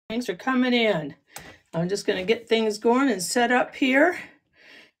Thanks for coming in. I'm just going to get things going and set up here.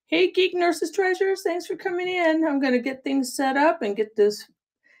 Hey, Geek Nurses Treasures, thanks for coming in. I'm going to get things set up and get this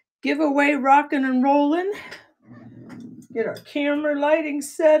giveaway rocking and rolling. Get our camera lighting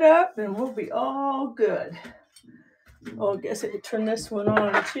set up and we'll be all good. Oh, I guess I could turn this one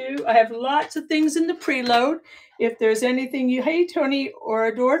on too. I have lots of things in the preload. If there's anything you, hey, Tony or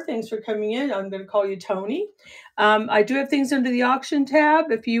Adore, thanks for coming in. I'm going to call you Tony. I do have things under the auction tab.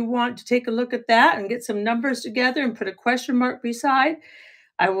 If you want to take a look at that and get some numbers together and put a question mark beside,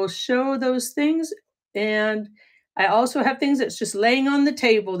 I will show those things. And I also have things that's just laying on the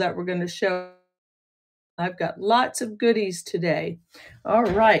table that we're going to show. I've got lots of goodies today. All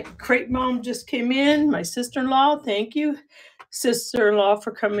right, Crepe Mom just came in. My sister-in-law, thank you, sister-in-law, for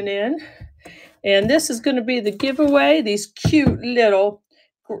coming in. And this is going to be the giveaway. These cute little,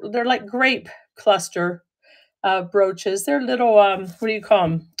 they're like grape cluster brooches. They're little, what do you call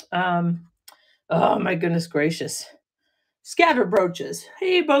them? Oh my goodness gracious. Scatter brooches.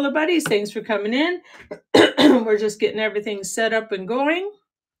 Hey, Bola Buddies, thanks for coming in. We're just getting everything set up and going.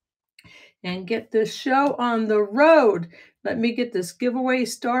 And get this show on the road. Let me get this giveaway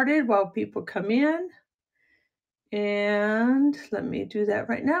started while people come in. And let me do that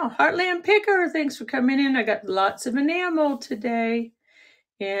right now. Heartland Picker, thanks for coming in. I got lots of enamel today.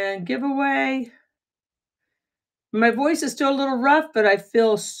 And giveaway. My voice is still a little rough, but I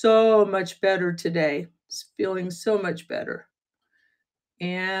feel so much better today. It's feeling so much better.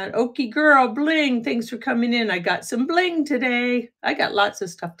 And Okie Girl, Bling, thanks for coming in. I got some bling today. I got lots of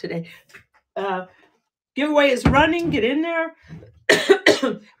stuff today. Giveaway is running. Get in there.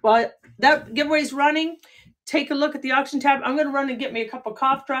 While that giveaway is running, take a look at the auction tab. I'm going to run and get me a couple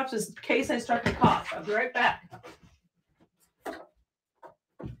cough drops in case I start to cough. I'll be right back.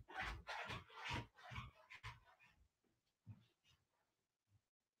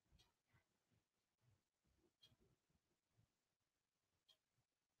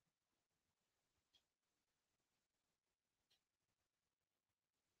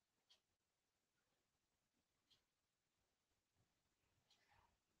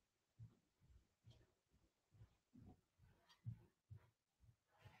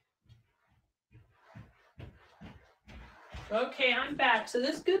 Okay, I'm back. So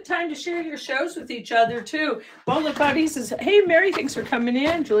this is a good time to share your shows with each other too. Bola Buddies is, hey Mary, thanks for coming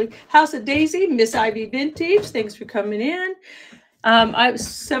in. Julie, House of Daisy, Miss Ivy Vintage, thanks for coming in. I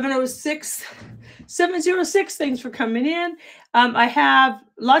 706, thanks for coming in. I have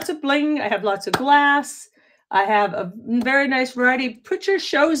lots of bling. I have lots of glass. I have a very nice variety. Put your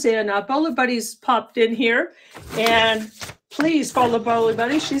shows in. Bola Buddies popped in here, and please follow Bola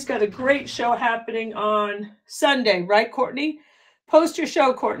Buddy. She's got a great show happening on Sunday, right, Courtney? Post your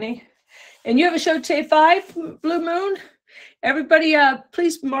show, Courtney. And you have a show today, 5, Blue Moon. Everybody,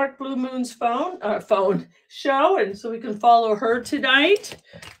 please mark Blue Moon's phone show, and so we can follow her tonight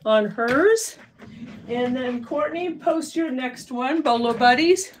on hers. And then Courtney, post your next one, Bola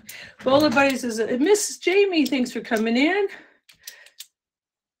Buddies. Bola Buddies is Miss Jamie. Thanks for coming in.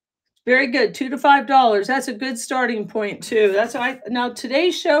 Very good, $2 to $5. That's a good starting point too. That's why now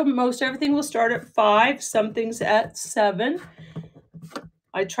today's show, most everything will start at 5. Some things at 7.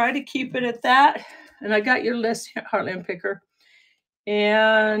 I try to keep it at that. And I got your list, Heartland Picker.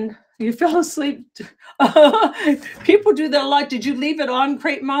 And you fell asleep. People do that a lot. Did you leave it on,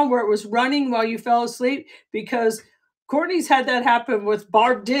 Crepe Mom, where it was running while you fell asleep? Because Courtney's had that happen with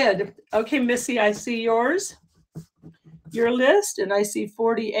Barb did. Okay, Missy, I see yours. Your list, and I see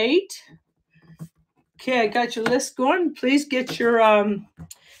 48. Okay, I got your list going. Please get your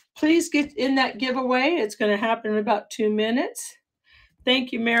please get in that giveaway. It's going to happen in about 2 minutes.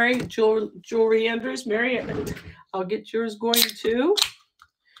 Thank you, Mary. Jewelry Andrews. Mary, I'll get yours going too.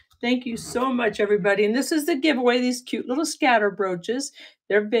 Thank you so much, everybody. And this is the giveaway, these cute little scatter brooches.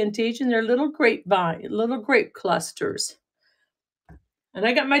 They're vintage and they're little grape clusters. And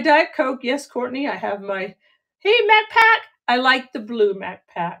I got my Diet Coke. Yes, Courtney, I have my, hey, Mac Pack. I like the blue Mac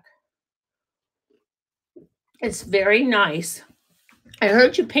Pack. It's very nice. I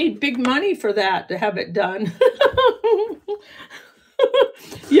heard you paid big money for that to have it done.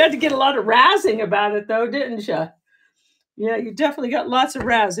 You had to get a lot of razzing about it, though, didn't you? Yeah, you definitely got lots of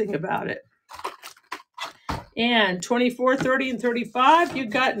razzing about it. And 24, 30, and 35, we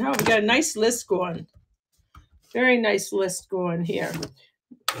got a nice list going. Very nice list going here.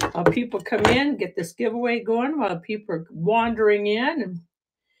 People come in, get this giveaway going while people are wandering in.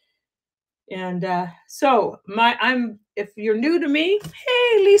 And so if you're new to me,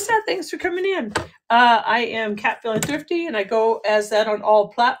 hey Lisa, thanks for coming in. I am Cat Feeling Thrifty, and I go as that on all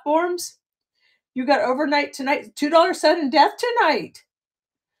platforms. You got overnight tonight, $2 sudden death tonight.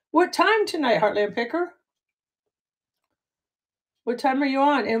 What time tonight, Heartland Picker? What time are you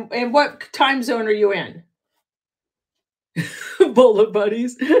on? And what time zone are you in? Bullet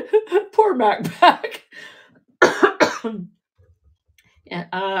buddies. Poor Macpac.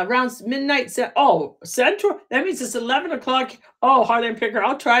 Around midnight. Oh, Central? That means it's 11 o'clock. Oh, Heartland Picker.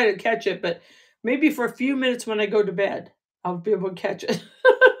 I'll try to catch it, but maybe for a few minutes when I go to bed, I'll be able to catch it.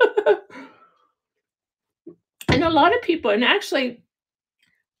 And a lot of people, and actually,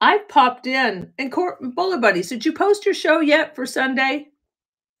 I've popped in. And Bullet Buddies, did you post your show yet for Sunday?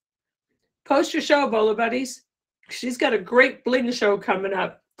 Post your show, Bullet Buddies. She's got a great bling show coming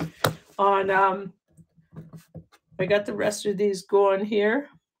up on, I got the rest of these going here.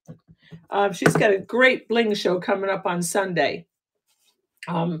 She's got a great bling show coming up on Sunday.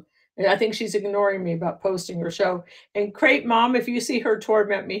 And I think she's ignoring me about posting her show. And Crate Mom, if you see her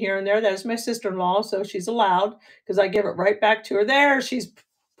torment me here and there, that is my sister-in-law, so she's allowed because I give it right back to her. There, she's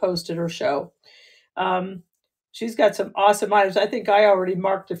posted her show. She's got some awesome items. I think I already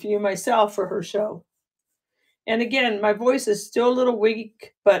marked a few myself for her show. And again, my voice is still a little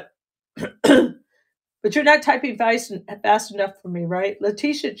weak, but but you're not typing fast enough for me, right?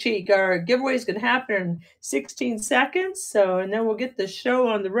 Letitia Cheek, our giveaway is going to happen in 16 seconds. So, and then we'll get the show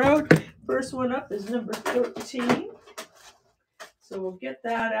on the road. First one up is number 13. So we'll get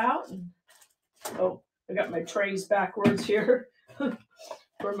that out. And, oh, I got my trays backwards here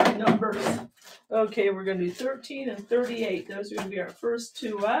for my numbers. Okay, we're going to do 13 and 38. Those are going to be our first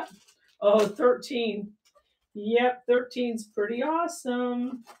two up. Oh, 13. Yep, 13's pretty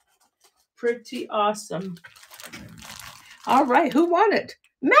awesome. Pretty awesome. All right, who won it?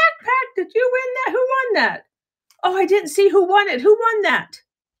 Macpac, did you win that? Who won that? Oh, I didn't see who won it. Who won that?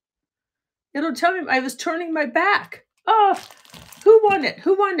 It'll tell me I was turning my back. Oh, who won it?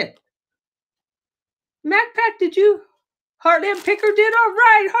 Who won it? Macpac, did you? Heartland Picker did? All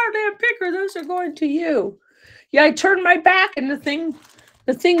right, Heartland Picker, those are going to you. Yeah, I turned my back and the thing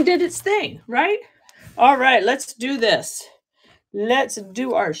did its thing, right? All right, let's do this. Let's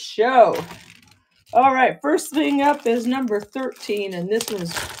do our show. All right, first thing up is number 13, and this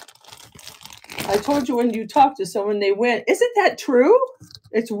was, I told you when you talk to someone, they win. Isn't that true?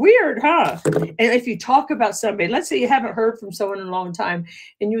 It's weird, huh? And if you talk about somebody, let's say you haven't heard from someone in a long time,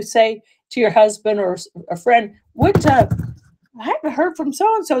 and you say to your husband or a friend, I haven't heard from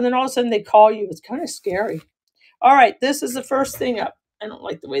so-and-so, and then all of a sudden they call you. It's kind of scary. All right, this is the first thing up. I don't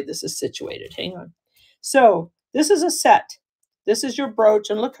like the way this is situated. Hang on. So this is a set. This is your brooch,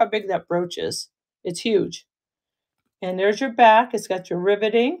 and look how big that brooch is. It's huge. And there's your back. It's got your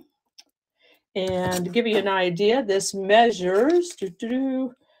riveting. And to give you an idea, this measures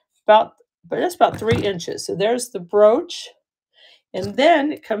about 3 inches. So there's the brooch. And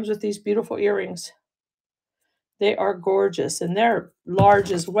then it comes with these beautiful earrings. They are gorgeous, and they're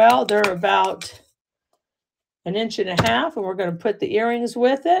large as well. They're about 1.5 inches, and we're going to put the earrings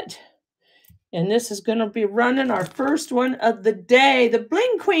with it. And this is going to be running our first one of the day. The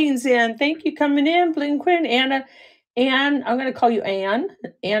Bling Queen's in. Thank you coming in, Bling Queen. Anna. Ann, I'm going to call you Ann.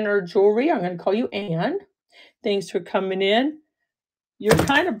 Ann or Jewelry. I'm going to call you Ann. Thanks for coming in. You're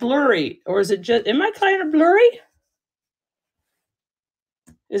kind of blurry. Or is it just, am I kind of blurry?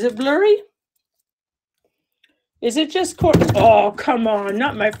 Is it blurry? Is it just, oh, come on.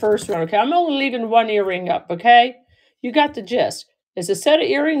 Not my first one. Okay, I'm only leaving one earring up, okay? You got the gist. It's a set of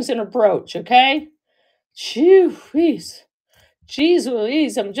earrings and a brooch, okay? Jeez. Jeez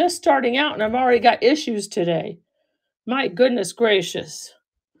Louise, I'm just starting out and I've already got issues today. My goodness gracious.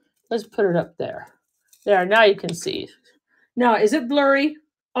 Let's put it up there. There, now you can see. Now, is it blurry?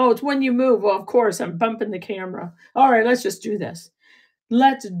 Oh, it's when you move. Well, of course, I'm bumping the camera. All right, let's just do this.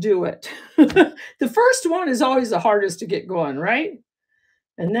 Let's do it. The first one is always the hardest to get going, right?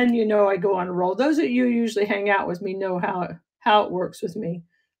 And then you know I go on a roll. Those of you who usually hang out with me know how it works with me.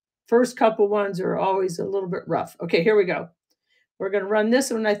 First couple ones are always a little bit rough. Okay, here we go. We're going to run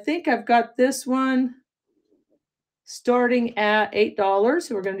this one. I think I've got this one starting at $8.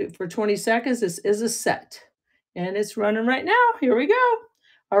 So we're going to do it for 20 seconds. This is a set. And it's running right now. Here we go.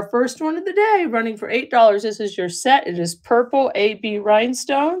 Our first one of the day, running for $8. This is your set. It is purple AB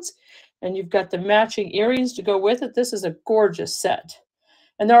rhinestones. And you've got the matching earrings to go with it. This is a gorgeous set.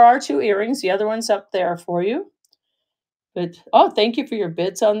 And there are 2 earrings. The other one's up there for you. But, oh, thank you for your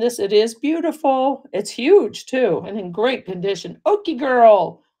bids on this. It is beautiful. It's huge, too, and in great condition. Okie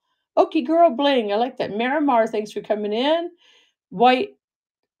Girl Bling. I like that. Miramar, thanks for coming in. White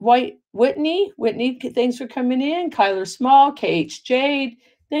Whitney, thanks for coming in. Kyler Small, KH Jade.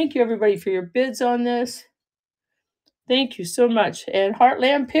 Thank you, everybody, for your bids on this. Thank you so much. And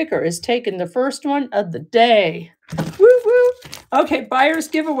Heartland Picker is taking the first one of the day. Woo, woo. Okay, buyer's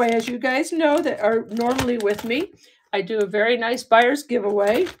giveaway. As you guys know that are normally with me, I do a very nice buyer's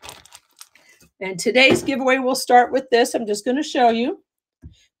giveaway. And today's giveaway will start with this. I'm just going to show you.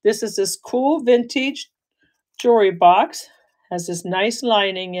 This is this cool vintage jewelry box. Has this nice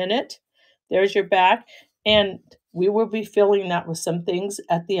lining in it. There's your back. And we will be filling that with some things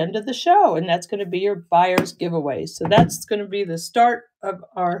at the end of the show. And that's going to be your buyer's giveaway. So that's going to be the start of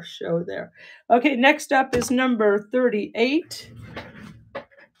our show there. Okay, next up is number 38.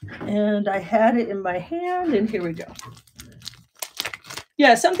 And I had it in my hand, and here we go.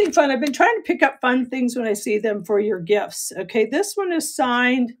 Yeah, something fun. I've been trying to pick up fun things when I see them for your gifts. Okay, this one is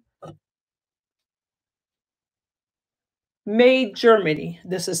signed Made Germany.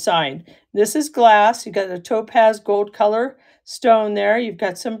 This is signed. This is glass. You got a topaz gold color stone there. You've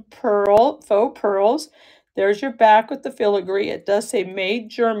got some faux pearls. There's your back with the filigree. It does say Made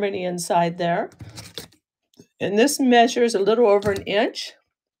Germany inside there. And this measures a little over an inch.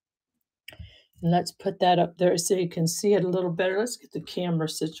 And let's put that up there so you can see it a little better. Let's get the camera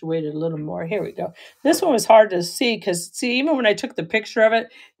situated a little more. Here we go. This one was hard to see because, see, even when I took the picture of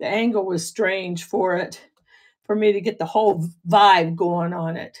it, the angle was strange for me to get the whole vibe going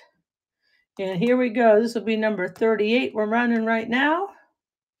on it. And here we go. This will be number 38 we're running right now.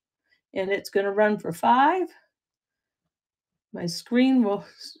 And it's going to run for 5. My screen will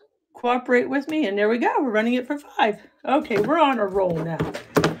cooperate with me. And there we go. We're running it for 5. Okay, we're on a roll now.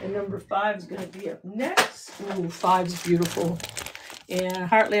 And number 5 is going to be up next. Ooh, 5 is beautiful. And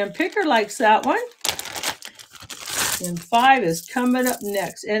Heartland Picker likes that one. And 5 is coming up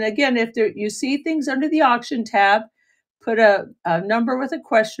next. And again, if you see things under the auction tab, put a number with a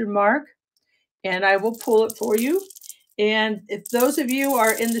question mark, and I will pull it for you. And if those of you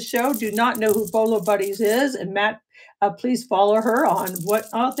are in the show do not know who Bolo Buddies is, and Matt, please follow her on what.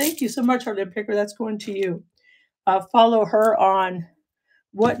 Oh, thank you so much, Heartland Picker. That's going to you. Follow her on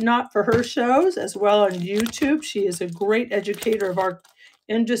Whatnot for her shows, as well on YouTube. She is a great educator of our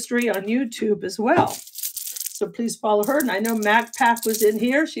industry on YouTube as well. So please follow her. And I know MacPack was in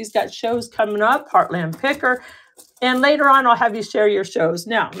here. She's got shows coming up, Heartland Picker. And later on, I'll have you share your shows.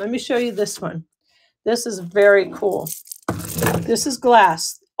 Now, let me show you this one. This is very cool. This is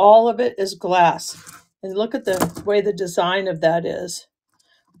glass. All of it is glass. And look at the way the design of that is.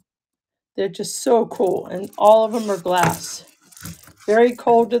 They're just so cool. And all of them are glass. Very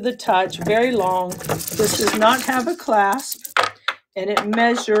cold to the touch, very long. This does not have a clasp, and it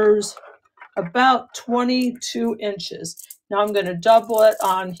measures about 22 inches. Now I'm going to double it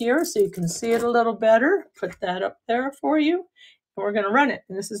on here so you can see it a little better. Put that up there for you. And we're going to run it.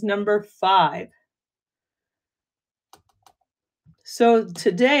 And this is number 5. So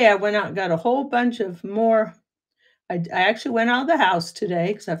today I went out and got a whole bunch of more. I actually went out of the house today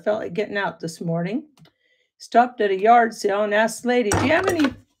because I felt like getting out this morning. Stopped at a yard sale and asked the lady, do you have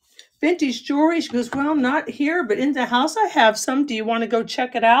any vintage jewelry? She goes, well, not here, but in the house I have some. Do you want to go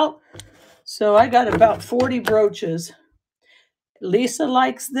check it out? So I got about 40 brooches. Lisa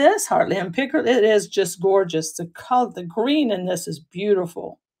likes this, Heartland Picker. It is just gorgeous. The color, the green in this is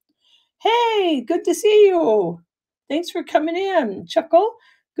beautiful. Hey, good to see you. Thanks for coming in. Chuckle,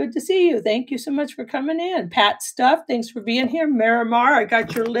 good to see you. Thank you so much for coming in. Pat Stuff, thanks for being here. Miramar, I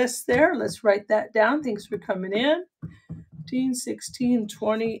got your list there. Let's write that down. Thanks for coming in. 15, 16,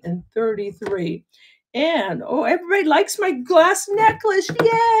 20, and 33. And, oh, everybody likes my glass necklace. Yay!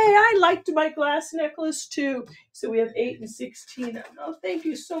 I liked my glass necklace too. So we have 8 and 16. Oh, thank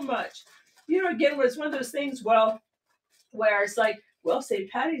you so much. You know, again, it's one of those things, well, where it's like, well, St.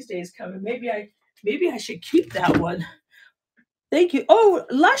 Patty's Day is coming. Maybe I should keep that one. Thank you. Oh,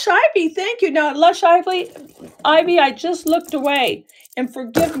 Lush Ivy, thank you. Now, Lush Ivy, I just looked away. And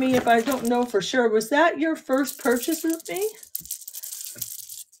forgive me if I don't know for sure. Was that your first purchase with me?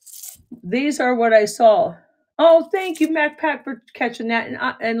 These are what I saw. Oh, thank you, MacPack, for catching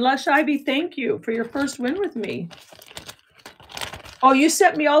that. And Lush Ivy, thank you for your first win with me. Oh, you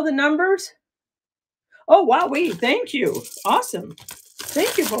sent me all the numbers? Oh, wow, wait, thank you. Awesome.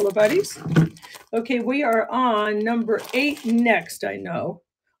 Thank you, Bolo Buddies. Okay, we are on number 8 next, I know.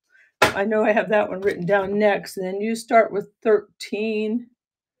 I know I have that one written down next. And then you start with 13.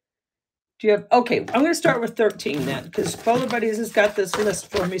 Do you have, okay, I'm going to start with 13 then, because Bolo Buddies has got this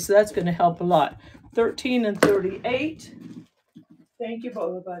list for me, so that's going to help a lot. 13 and 38. Thank you,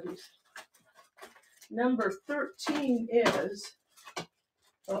 Bolo Buddies. Number 13 is,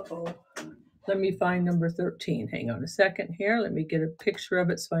 let me find number 13. Hang on a second here. Let me get a picture of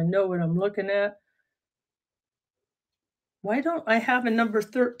it so I know what I'm looking at. Why don't I have a number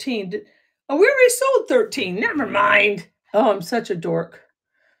 13? Oh, we already sold 13. Never mind. Oh, I'm such a dork.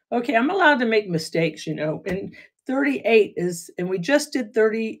 Okay, I'm allowed to make mistakes, you know. And 38 is, and we just did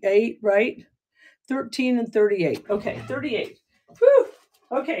 38, right? 13 and 38. Okay, 38. Whew.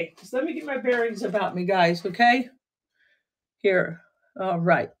 Okay, so let me get my bearings about me, guys, okay? Here. All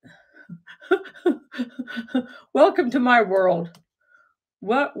right. Welcome to my world.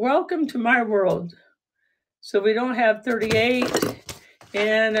 Welcome to my world. So we don't have 38,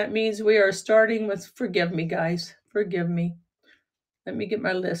 and that means we are starting with, forgive me, guys. Forgive me. Let me get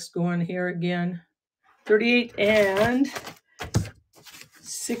my list going here again. 38 and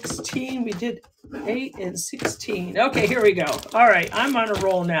 16. We did 8 and 16. Okay, here we go. All right, I'm on a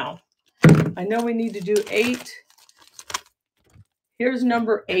roll now. I know we need to do 8. Here's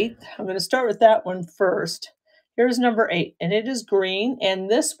number 8. I'm going to start with that one first. Here's number 8, and it is green, and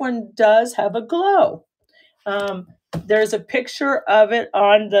this one does have a glow. There's a picture of it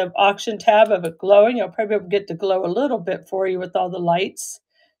on the auction tab of it glowing. I'll probably get to glow a little bit for you with all the lights.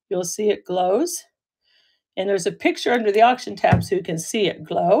 You'll see it glows. And there's a picture under the auction tab so you can see it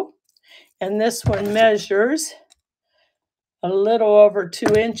glow. And this one measures a little over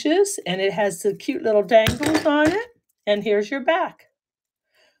 2 inches, and it has the cute little dangles on it. And here's your back.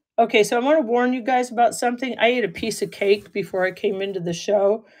 Okay, so I want to warn you guys about something. I ate a piece of cake before I came into the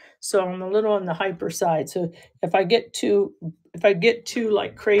show, so I'm a little on the hyper side. So if I get too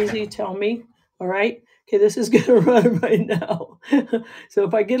like crazy, tell me. All right. Okay, this is gonna run right now. So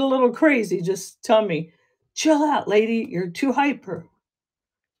if I get a little crazy, just tell me. Chill out, lady. You're too hyper.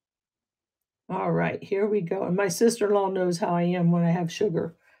 All right, here we go. And my sister-in-law knows how I am when I have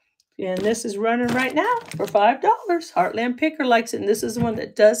sugar. And this is running right now for $5. Heartland Picker likes it. And this is the one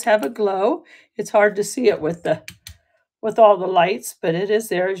that does have a glow. It's hard to see it with all the lights, but it is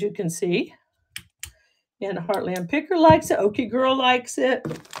there, as you can see. And Heartland Picker likes it. Okie Girl likes it.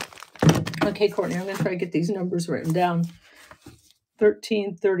 Okay, Courtney, I'm going to try to get these numbers written down.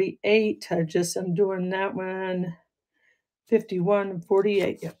 1338. I'm doing that one. 51 and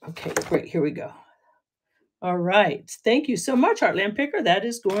 48. Yep. Okay, great. Here we go. All right. Thank you so much, Heartland Picker. That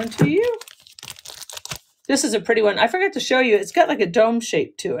is going to you. This is a pretty one. I forgot to show you. It's got like a dome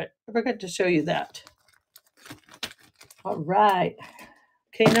shape to it. I forgot to show you that. All right.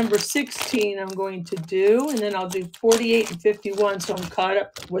 Okay, number 16 I'm going to do, and then I'll do 48 and 51, so I'm caught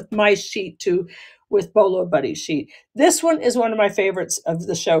up with my sheet too, with Bolo Buddy's sheet. This one is one of my favorites of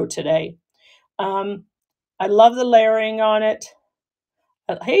the show today. I love the layering on it.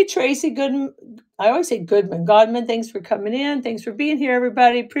 Hey, Tracy Goodman. I always say Goodman. Godman, thanks for coming in. Thanks for being here,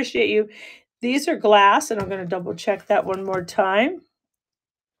 everybody. Appreciate you. These are glass, and I'm going to double check that one more time.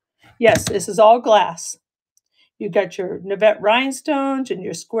 Yes, this is all glass. You got your Navette rhinestones and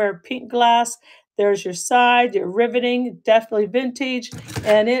your square pink glass. There's your side, your riveting, definitely vintage,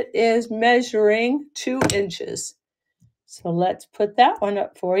 and it is measuring 2 inches. So let's put that one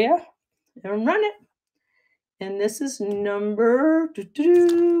up for you and run it. And this is number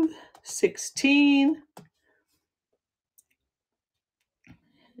 16.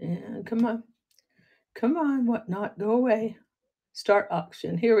 And come on, whatnot, go away. Start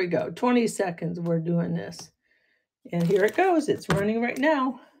auction. Here we go. 20 seconds. We're doing this. And here it goes. It's running right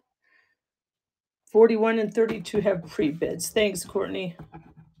now. 41 and 32 have pre-bids. Thanks, Courtney.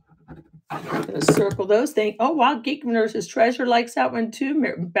 I'm going to circle those. Oh, wow. Geek Nurse's Treasure likes that one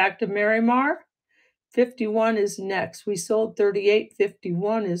too. Back to Marymar. 51 is next. We sold 38.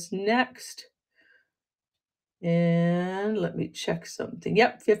 51 is next. And let me check something.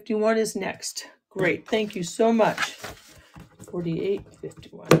 Yep, 51 is next. Great. Thank you so much. 48,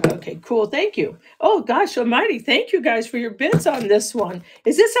 51. Okay, cool. Thank you. Oh, gosh almighty. Thank you guys for your bids on this one.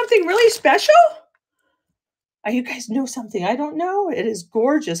 Is this something really special? You guys know something I don't know. It is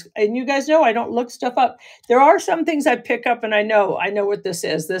gorgeous. And you guys know I don't look stuff up. There are some things I pick up and I know what this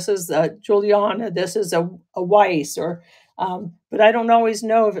is. This is Juliana. This is a Weiss, or but I don't always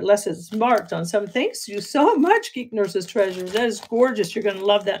know unless it's marked on some things. Thank you so much, Geek Nurse's Treasure. That is gorgeous. You're going to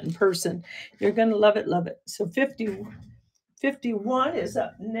love that in person. You're going to love it, love it. So 51 is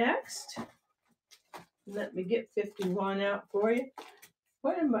up next. Let me get 51 out for you.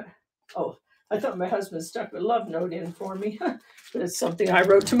 What am I? Oh, I thought my husband stuck a love note in for me, but it's something I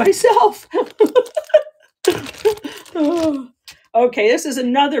wrote to myself. Oh. Okay, this is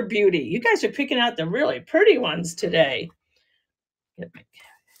another beauty. You guys are picking out the really pretty ones today.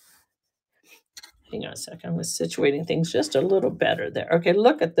 Hang on a second. I'm situating things just a little better there. Okay,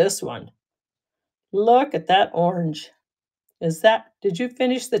 look at this one. Look at that orange. Did you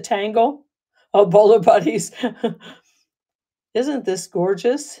finish the tangle? Oh, Bowler Buddies. Isn't this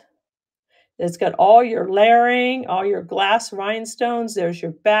gorgeous? It's got all your layering, all your glass rhinestones. There's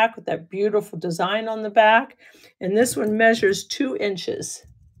your back with that beautiful design on the back. And this one measures 2 inches.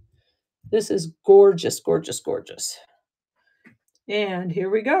 This is gorgeous, gorgeous, gorgeous. And here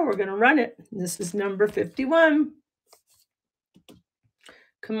we go. We're going to run it. This is number 51.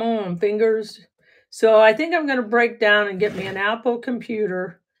 Come on, fingers. So I think I'm going to break down and get me an Apple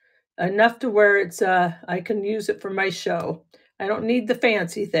computer, enough to where it's I can use it for my show. I don't need the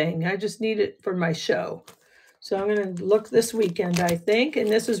fancy thing. I just need it for my show. So I'm going to look this weekend, I think.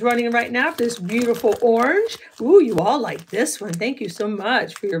 And this is running right now for this beautiful orange. Ooh, you all like this one. Thank you so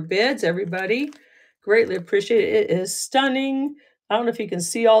much for your bids, everybody. Greatly appreciate it. It is stunning. I don't know if you can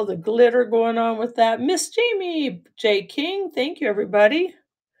see all the glitter going on with that. Miss Jamie J. King, thank you, everybody.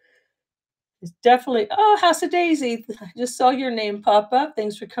 It's definitely, oh, House of Daisy. I just saw your name pop up.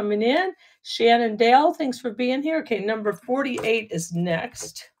 Thanks for coming in. Shannon Dale, thanks for being here. Okay, number 48 is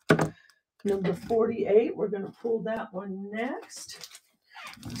next. Number 48, we're going to pull that one next.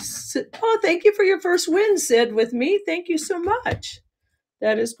 Oh, thank you for your first win, Sid, with me. Thank you so much.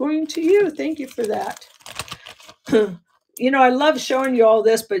 That is going to you. Thank you for that. You know, I love showing you all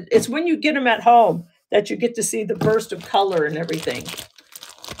this, but it's when you get them at home that you get to see the burst of color and everything.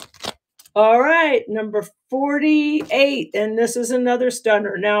 All right, number 48, and this is another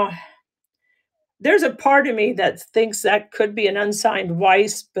stunner. Now, there's a part of me that thinks that could be an unsigned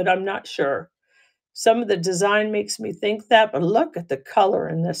Weiss, but I'm not sure. Some of the design makes me think that, but look at the color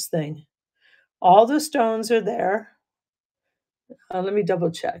in this thing. All the stones are there. Let me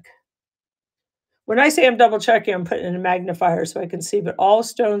double check. When I say I'm double checking, I'm putting in a magnifier so I can see, but all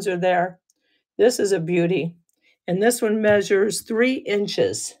stones are there. This is a beauty. And this one measures 3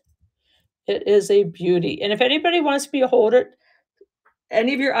 inches. It is a beauty. And if anybody wants me to hold it,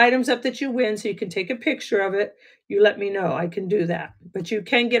 any of your items up that you win so you can take a picture of it, you let me know. I can do that. But you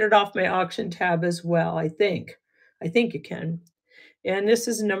can get it off my auction tab as well, I think. I think you can. And this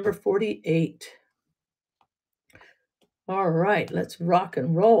is number 48. All right, let's rock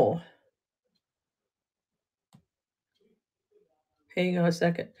and roll. Hang on a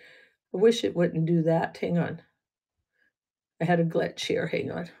second. I wish it wouldn't do that. Hang on. I had a glitch here.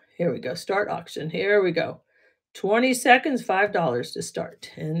 Hang on. Here we go. Start auction. Here we go. 20 seconds, $5 to start.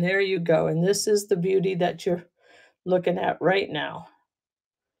 And there you go. And this is the beauty that you're looking at right now.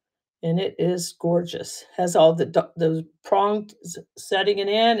 And it is gorgeous. Has all those prongs setting it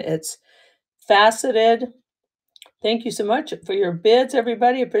in. It's faceted. Thank you so much for your bids,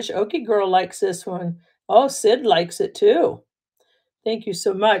 everybody. Appreciate. Okie Girl likes this one. Oh, Sid likes it too. Thank you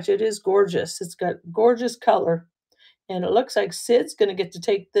so much. It is gorgeous. It's got gorgeous color. And it looks like Sid's going to get to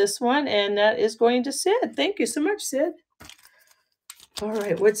take this one, and that is going to Sid. Thank you so much, Sid. All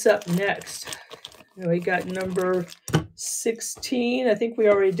right, what's up next? We got number 16. I think we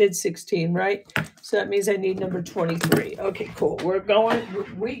already did 16, right? So that means I need number 23. Okay, cool. We're going.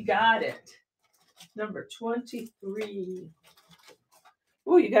 We got it. Number 23.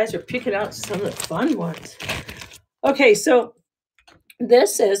 Oh, you guys are picking out some of the fun ones. Okay, so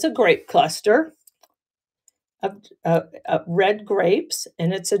this is a grape cluster of red grapes,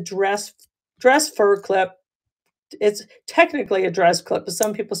 and it's a dress fur clip. It's technically a dress clip, but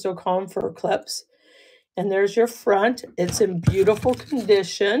some people still call them fur clips. And there's your front. It's in beautiful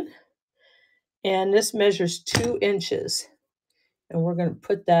condition, and this measures 2 inches. And we're going to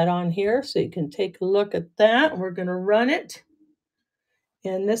put that on here so you can take a look at that. We're going to run it.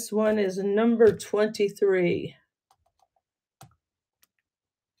 And this one is number 23.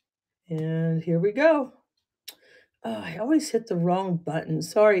 And here we go. Oh, I always hit the wrong button.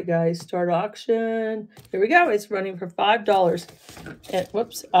 Sorry, guys. Start auction. Here we go. It's running for $5. And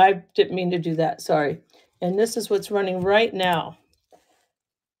whoops, I didn't mean to do that. Sorry. And this is what's running right now.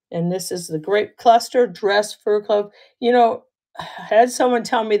 And this is the grape cluster dress fur club. You know, I had someone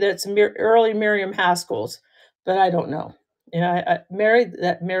tell me that it's early Miriam Haskell's, but I don't know. Yeah,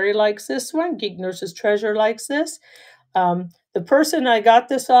 Mary likes this one. Geek Nurse's Treasure likes this. The person I got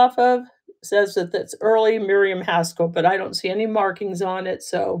this off of says that that's early Miriam Haskell, but I don't see any markings on it,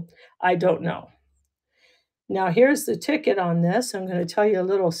 so I don't know. Now, here's the ticket on this. I'm going to tell you a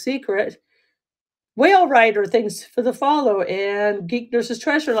little secret. Whale Rider thanks for the follow, and Geek Nurse's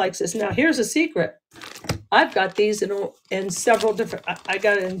Treasure likes this. Now, here's a secret. I've got these in several different, I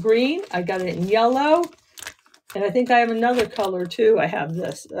got it in green, I got it in yellow, and I think I have another color too. I have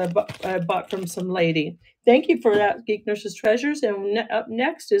this I bought from some lady. Thank you for that, Geek Nurse's Treasures. And up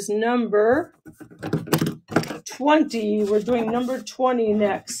next is number 20. We're doing number 20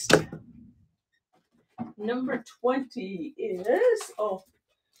 next. Number 20 is, oh,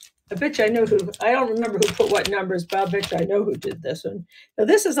 I bet you I know who, I don't remember who put what numbers, but I bet you I know who did this one. Now,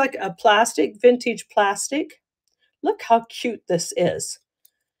 this is like a plastic, vintage plastic. Look how cute this is.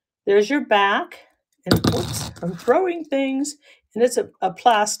 There's your back. And whoops, I'm throwing things. And it's a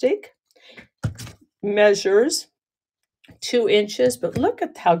plastic. measures 2 inches, but look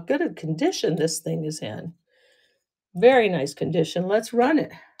at how good a condition this thing is in. Very nice condition. Let's run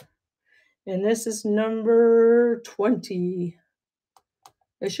it. And this is number 20.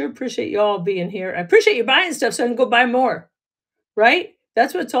 I sure appreciate you all being here. I appreciate you buying stuff so I can go buy more, right?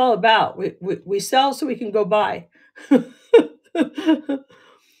 That's what it's all about. We sell so we can go buy.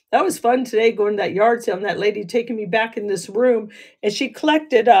 That was fun today going to that yard sale and that lady taking me back in this room. And she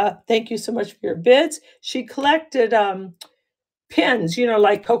collected, thank you so much for your bids. She collected pins, you know,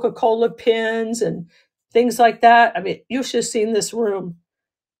 like Coca-Cola pins and things like that. I mean, you should have seen this room.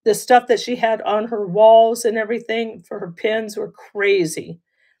 The stuff that she had on her walls and everything for her pins were crazy.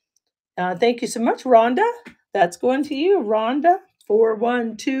 Thank you so much, Rhonda. That's going to you, Rhonda.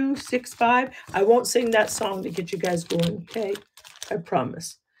 41265. I won't sing that song to get you guys going, okay? I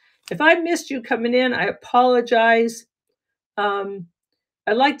promise. If I missed you coming in, I apologize. I'd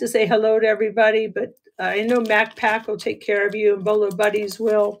like to say hello to everybody, but I know MacPack will take care of you and Bolo Buddies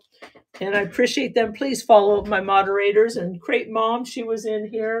will. And I appreciate them. Please follow my moderators and Crate Mom. She was in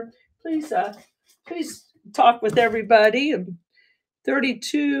here. Please talk with everybody.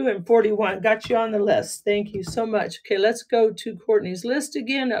 32 and 41. Got you on the list. Thank you so much. Okay, let's go to Courtney's list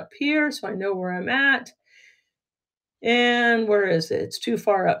again up here so I know where I'm at. And where is it? It's too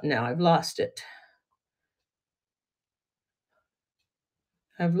far up now. I've lost it.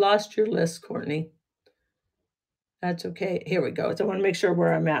 I've lost your list, Courtney. That's okay. Here we go. I want to make sure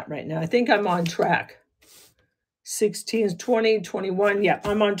where I'm at right now. I think I'm on track. 16, 20, 21. Yeah,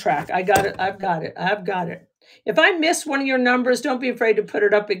 I'm on track. I got it. I've got it. I've got it. If I miss one of your numbers, don't be afraid to put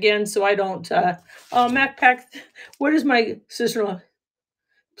it up again so I don't. Oh, MacPack, what is my sister-in-law?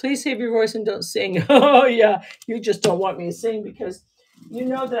 Please save your voice and don't sing. Oh, yeah. You just don't want me to sing because you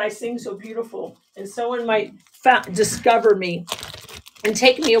know that I sing so beautiful. And someone might discover me and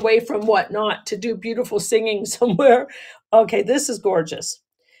take me away from whatnot to do beautiful singing somewhere. Okay, this is gorgeous.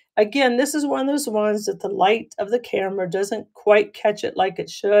 Again, this is one of those ones that the light of the camera doesn't quite catch it like it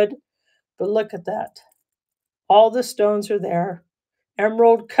should. But look at that. All the stones are there.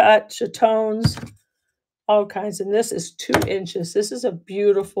 Emerald cut, chatones, all kinds. And this is 2 inches. This is a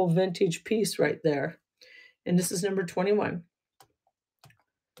beautiful vintage piece right there. And this is number 21.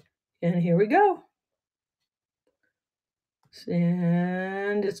 And here we go.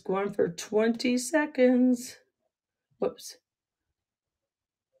 And it's going for 20 seconds. Whoops.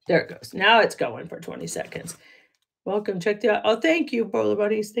 There it goes. Now it's going for 20 seconds. Welcome. Check the... Oh, thank you, Bowler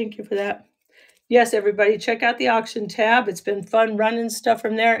Buddies. Thank you for that. Yes, everybody, check out the auction tab. It's been fun running stuff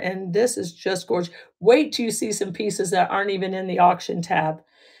from there, and this is just gorgeous. Wait till you see some pieces that aren't even in the auction tab.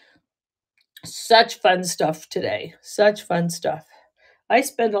 Such fun stuff today. Such fun stuff. I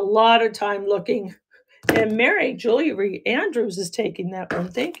spend a lot of time looking, and Mary Jewelry Andrews is taking that one.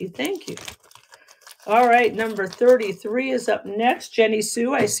 Thank you. Thank you. All right, number 33 is up next. Jenny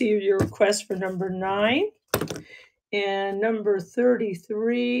Sue, I see your request for number 9. And number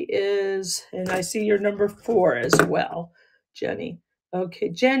 33 is, and I see your number 4 as well, Jenny. Okay,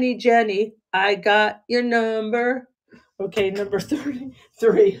 Jenny, I got your number. Okay, number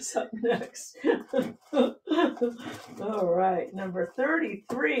 33 is up next. All right, number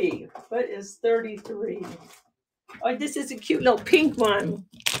 33. What is 33? Oh, this is a cute little pink one.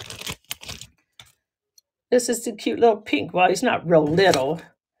 This is the cute little pink. Well, he's not real little.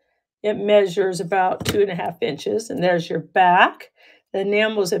 It measures about 2.5 inches, and there's your back. The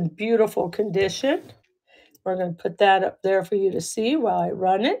enamel's in beautiful condition. We're going to put that up there for you to see while I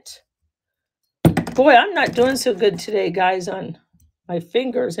run it. Boy, I'm not doing so good today, guys, on my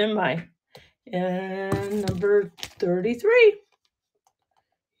fingers and number 33.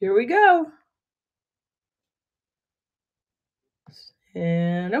 Here we go.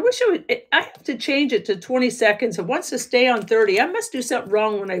 And I wish I have to change it to 20 seconds. It wants to stay on 30. I must do something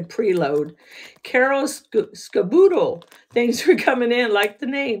wrong when I preload. Carol Scaboodle, thanks for coming in, like the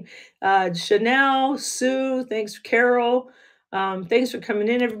name. Chanel, Sue, thanks, Carol. Thanks for coming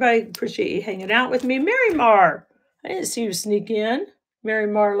in, everybody. Appreciate you hanging out with me. Mary Mar, I didn't see you sneak in. Mary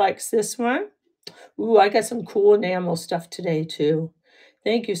Mar likes this one. Ooh, I got some cool enamel stuff today, too.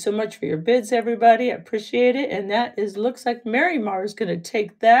 Thank you so much for your bids, everybody. I appreciate it. And that looks like Mary Mar is going to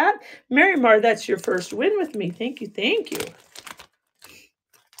take that. Mary Mar, that's your first win with me. Thank you. Thank you.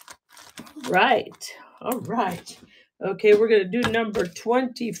 Right. All right. Okay, we're going to do number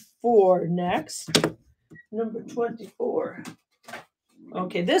 24 next. Number 24.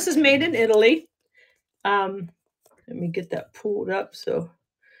 Okay, this is made in Italy. Let me get that pulled up so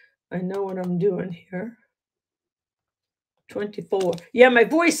I know what I'm doing here. 24. Yeah, my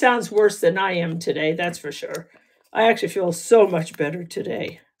voice sounds worse than I am today, that's for sure. I actually feel so much better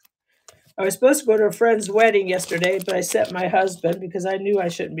today. I was supposed to go to a friend's wedding yesterday, but I sent my husband because I knew I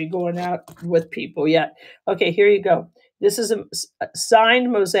shouldn't be going out with people yet. Okay, here you go. This is a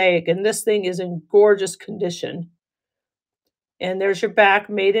signed mosaic, and this thing is in gorgeous condition. And there's your back,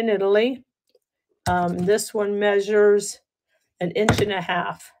 made in Italy. This one measures 1.5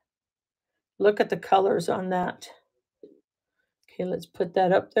 inches. Look at the colors on that. Okay, let's put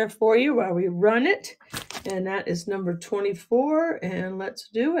that up there for you while we run it. And that is number 24, and let's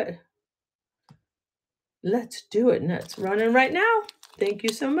do it. Let's do it, and that's running right now. Thank you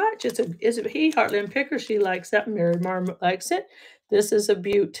so much. It's a he, Heartland Picker. She likes that. Mary Mar likes it. This is a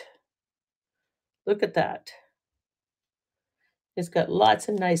beaut. Look at that. It's got lots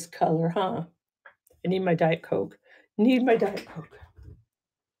of nice color, huh? I need my Diet Coke. Need my Diet Coke.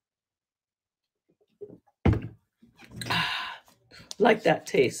 Like that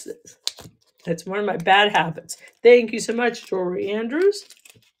taste. That's one of my bad habits. Thank you so much, Jewelry Andrews,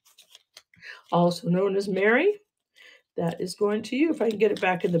 also known as Mary. That is going to you. If I can get it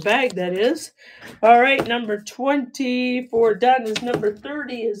back in the bag, that is. All right, number 24 done. Is number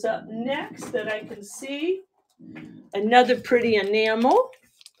 30 is up next that I can see. Another pretty enamel.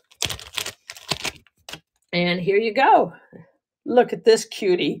 And here you go. Look at this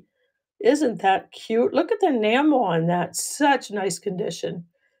cutie. Isn't that cute? Look at the enamel on that. Such nice condition.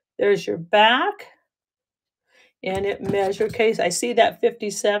 There's your back. And it measures, okay, I see that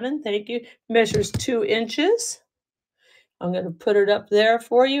 57. Thank you. Measures 2 inches. I'm going to put it up there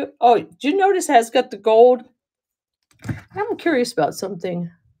for you. Oh, do you notice it has got the gold? I'm curious about something.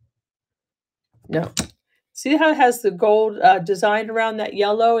 No. See how it has the gold design around that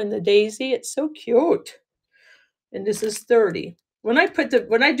yellow and the daisy? It's so cute. And this is 30. When I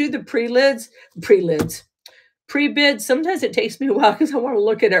do the pre-bids, sometimes it takes me a while because I want to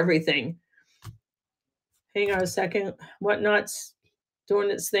look at everything. Hang on a second. Whatnot's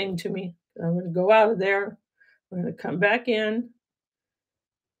doing its thing to me. I'm going to go out of there. I'm going to come back in.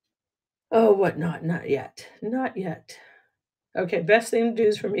 Oh, Whatnot, not yet. Not yet. Okay, best thing to do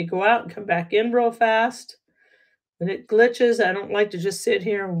is for me to go out and come back in real fast. When it glitches, I don't like to just sit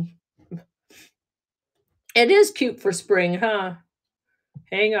here. It is cute for spring, huh?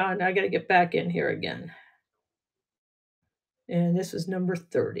 Hang on, I got to get back in here again. And this is number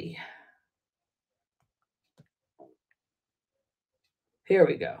 30. Here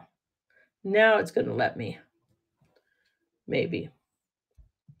we go. Now it's going to let me. Maybe.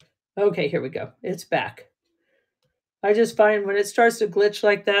 Okay, here we go. It's back. I just find when it starts to glitch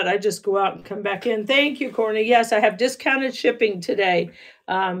like that, I just go out and come back in. Thank you, Courtney. Yes, I have discounted shipping today.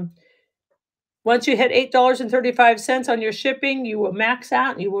 Once you hit $8.35 on your shipping, you will max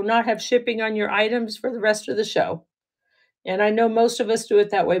out and you will not have shipping on your items for the rest of the show. And I know most of us do it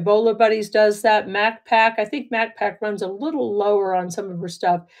that way. Bola Buddies does that. MacPack, I think MacPack runs a little lower on some of her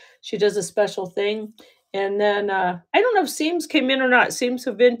stuff. She does a special thing. And then, I don't know if Seams came in or not. Seams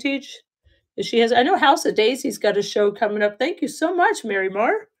of Vintage. She has, I know House of Daisy's got a show coming up. Thank you so much, Mary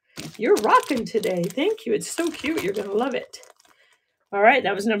Mar. You're rocking today. Thank you. It's so cute. You're going to love it. All right,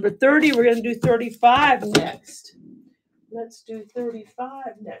 that was number 30. We're going to do 35 next. Let's do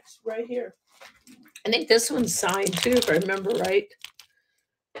 35 next, right here. I think this one's signed too, if I remember right.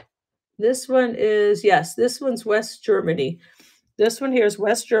 This one is, yes, this one's West Germany. This one here is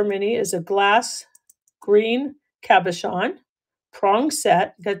West Germany, is a glass green cabochon, prong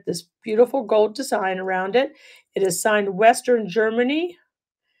set, got this beautiful gold design around it. It is signed Western Germany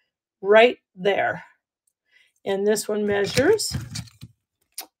right there. And this one measures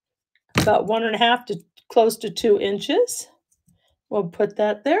about 1.5 to close to 2 inches. We'll put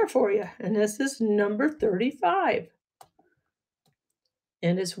that there for you. And this is number 35.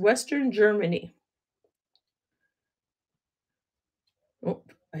 And it's Western Germany. Oh,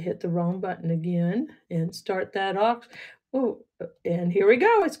 I hit the wrong button again and start that off. Oh, and here we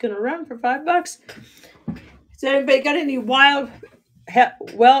go. It's going to run for $5. Has anybody got any wild?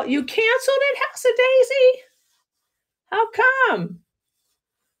 Well, you canceled it, House of Daisy? How come?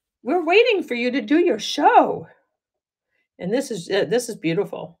 We're waiting for you to do your show. And this is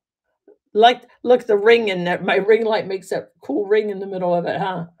beautiful. Like, look, the ring in there. My ring light makes that cool ring in the middle of it,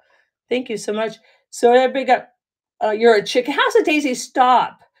 huh? Thank you so much. So everybody got, you're a chicken. House of Daisy,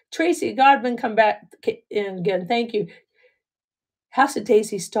 stop. Tracy Godwin, come back in again. Thank you. House of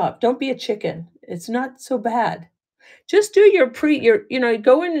Daisy, stop. Don't be a chicken. It's not so bad. Just do your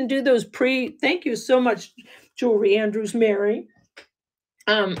go in and do those thank you so much, Jewelry Andrews Mary.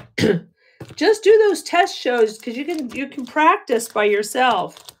 Just do those test shows because you can practice by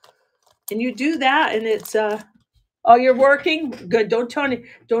yourself. And you do that and it's oh, you're working? Good. Don't tell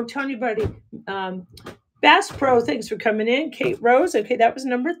anybody. Bass Pro, thanks for coming in. Kate Rose, okay, that was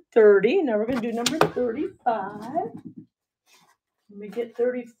number 30. Now we're going to do number 35. Let me get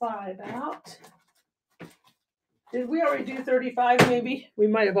 35 out. Did we already do 35 maybe? We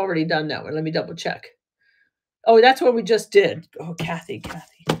might have already done that one. Let me double check. Oh, that's what we just did. Oh, Kathy.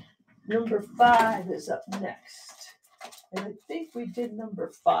 Number 5 is up next. And I think we did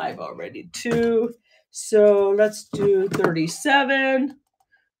number 5 already too. So let's do 37.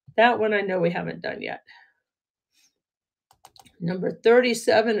 That one I know we haven't done yet. Number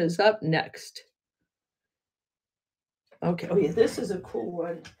 37 is up next. Okay. Oh, yeah, this is a cool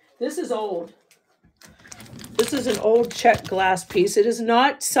one. This is old. This is an old check glass piece. It is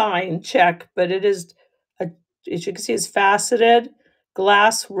not signed check, but it is, as you can see, it's faceted,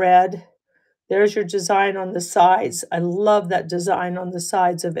 glass red. There's your design on the sides. I love that design on the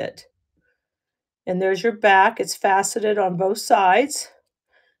sides of it. And there's your back. It's faceted on both sides.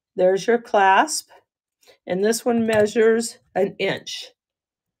 There's your clasp. And this one measures an inch.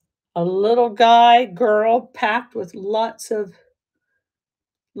 A little guy, girl, packed with lots of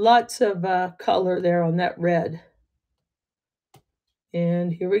color there on that red.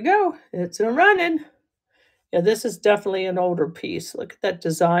 And here we go. It's a running. Yeah, this is definitely an older piece. Look at that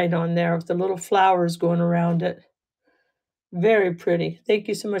design on there with the little flowers going around it. Very pretty. Thank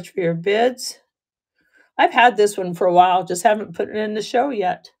you so much for your bids. I've had this one for a while, just haven't put it in the show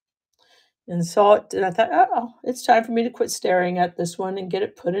yet. And saw it, and I thought, oh, it's time for me to quit staring at this one and get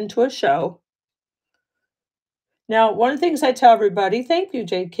it put into a show. Now, one of the things I tell everybody, thank you,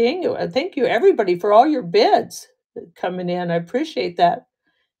 Jade King. Thank you, everybody, for all your bids coming in. I appreciate that.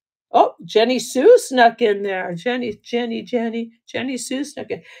 Oh, Jenny Sue snuck in there. Jenny Sue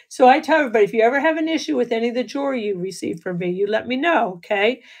snuck in. So I tell everybody, if you ever have an issue with any of the jewelry you receive from me, you let me know,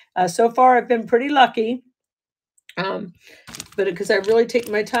 okay? So far, I've been pretty lucky. But because I really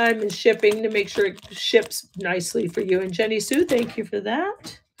take my time in shipping to make sure it ships nicely for you. And Jenny Sue, thank you for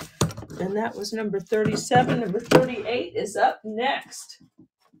that. And that was number 37. Number 38 is up next.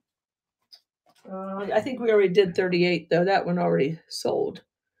 I think we already did 38, though. That one already sold.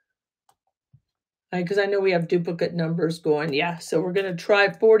 Because I know we have duplicate numbers going. Yeah, so we're going to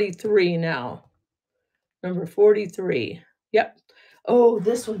try 43 now. Number 43. Yep. Oh,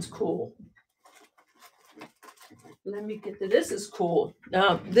 this one's cool. Let me get to this. Is cool.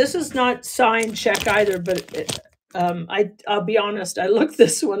 This is not signed check either, but I'll be honest. I looked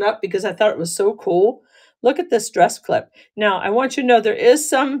this one up because I thought it was so cool. Look at this dress clip. Now, I want you to know there is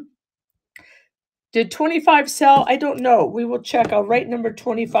some. Did 25 sell? I don't know. We will check. I'll write number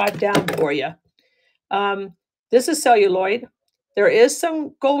 25 down for you. This is celluloid. There is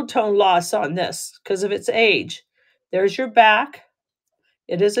some gold tone loss on this because of its age. There's your back.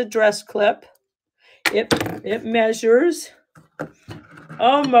 It is a dress clip. It measures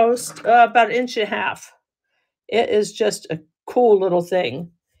almost about 1.5 inches. It is just a cool little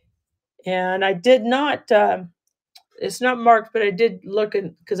thing. And I did not, it's not marked, but I did look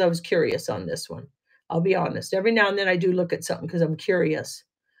because I was curious on this one. I'll be honest. Every now and then I do look at something because I'm curious.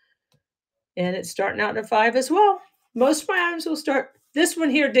 And it's starting out at 5 as well. Most of my items will start. This one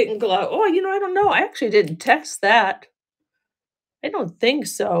here didn't glow. Oh, I don't know. I actually didn't test that. I don't think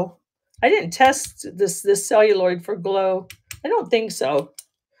so. I didn't test this celluloid for glow. I don't think so.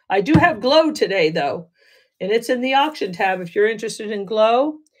 I do have glow today, though. And it's in the auction tab if you're interested in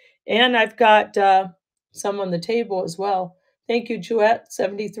glow. And I've got some on the table as well. Thank you,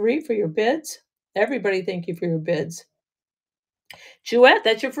 Jewette73, for your bids. Everybody, thank you for your bids. Jewette,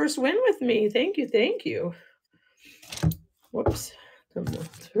 that's your first win with me. Thank you, thank you. Whoops. I'm going to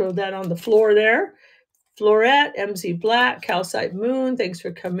throw that on the floor there. Florette, MZ Black, Calcite Moon, thanks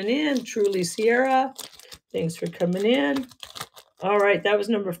for coming in. Truly Sierra, thanks for coming in. All right, that was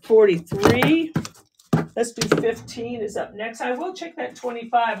number 43. Let's do 15 is up next. I will check that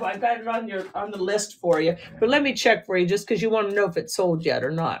 25. I got it on the list for you. But let me check for you just because you want to know if it's sold yet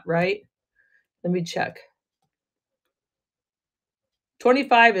or not, right? Let me check.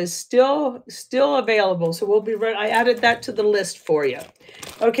 25 is still available, so we'll be ready. I added that to the list for you.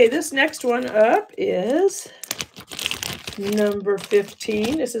 Okay, this next one up is number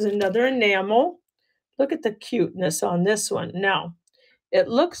 15. This is another enamel. Look at the cuteness on this one. Now, it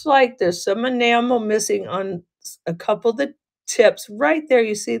looks like there's some enamel missing on a couple of the tips. Right there,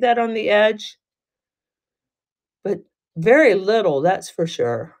 you see that on the edge? But very little, that's for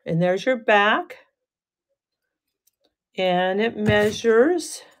sure. And there's your back. And it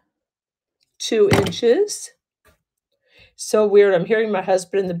measures 2 inches. So weird. I'm hearing my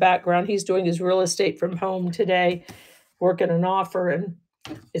husband in the background. He's doing his real estate from home today, working an offer, and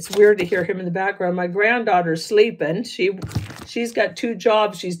it's weird to hear him in the background. My granddaughter's sleeping. She she's got 2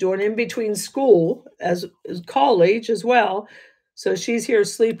 jobs she's doing in between school as college as well. So she's here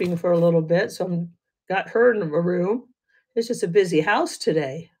sleeping for a little bit. So I'm got her in a room. It's just a busy house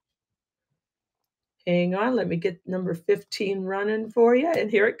today. Hang on, let me get number 15 running for you.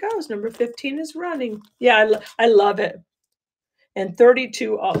 And here it goes. Number 15 is running. Yeah, I love it. And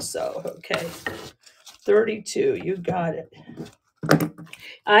 32 also. Okay. 32, you got it.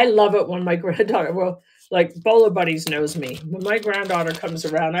 I love it when my granddaughter, well, like Bowler Buddies knows me. When my granddaughter comes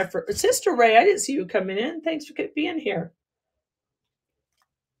around, Sister Ray, I didn't see you coming in. Thanks for being here.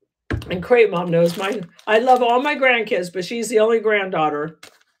 And Crate Mom knows mine. I love all my grandkids, but she's the only granddaughter.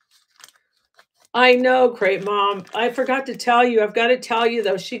 I know, Crate Mom. I forgot to tell you. I've got to tell you,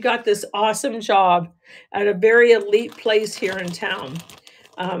 though, she got this awesome job at a very elite place here in town.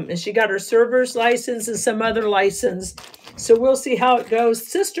 And she got her server's license and some other license. So we'll see how it goes.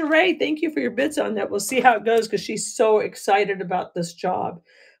 Sister Ray, thank you for your bits on that. We'll see how it goes because she's so excited about this job.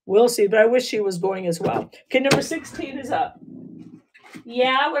 We'll see, but I wish she was going as well. Okay, number 16 is up.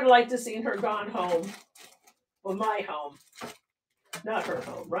 Yeah, I would like to see her gone home. Well, my home. Not her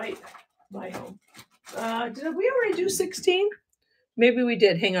home, right? My home. Did we already do 16? Maybe we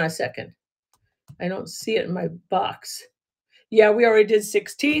did. Hang on a second. I don't see it in my box. Yeah, we already did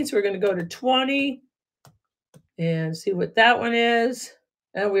 16, so we're going to go to 20 and see what that one is.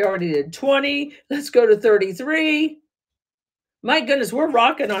 And we already did 20. Let's go to 33. My goodness, we're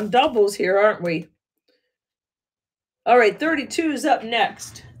rocking on doubles here, aren't we? All right, 32 is up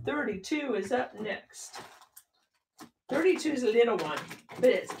next. 32 is up next. 32 is a little one, but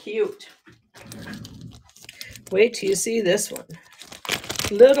it's cute. Wait till you see this one.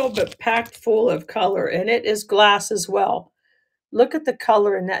 Little but packed full of color, and it is glass as well. Look at the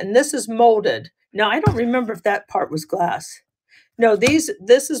color in that, and this is molded. Now, I don't remember if that part was glass. No, this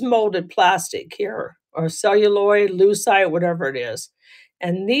is molded plastic here, or celluloid, lucite, whatever it is.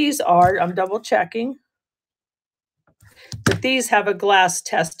 And these are, I'm double checking, but these have a glass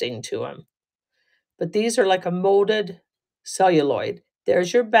testing to them. But these are like a molded celluloid.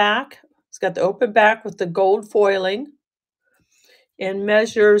 There's your back. It's got the open back with the gold foiling and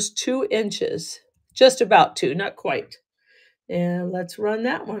measures 2 inches. Just about 2, not quite. And let's run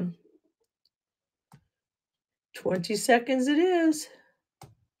that one. 20 seconds it is.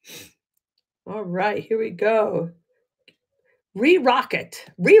 All right, here we go. Re-Rocket.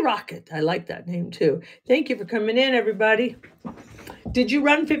 Re-Rocket. I like that name too. Thank you for coming in, everybody. Did you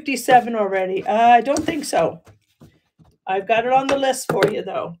run 57 already? I don't think so. I've got it on the list for you,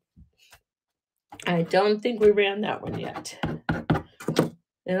 though. I don't think we ran that one yet.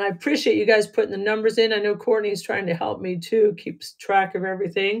 And I appreciate you guys putting the numbers in. I know Courtney's trying to help me too, keeps track of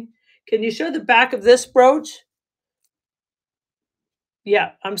everything. Can you show the back of this brooch?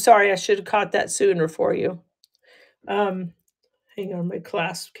 Yeah, I'm sorry. I should have caught that sooner for you. Hang on, my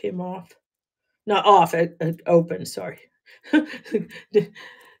clasp came off. Not off, it opened, sorry.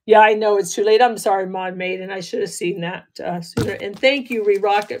 Yeah, I know it's too late. I'm sorry, Maud Maiden. I should have seen that sooner. And thank you,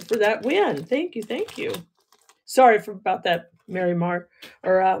 Re-Rocket, for that win. Thank you, thank you. Sorry about that, Mary Mar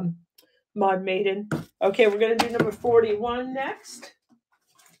or Maud Maiden. Okay, we're going to do number 41 next.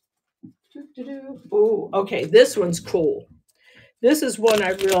 Oh, okay, this one's cool. This is one I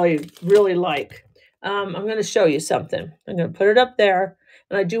really, really like. I'm going to show you something. I'm going to put it up there,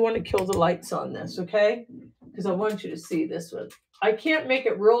 and I do want to kill the lights on this, okay? Because I want you to see this one. I can't make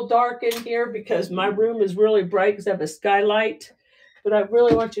it real dark in here because my room is really bright because I have a skylight, but I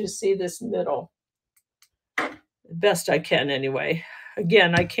really want you to see this middle. The best I can anyway.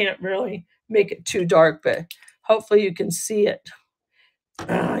 Again, I can't really make it too dark, but hopefully you can see it.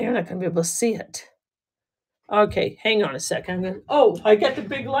 You're not going to be able to see it. Okay, hang on a second. Oh, I got the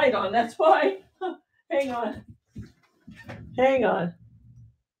big light on. That's why. Hang on. Hang on.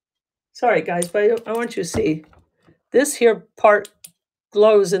 Sorry, guys, but I want you to see. This here part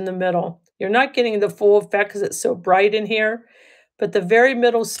glows in the middle. You're not getting the full effect because it's so bright in here. But the very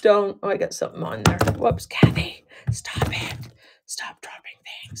middle stone... Oh, I got something on there. Whoops, Kathy. Stop it. Stop dropping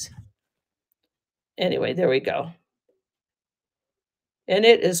things. Anyway, there we go. And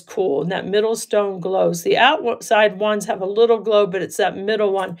it is cool. And that middle stone glows. The outside ones have a little glow, but it's that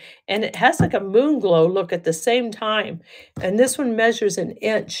middle one. And it has like a moon glow look at the same time. And this one measures 1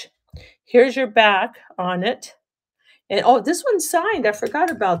 inch. Here's your back on it. And oh, this one's signed. I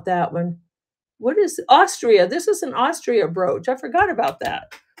forgot about that one. What is Austria? This is an Austria brooch. I forgot about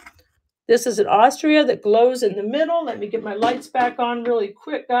that. This is an Austria that glows in the middle. Let me get my lights back on really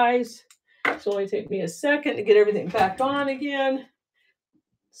quick, guys. It's only take me a second to get everything back on again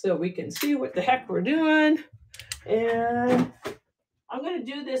so we can see what the heck we're doing. And I'm going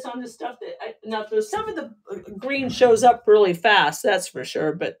to do this on the stuff that now there's some of the green shows up really fast, that's for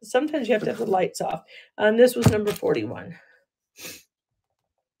sure, but sometimes you have to have the lights off. And this was number 41.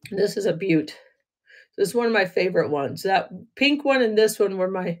 This is a beaut. This is one of my favorite ones. That pink one and this one were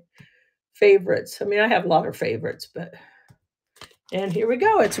my favorites. I mean, I have a lot of favorites, but and here we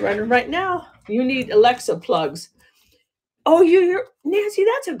go. It's running right now. You need Alexa plugs. Oh, you're Nancy,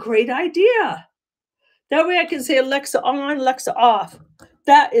 that's a great idea. That way I can say Alexa on, Alexa off.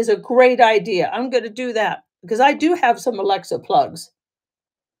 That is a great idea. I'm going to do that because I do have some Alexa plugs.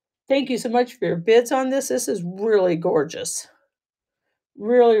 Thank you so much for your bids on this. This is really gorgeous.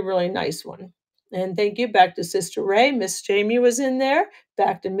 Really, really nice one. And thank you back to Sister Ray. Miss Jamie was in there.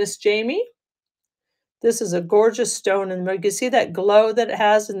 Back to Miss Jamie. This is a gorgeous stone. And you can see that glow that it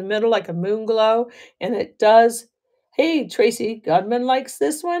has in the middle, like a moon glow. And it does. Hey, Tracy Godman likes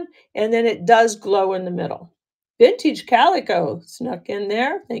this one. And then it does glow in the middle. Vintage Calico snuck in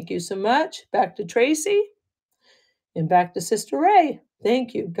there. Thank you so much. Back to Tracy. And back to Sister Ray.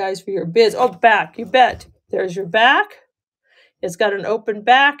 Thank you guys for your bids. Oh, back. You bet. There's your back. It's got an open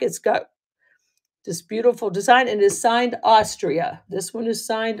back. It's got this beautiful design. And it is signed Austria. This one is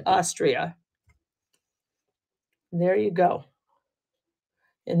signed Austria. There you go.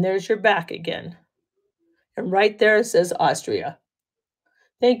 And there's your back again. And right there it says Austria.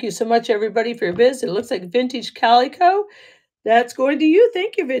 Thank you so much, everybody, for your bids. It looks like Vintage Calico. That's going to you.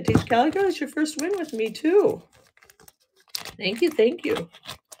 Thank you, Vintage Calico. It's your first win with me, too. Thank you. Thank you.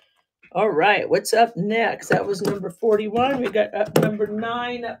 All right. What's up next? That was number 41. We got number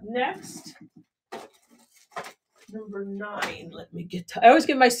 9 up next. Number 9. Let me get I always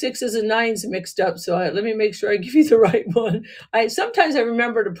get my 6s and 9s mixed up, so let me make sure I give you the right one. Sometimes I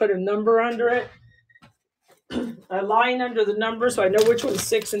remember to put a number under it. A line under the number so I know which one's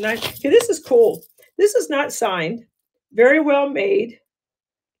 6 and 9. Okay, this is cool. This is not signed. Very well made. At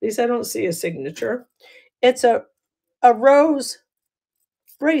least I don't see a signature. It's a rose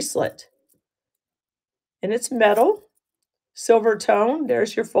bracelet. And it's metal. Silver tone.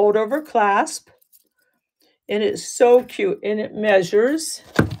 There's your fold over clasp. And it's so cute. And it measures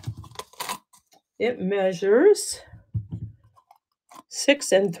 6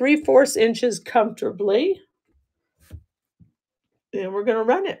 3/4 inches comfortably. And we're going to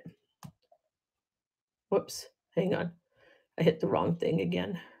run it. Whoops. Hang on. I hit the wrong thing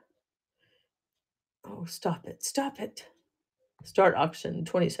again. Oh, stop it. Stop it. Start auction,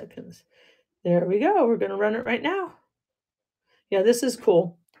 20 seconds. There we go. We're going to run it right now. Yeah, this is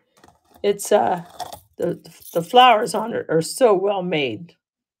cool. It's the flowers on it are so well made.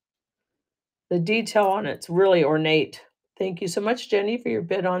 The detail on it's really ornate. Thank you so much, Jenny, for your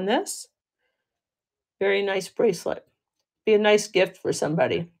bid on this. Very nice bracelet. Be a nice gift for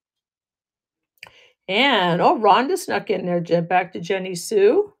somebody. And, oh, Rhonda snuck in there, back to Jenny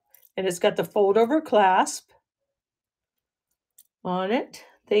Sue. And it's got the fold-over clasp on it.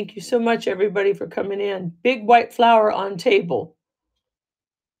 Thank you so much, everybody, for coming in. Big white flower on table.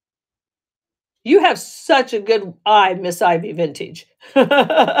 You have such a good eye, Miss Ivy Vintage.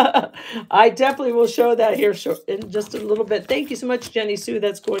 I definitely will show that here in just a little bit. Thank you so much, Jenny Sue.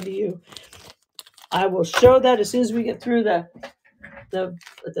 That's going to you. I will show that as soon as we get through the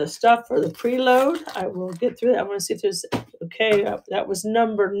stuff for the preload. I will get through that. I want to see if there's, okay, that was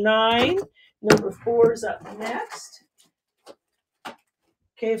number 9. Number 4 is up next.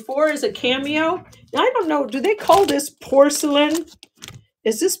 Okay, 4 is a cameo. Now, I don't know, do they call this porcelain?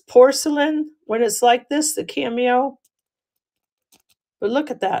 Is this porcelain when it's like this, the cameo? But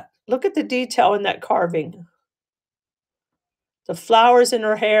look at that. Look at the detail in that carving. The flowers in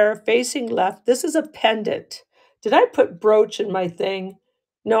her hair facing left. This is a pendant. Did I put brooch in my thing?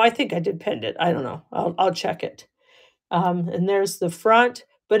 No, I think I did pendant. I don't know. I'll check it. And there's the front.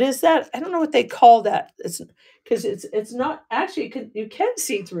 But is that, I don't know what they call that. It's because it's not, actually, you can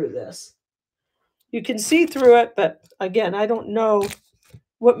see through this. You can see through it, but again, I don't know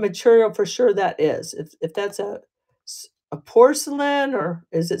what material for sure that is. If that's a porcelain or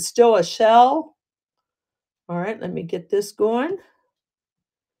is it still a shell? All right, let me get this going.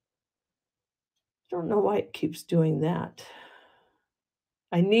 I don't know why it keeps doing that.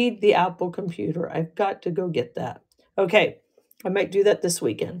 I need the Apple computer. I've got to go get that. Okay, I might do that this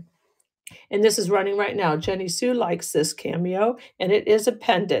weekend. And this is running right now. Jenny Sue likes this cameo, and it is a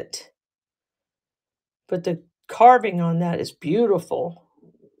pendant. But the carving on that is beautiful.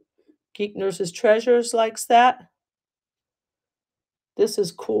 Geek Nurse's Treasures likes that. This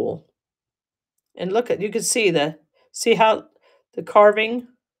is cool. And look at, you can see how the carving.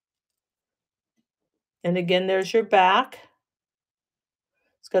 And again, there's your back.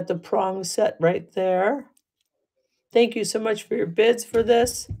 It's got the prong set right there. Thank you so much for your bids for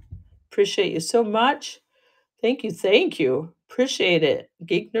this. Appreciate you so much. Thank you. Thank you. Appreciate it.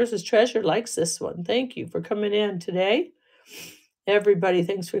 Geek Nurse's Treasure likes this one. Thank you for coming in today. Everybody,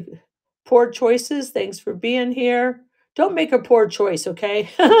 thanks for poor choices. Thanks for being here. Don't make a poor choice, okay?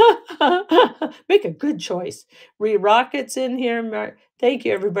 Make a good choice. Rocket's in here. Thank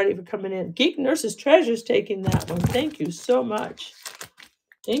you, everybody, for coming in. Geek Nurse's Treasure's taking that one. Thank you so much.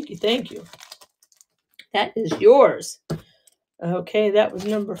 Thank you. Thank you. That is yours. Okay, that was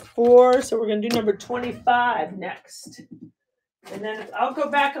number 4. So we're going to do number 25 next. And then I'll go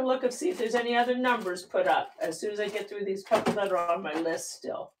back and look and see if there's any other numbers put up as soon as I get through these couple that are on my list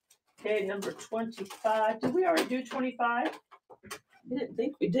still. Okay, number 25. Did we already do 25? I didn't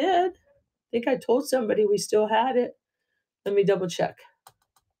think we did. I think I told somebody we still had it. Let me double check.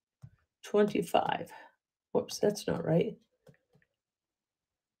 25. Whoops, that's not right.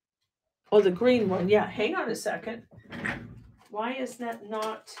 Oh, the green one. Yeah, hang on a second. Why is that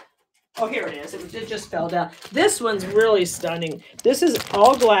not... Oh, here it is. It just fell down. This one's really stunning. This is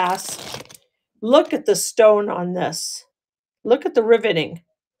all glass. Look at the stone on this. Look at the riveting.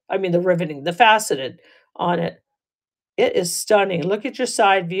 The faceted on it. It is stunning. Look at your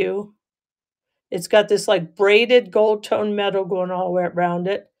side view. It's got this like braided gold tone metal going all the way around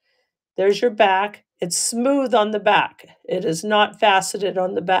it. There's your back. It's smooth on the back. It is not faceted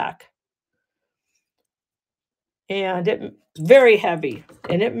on the back. And it's very heavy.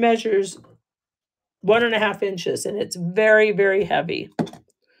 And it measures 1.5 inches. And it's very, very heavy.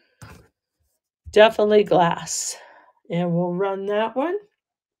 Definitely glass. And we'll run that one.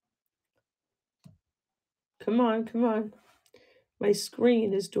 Come on, come on. My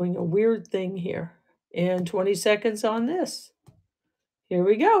screen is doing a weird thing here. And 20 seconds on this. Here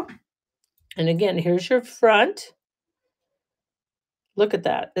we go. And again, here's your front. Look at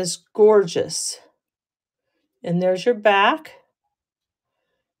that. It's gorgeous. And there's your back.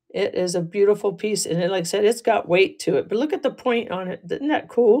 It is a beautiful piece. And like I said, it's got weight to it. But look at the point on it. Isn't that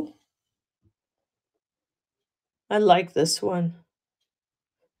cool? I like this one.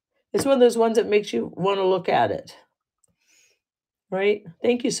 It's one of those ones that makes you want to look at it. Right?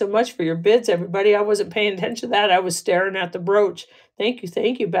 Thank you so much for your bids, everybody. I wasn't paying attention to that. I was staring at the brooch. Thank you.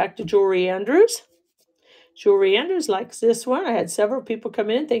 Thank you. Back to Jewelry Andrews. Jewelry Andrews likes this one. I had several people come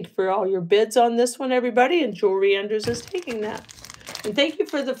in. Thank you for all your bids on this one, everybody. And Jewelry Andrews is taking that. And thank you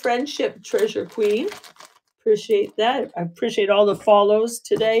for the friendship, Treasure Queen. Appreciate that. I appreciate all the follows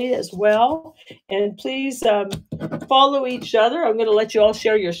today as well. And please follow each other. I'm going to let you all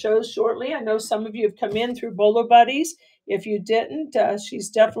share your shows shortly. I know some of you have come in through Bolo Buddies. If you didn't, she's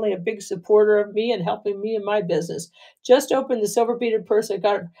definitely a big supporter of me and helping me in my business. Just opened the silver beaded purse. I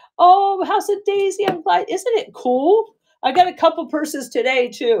got, oh, House of Daisy. I'm glad. Isn't it cool? I got a couple purses today,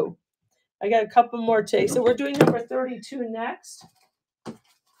 too. I got a couple more today. So we're doing number 32 next.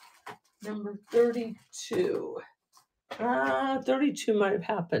 Number 32. 32 might have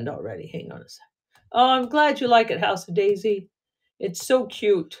happened already. Hang on a sec. Oh, I'm glad you like it, House of Daisy. It's so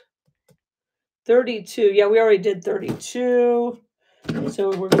cute. 32. Yeah, we already did 32.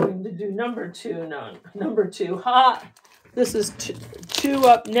 So we're going to do number 2. No, number 2. Hot. This is 2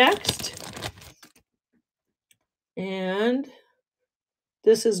 up next. And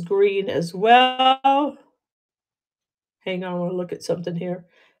this is green as well. Hang on, I want to look at something here.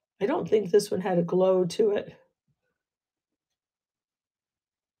 I don't think this one had a glow to it.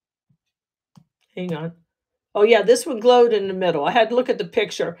 Hang on. Oh, yeah, this one glowed in the middle. I had to look at the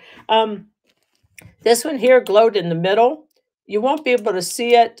picture. This one here glowed in the middle. You won't be able to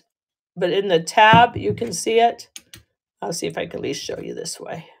see it, but in the tab, you can see it. I'll see if I can at least show you this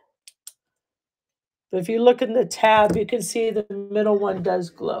way. But if you look in the tab, you can see the middle one does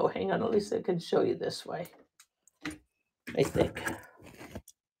glow. Hang on, at least I can show you this way. I think.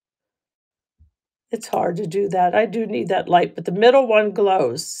 It's hard to do that. I do need that light, but the middle one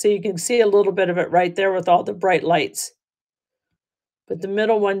glows. So you can see a little bit of it right there with all the bright lights. But the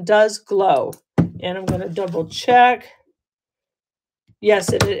middle one does glow. And I'm going to double check.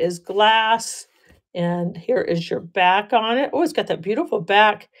 Yes, it is glass. And here is your back on it. Oh, it's got that beautiful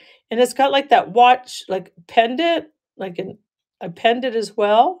back. And it's got like that watch, like pendant, like a pendant as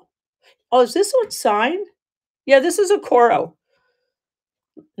well. Oh, is this one signed? Yeah, this is a Coro.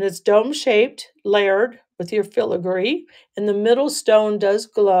 And it's dome-shaped, layered with your filigree. And the middle stone does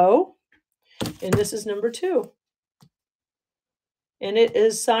glow. And this is number 2. And it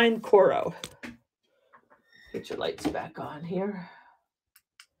is signed Coro. Get your lights back on here.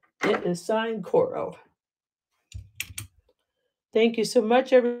 It is signed Coro. Thank you so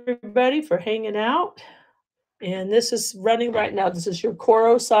much, everybody, for hanging out. And this is running right now. This is your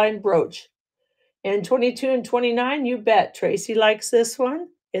Coro signed brooch. And 22 and 29, you bet. Tracy likes this one.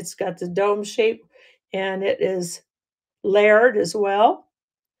 It's got the dome shape and it is layered as well.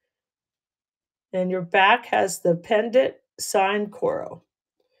 And your back has the pendant sign coral.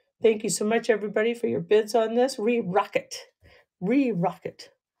 Thank you so much, everybody, for your bids on this. Re-rocket. Re-rocket.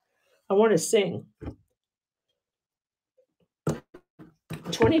 I want to sing.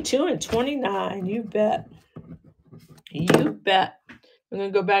 22 and 29, you bet. You bet. I'm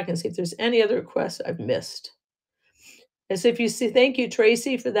going to go back and see if there's any other requests I've missed. As if you see, thank you,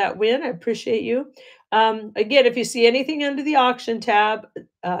 Tracy, for that win. I appreciate you. Again, if you see anything under the auction tab,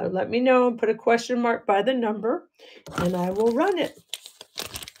 let me know and put a question mark by the number, and I will run it.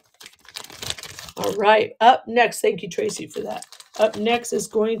 All right, up next, thank you, Tracy, for that. Up next is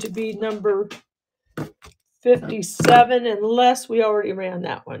going to be number 57, unless we already ran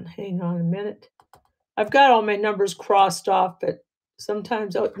that one. Hang on a minute. I've got all my numbers crossed off, but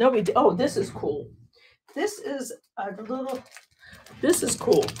sometimes, oh, no, we did. Oh, this is cool. This is a little, this is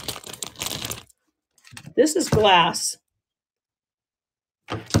cool. This is glass.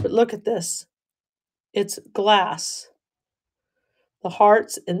 But look at this. It's glass. The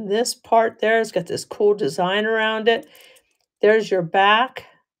hearts in this part there, it's got this cool design around it. There's your back.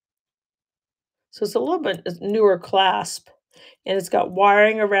 So it's a little bit newer clasp. And it's got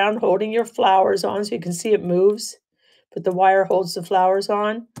wiring around holding your flowers on, so you can see it moves. But the wire holds the flowers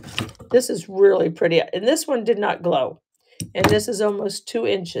on. This is really pretty. And this one did not glow. And this is almost 2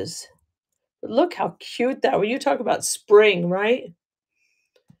 inches. But look how cute that. When you talk about spring, right?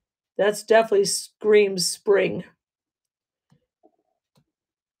 That's definitely screams spring.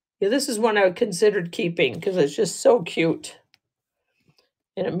 Yeah, this is one I considered keeping because it's just so cute.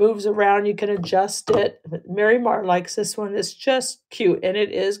 And it moves around. You can adjust it. Mary Mar likes this one. It's just cute. And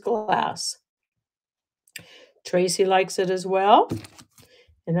it is glass. Tracy likes it as well.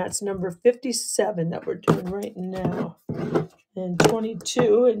 And that's number 57 that we're doing right now. And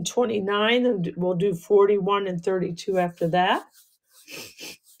 22 and 29. And we'll do 41 and 32 after that.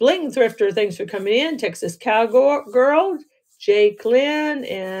 Bling Thrifter, thanks for coming in. Texas Cowgirl, Jay Glenn,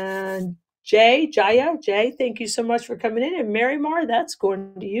 and Jaya, thank you so much for coming in. And Mary Mar, that's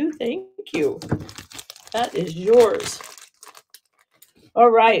going to you. Thank you. That is yours. All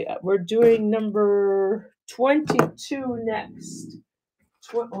right, we're doing number 22 next.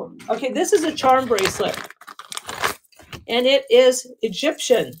 Okay, this is a charm bracelet. And it is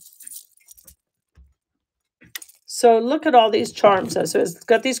Egyptian. So look at all these charms. So it's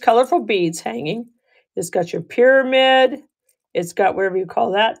got these colorful beads hanging. It's got your pyramid. It's got whatever you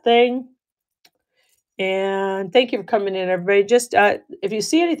call that thing. And thank you for coming in, everybody. Just if you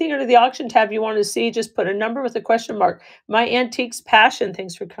see anything under the auction tab you want to see, just put a number with a question mark. My Antiques Passion,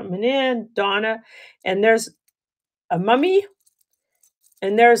 thanks for coming in, Donna. And there's a mummy.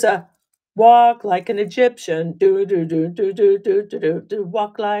 And there's a walk like an Egyptian. Do, do, do, do, do, do, do, do, do,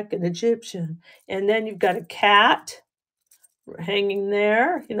 walk like an Egyptian. And then you've got a cat hanging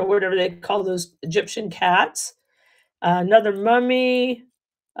there, you know, whatever they call those Egyptian cats. Another mummy,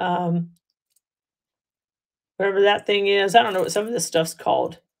 whatever that thing is. I don't know what some of this stuff's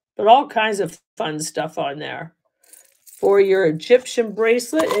called, but all kinds of fun stuff on there for your Egyptian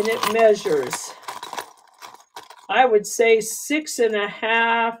bracelet. And it measures, I would say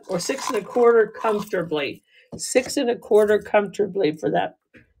 6.5 or 6.25 comfortably. 6.25 comfortably for that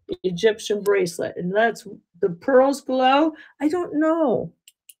Egyptian bracelet. And that's the pearls glow. I don't know.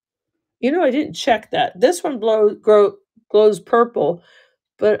 You know, I didn't check that. This one glows purple,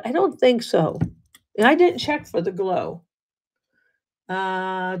 but I don't think so. And I didn't check for the glow.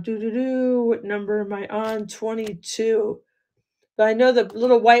 What number am I on? 22. But I know the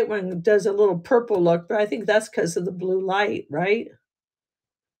little white one does a little purple look, but I think that's because of the blue light, right?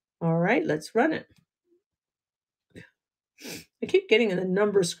 All right, let's run it. I keep getting a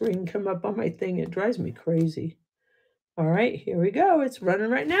number screen come up on my thing. It drives me crazy. All right, here we go. It's running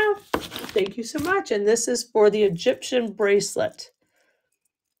right now. Thank you so much. And this is for the Egyptian bracelet.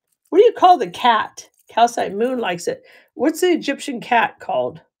 What do you call the cat? Calcite Moon likes it. What's the Egyptian cat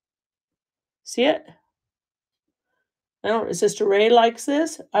called? See it? I don't. Sister Ray likes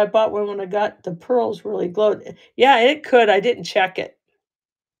this. I bought one when I got the pearls really glowed. Yeah, it could. I didn't check it.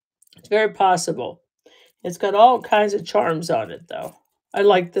 It's very possible. It's got all kinds of charms on it, though. I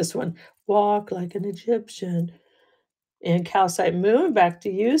like this one. Walk like an Egyptian. And Calcite Moon, back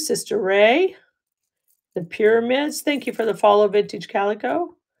to you, Sister Ray. The pyramids. Thank you for the follow, Vintage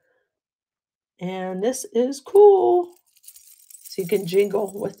Calico. And this is cool. So you can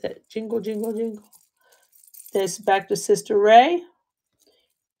jingle with it. Jingle, jingle, jingle. This back to Sister Ray.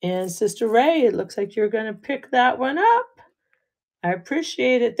 And Sister Ray, it looks like you're going to pick that one up. I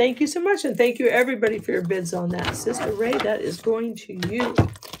appreciate it. Thank you so much. And thank you, everybody, for your bids on that. Sister Ray, that is going to you.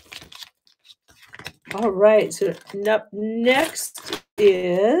 All right. So up next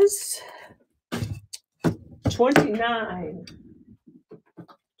is 29.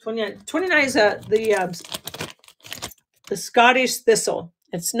 29 is the Scottish thistle.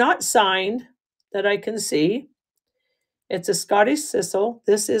 It's not signed that I can see. It's a Scottish thistle.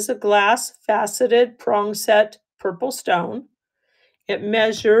 This is a glass faceted prong set purple stone. It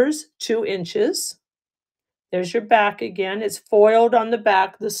measures 2 inches. There's your back again. It's foiled on the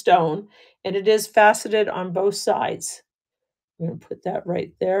back of the stone, and it is faceted on both sides. I'm going to put that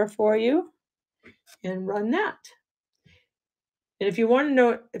right there for you and run that. And if you want to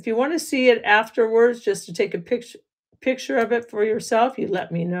know, if you want to see it afterwards, just to take a picture of it for yourself, you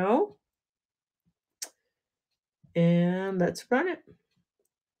let me know. And let's run it.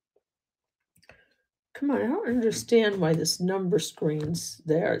 Come on, I don't understand why this number screen's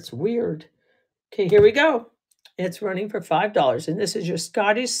there. It's weird. Okay, here we go. It's running for $5. And this is your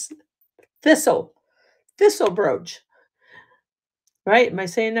Scottish thistle brooch. Right? Am I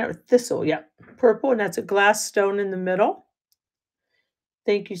saying that? Thistle, yeah. Purple, and that's a glass stone in the middle.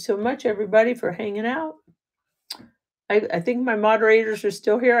 Thank you so much, everybody, for hanging out. I think my moderators are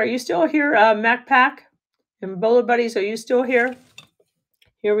still here. Are you still here, MacPack and Bolo Buddies? Are you still here?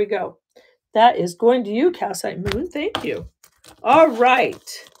 Here we go. That is going to you, Calcite Moon. Thank you. All right.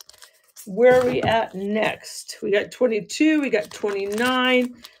 Where are we at next? We got 22. We got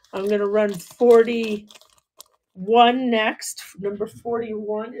 29. I'm going to run 41 next. Number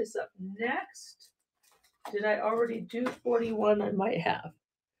 41 is up next. Did I already do 41? I might have.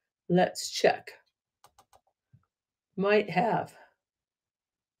 Let's check. Might have.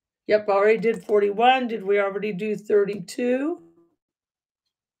 Yep, already did 41. Did we already do 32?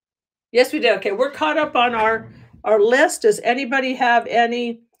 Yes, we did. Okay, we're caught up on our list. Does anybody have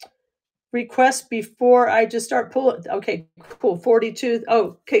any requests before I just start pulling? Okay, cool. 42.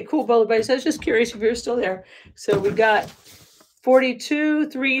 Oh, okay, cool, Bolo Buddies. I was just curious if you're still there. So we got 42,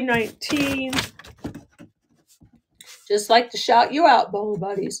 319. Just like to shout you out, Bolo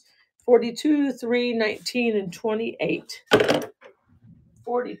Buddies. 42, 319, and 28.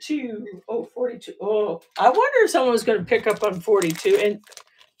 42. Oh, 42. Oh, I wonder if someone was going to pick up on 42. And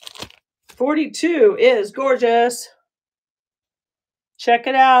 42 is gorgeous. Check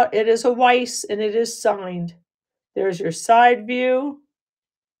it out. It is a Weiss, and it is signed. There's your side view.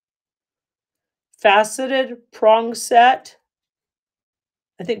 Faceted prong set.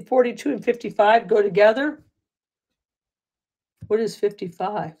 I think 42 and 55 go together. What is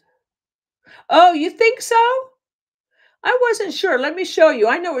 55? Oh, you think so? I wasn't sure. Let me show you.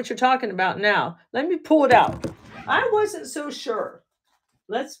 I know what you're talking about now. Let me pull it out. I wasn't so sure.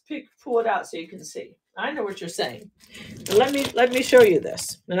 Let's pull it out so you can see. I know what you're saying. And let me show you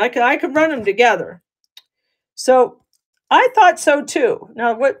this. And I can run them together. So I thought so too.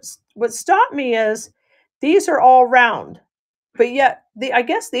 Now what stopped me is these are all round, but yet I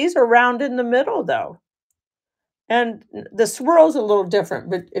guess these are round in the middle though. And the swirl's a little different,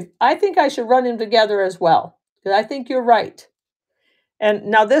 but I think I should run them together as well. Because I think you're right. And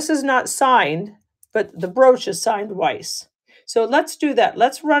now this is not signed, but the brooch is signed Weiss. So let's do that.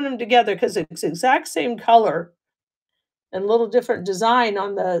 Let's run them together because it's the exact same color and a little different design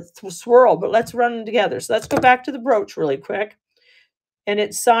on the swirl, but let's run them together. So let's go back to the brooch really quick. And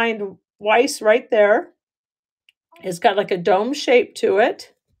it's signed Weiss right there. It's got like a dome shape to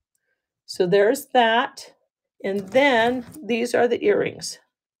it. So there's that. And then these are the earrings.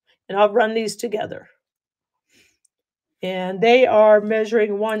 And I'll run these together. And they are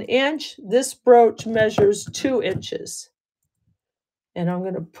measuring 1 inch. This brooch measures 2 inches. And I'm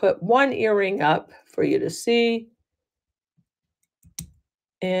going to put one earring up for you to see.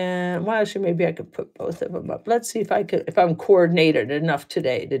 And well, actually, maybe I could put both of them up. Let's see if I'm coordinated enough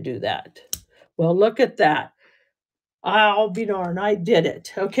today to do that. Well, look at that. I'll be darned, I did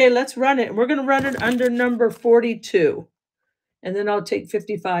it. Okay, let's run it. We're going to run it under number 42. And then I'll take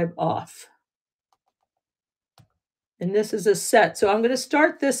 55 off. And this is a set. So I'm going to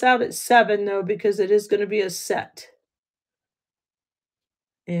start this out at 7, though, because it is going to be a set.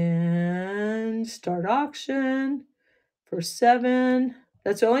 And start auction for 7.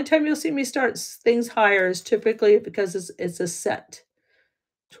 That's the only time you'll see me start things higher is typically because it's a set.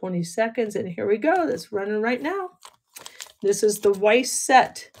 20 seconds, and here we go. That's running right now. This is the Weiss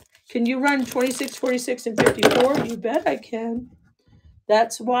set. Can you run 26, 46, and 54? You bet I can.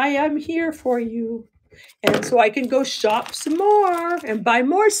 That's why I'm here for you. And so I can go shop some more and buy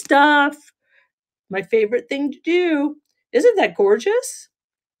more stuff. My favorite thing to do. Isn't that gorgeous?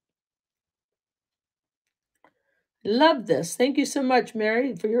 Love this. Thank you so much,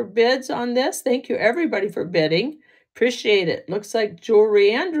 Mary, for your bids on this. Thank you, everybody, for bidding. Appreciate it. Looks like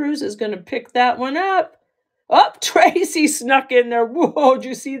Jewelry Andrews is going to pick that one up. Oh, Tracy snuck in there. Whoa, did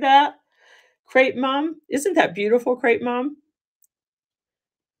you see that? Crepe Mom. Isn't that beautiful, Crepe Mom?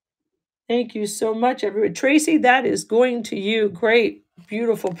 Thank you so much, everybody. Tracy, that is going to you. Great,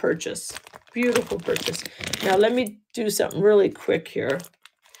 beautiful purchase. Beautiful purchase. Now, let me do something really quick here.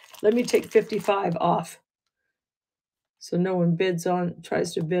 Let me take 55 off. So no one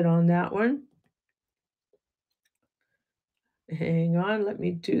tries to bid on that one. Hang on, let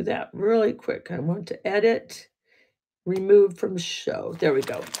me do that really quick. I want to edit, remove from show. There we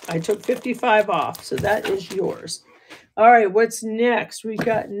go. I took 55 off, so that is yours. All right, what's next? We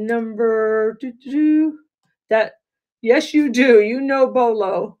got number that. Yes, you do. You know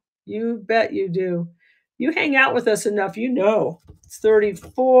Bolo. You bet you do. You hang out with us enough, you know. It's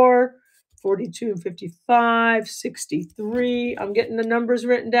 34, 42, 55, 63. I'm getting the numbers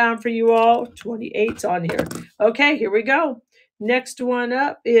written down for you all. 28's on here. Okay, here we go. Next one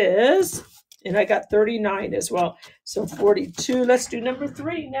up is, and I got 39 as well. So 42. Let's do number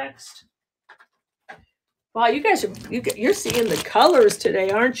 3 next. Wow, you guys you're seeing the colors today,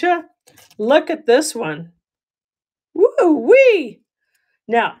 aren't you? Look at this one. Woo wee!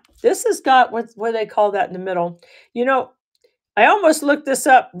 Now, this has got what do they call that in the middle? You know, I almost looked this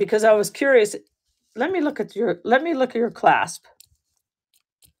up because I was curious. Let me look at your clasp.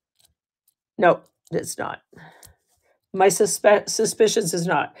 No, it's not. My suspicions is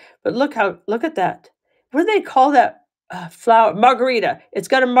not. But look at that. What do they call that flower? Margarita. It's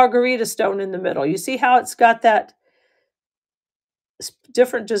got a margarita stone in the middle. You see how it's got that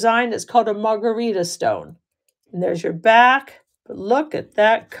different design? It's called a margarita stone. And there's your back. But look at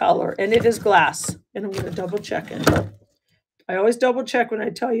that color. And it is glass. And I'm going to double check it. I always double check when I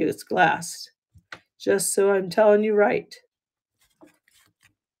tell you it's glass. Just so I'm telling you right.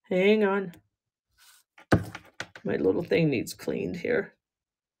 Hang on. My little thing needs cleaned here.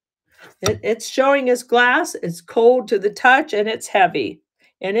 It's showing as glass. It's cold to the touch and it's heavy.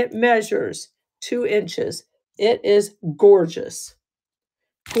 And it measures 2 inches. It is gorgeous.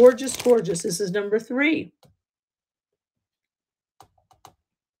 Gorgeous, gorgeous. This is number 3.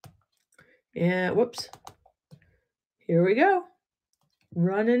 And whoops. Here we go.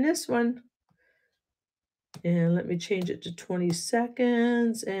 Running this one. And let me change it to 20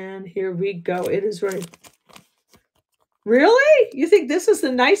 seconds. And here we go. It is ready. Really? You think this is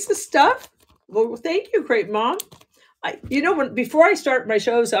the nicest stuff? Well, thank you, Crepe Mom. Before I start my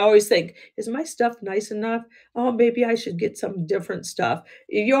shows, I always think, is my stuff nice enough? Oh, maybe I should get some different stuff.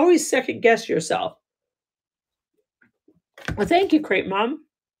 You always second guess yourself. Well, thank you, Crepe Mom.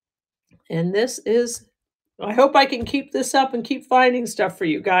 And this is, I hope I can keep this up and keep finding stuff for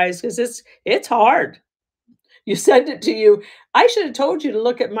you guys because it's hard. You send it to you. I should have told you to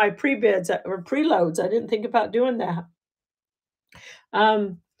look at my pre-bids or preloads. I didn't think about doing that.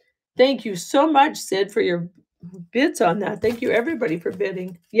 Thank you so much, Sid, for your bids on that. Thank you, everybody, for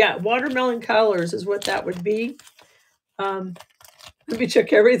bidding. Yeah, watermelon colors is what that would be. Let me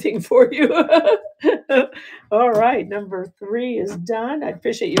check everything for you. All right, number 3 is done. I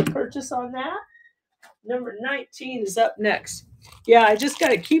appreciate your purchase on that. Number 19 is up next. Yeah, I just got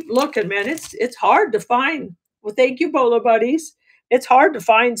to keep looking, man. It's hard to find. Well, thank you, Bolo Buddies. It's hard to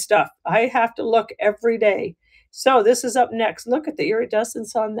find stuff. I have to look every day. So this is up next. Look at the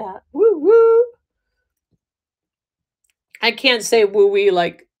iridescence on that. Woo woo. I can't say woo wee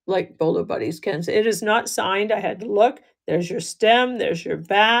like Bolo Buddies can. It is not signed. I had to look. There's your stem. There's your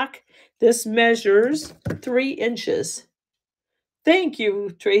back. This measures 3 inches. Thank you,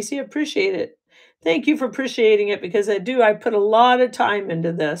 Tracy. Appreciate it. Thank you for appreciating it because I put a lot of time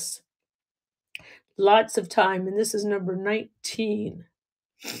into this. Lots of time. And this is number 19.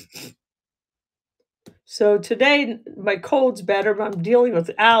 So today, my cold's better, but I'm dealing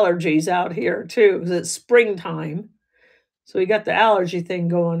with allergies out here too because it's springtime. So we got the allergy thing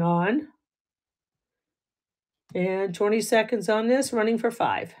going on. And 20 seconds on this, running for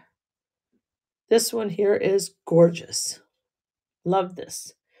 5. This one here is gorgeous. Love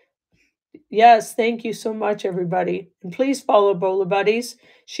this. Yes, thank you so much, everybody. And please follow Bolo Buddies.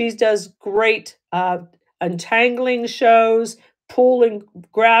 She does great untangling shows, pull and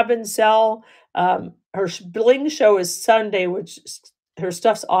grab and sell. Her bling show is Sunday, which her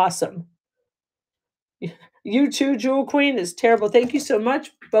stuff's awesome. You too, Jewel Queen, is terrible. Thank you so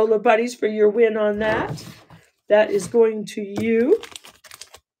much, Bolo Buddies, for your win on that. That is going to you.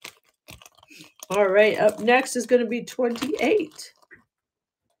 All right, up next is going to be 28.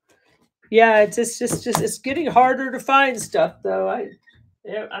 Yeah, it's getting harder to find stuff though.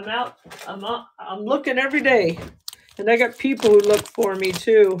 I'm looking every day. And I got people who look for me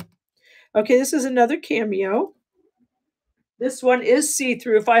too. Okay, this is another cameo. This one is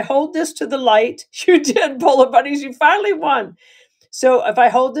see-through. If I hold this to the light, you did, Polar Bunnies, you finally won. So if I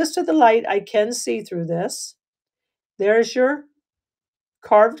hold this to the light, I can see through this. There's your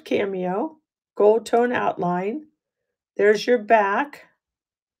carved cameo, gold tone outline. There's your back.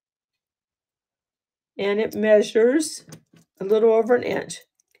 And it measures a little over an inch.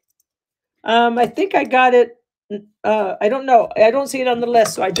 I think I got it. I don't know. I don't see it on the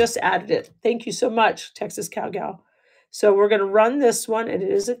list, so I just added it. Thank you so much, Texas Cowgal. So we're going to run this one, and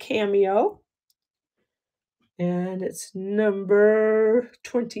it is a cameo. And it's number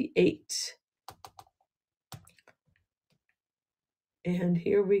 28. And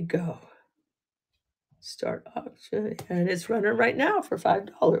here we go. Start auction. And it's running right now for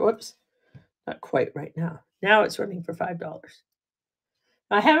 $5. Whoops. Not quite right now. Now it's running for $5.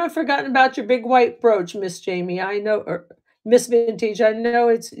 I haven't forgotten about your big white brooch, Miss Jamie. I know, or Miss Vintage. I know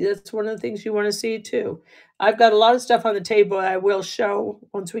it's one of the things you want to see too. I've got a lot of stuff on the table I will show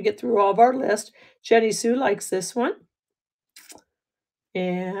once we get through all of our list. Jenny Sue likes this one.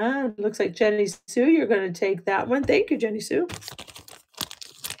 And it looks like Jenny Sue, you're going to take that one. Thank you, Jenny Sue.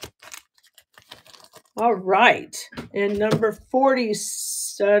 All right. And number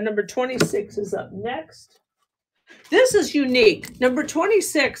 26 is up next. This is unique. Number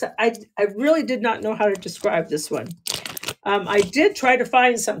 26, I really did not know how to describe this one. I did try to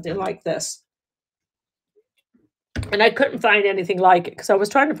find something like this. And I couldn't find anything like it because I was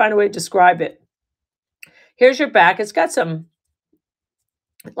trying to find a way to describe it. Here's your back. It's got some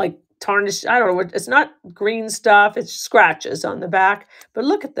like tarnished, I don't know what, it's not green stuff. It's scratches on the back. But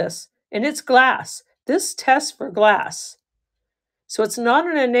look at this. And it's glass. This tests for glass. So it's not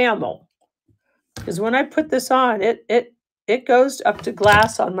an enamel. Because when I put this on, it goes up to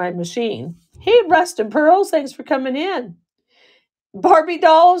glass on my machine. Hey, Rust and Pearls, thanks for coming in. Barbie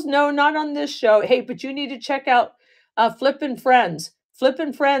dolls? No, not on this show. Hey, but you need to check out Flippin' Friends.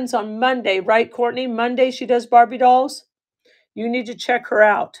 Flippin' Friends on Monday, right, Courtney? Monday she does Barbie dolls. You need to check her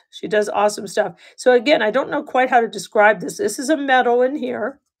out. She does awesome stuff. So again, I don't know quite how to describe this. This is a metal in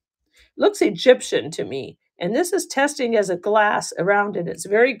here. Looks Egyptian to me. And this is testing as a glass around it. It's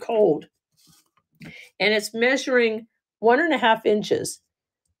very cold. And it's measuring 1.5 inches.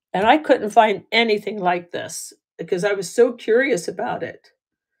 And I couldn't find anything like this because I was so curious about it.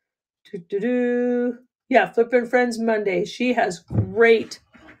 Yeah, Flippin' Friends Monday. She has great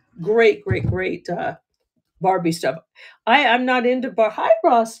Barbie stuff. I'm not into Hi,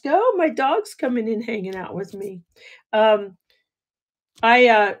 Roscoe. My dog's coming in hanging out with me. I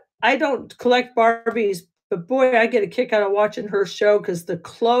don't collect Barbies, but boy, I get a kick out of watching her show because the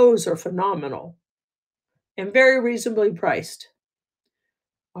clothes are phenomenal and very reasonably priced.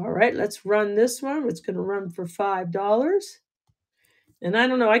 All right, let's run this one. It's going to run for $5. And I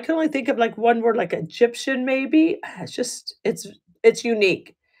don't know. I can only think of like one word, like Egyptian, maybe. It's just, it's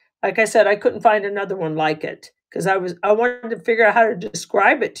unique. Like I said, I couldn't find another one like it because I wanted to figure out how to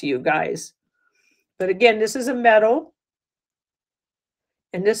describe it to you guys. But again, this is a metal.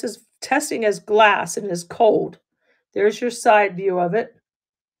 And this is testing as glass and is cold. There's your side view of it.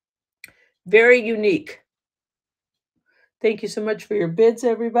 Very unique. Thank you so much for your bids,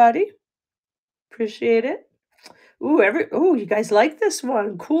 everybody. Appreciate it. Ooh, you guys like this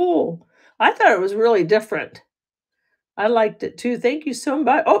one. Cool. I thought it was really different. I liked it too. Thank you so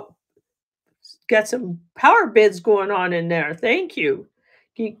much. Oh, got some power bids going on in there. Thank you.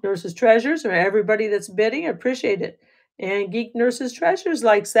 Geek Nurses Treasures, or everybody that's bidding, I appreciate it. And Geek Nurses Treasures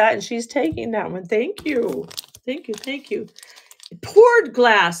likes that, and she's taking that one. Thank you. Thank you. Thank you. Poured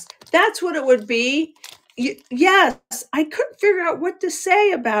glass. That's what it would be. Yes, I couldn't figure out what to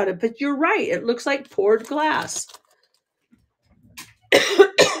say about it, but you're right. It looks like poured glass.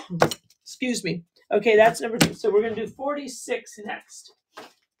 Excuse me. Okay, that's number 2. So we're going to do 46 next.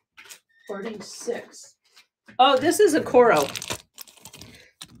 46. Oh, this is a Coro.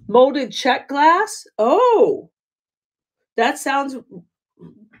 Molded check glass. Oh, that sounds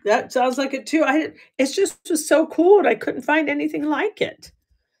like it too. It's just was so cool, and I couldn't find anything like it.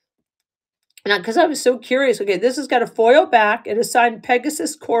 And because I was so curious. Okay, this has got a foil back. It is signed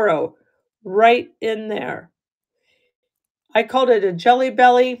Pegasus Coro right in there. I called it a jelly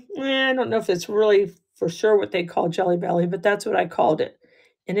belly. I don't know if it's really for sure what they call jelly belly, but that's what I called it.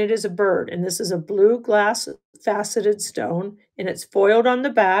 And it is a bird. And this is a blue glass faceted stone. And it's foiled on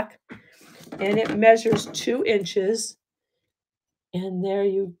the back. And it measures 2 inches. And there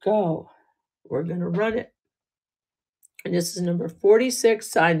you go. We're going to run it. And this is number 46,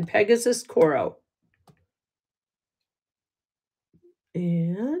 signed Pegasus Coro.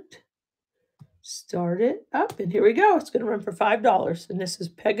 And Start it up, and here we go. It's going to run for $5. And this is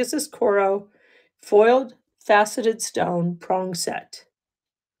Pegasus Coral Foiled Faceted Stone Prong Set.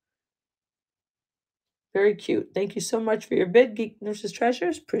 Very cute. Thank you so much for your bid, Geek Nurses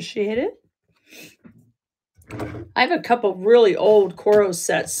Treasures. Appreciate it. I have a couple really old Coro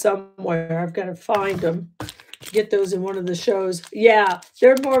sets somewhere. I've got to find them. Get those in one of the shows. Yeah,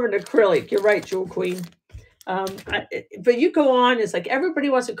 they're more of an acrylic. You're right, Jewel Queen. But you go on, it's like everybody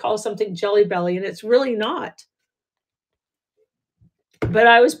wants to call something Jelly Belly, and it's really not. But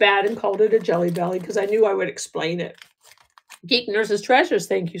I was bad and called it a Jelly Belly because I knew I would explain it. Geek Nurses Treasures,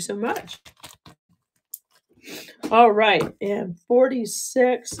 thank you so much. All right, and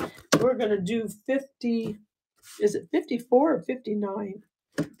 46. We're going to do 50. Is it 54 or 59?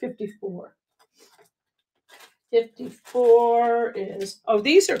 54. 54 is, oh,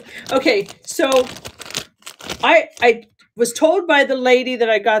 these are, okay, so I was told by the lady that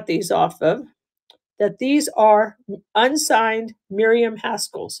I got these off of that these are unsigned Miriam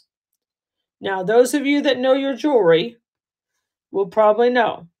Haskells. Now, those of you that know your jewelry will probably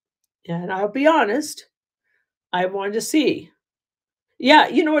know. And I'll be honest, I wanted to see. Yeah,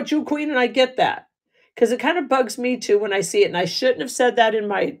 you know what, Jewel Queen, and I get that. Because it kind of bugs me too when I see it. And I shouldn't have said that in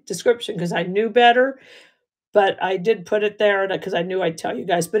my description because I knew better. But I did put it there because I knew I'd tell you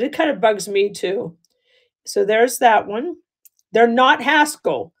guys. But it kind of bugs me too. So there's that one. They're not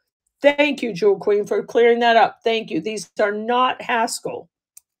Haskell. Thank you, Jewel Queen, for clearing that up. Thank you. These are not Haskell.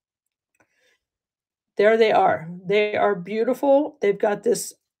 There they are. They are beautiful. They've got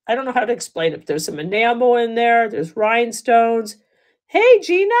this, I don't know how to explain it. There's some enamel in there. There's rhinestones. Hey,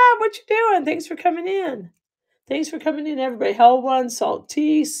 Gina, what you doing? Thanks for coming in. Thanks for coming in, everybody. Hell One, Salt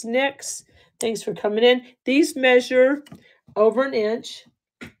Tea, Snicks. Thanks for coming in. These measure over an inch.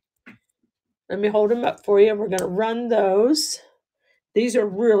 Let me hold them up for you. We're going to run those. These are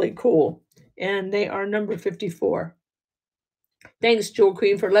really cool. And they are number 54. Thanks, Jewel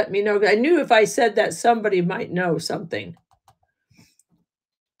Queen, for letting me know. I knew if I said that, somebody might know something.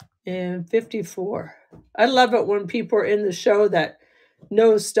 And 54. I love it when people are in the show that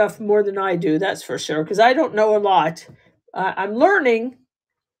know stuff more than I do, that's for sure, because I don't know a lot. I'm learning.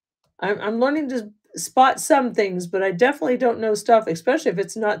 I'm learning to spot some things, but I definitely don't know stuff, especially if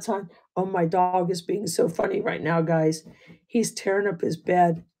it's not on. Oh, my dog is being so funny right now, guys. He's tearing up his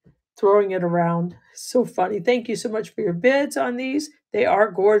bed, throwing it around. So funny. Thank you so much for your bids on these. They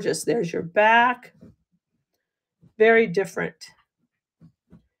are gorgeous. There's your back. Very different.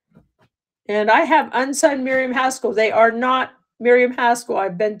 And I have unsigned Miriam Haskell. They are not Miriam Haskell.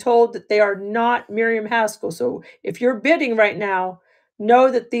 I've been told that they are not Miriam Haskell. So if you're bidding right now, know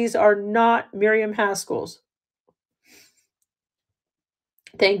that these are not Miriam Haskells.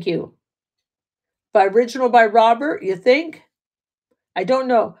 Thank you. Original by Robert, you think? I don't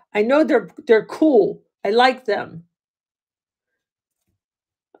know. I know they're cool. I like them.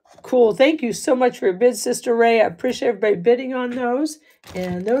 Cool. Thank you so much for your bid, Sister Ray. I appreciate everybody bidding on those.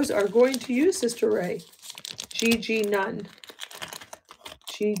 And those are going to you, Sister Ray. GG Nunn.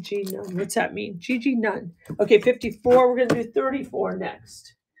 GG Nunn. What's that mean? GG Nunn. Okay, 54. We're going to do 34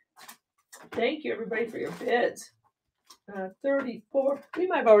 next. Thank you, everybody, for your bids. 34. We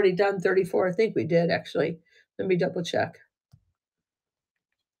might have already done 34. I think we did, actually. Let me double check.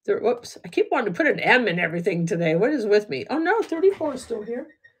 Whoops. I keep wanting to put an M in everything today. What is with me? Oh, no. 34 is still here.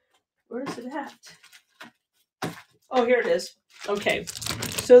 Where is it at? Oh, here it is. Okay.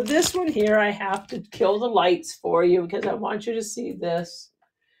 So this one here, I have to kill the lights for you because I want you to see this.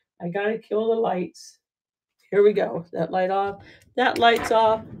 I got to kill the lights. Here we go. That light off. That light's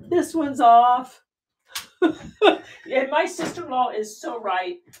off. This one's off. And my sister-in-law is so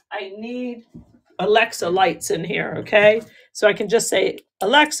right. I need Alexa lights in here, okay? So I can just say,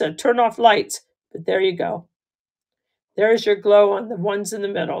 Alexa, turn off lights. But there you go. There's your glow on the ones in the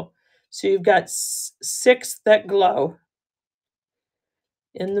middle. So you've got 6 that glow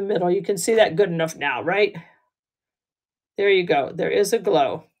in the middle. You can see that good enough now, right? There you go. There is a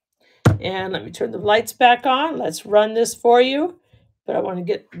glow. And let me turn the lights back on. Let's run this for you. But I want to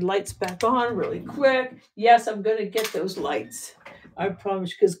get the lights back on really quick. Yes, I'm going to get those lights. I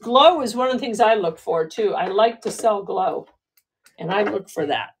promise. Because glow is one of the things I look for, too. I like to sell glow. And I look for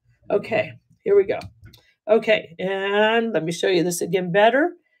that. Okay, here we go. Okay, and let me show you this again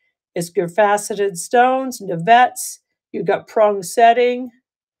better. It's your faceted stones, nivettes. You've got prong setting.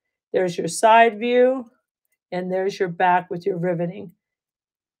 There's your side view. And there's your back with your riveting.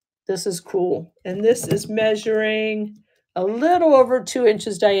 This is cool. And this is measuring a little over 2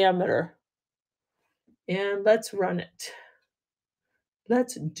 inches diameter. And let's run it.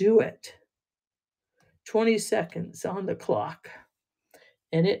 Let's do it. 20 seconds on the clock.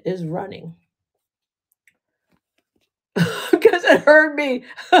 And it is running. doesn't hurt me.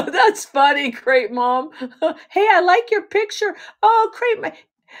 That's funny, Crepe Mom. Hey, I like your picture. Oh, Crepe,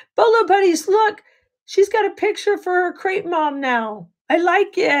 Bolo Buddies, look. She's got a picture for her Crepe Mom now. I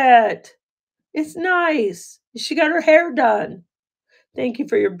like it. It's nice. She got her hair done. Thank you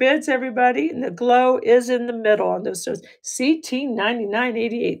for your bids, everybody. And the glow is in the middle on those stones.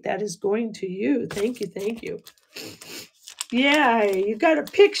 CT9988. That is going to you. Thank you. Thank you. Yay. You got a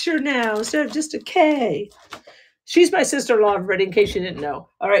picture now instead of just a K. She's my sister-in-law, everybody, in case you didn't know.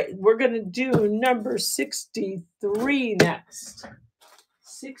 All right. We're going to do number 63 next.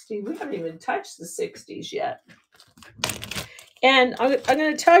 60. We haven't even touched the 60s yet. And I'm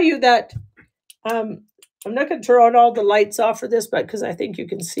going to tell you that I'm not going to turn all the lights off for this, but because I think you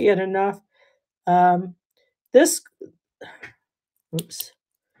can see it enough. This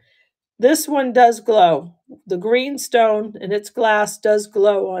one does glow. The green stone and its glass does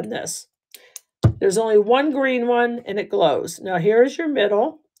glow on this. There's only one green one and it glows. Now here's your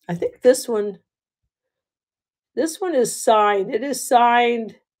middle. I think this one is signed. It is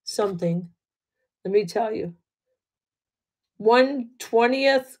signed something. Let me tell you.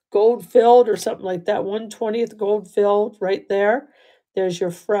 1/20th gold filled or something like that. 1/20th gold filled right there. There's your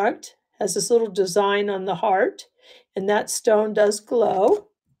front. Has this little design on the heart. And that stone does glow.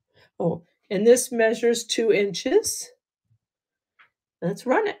 Oh, and this measures 2 inches. Let's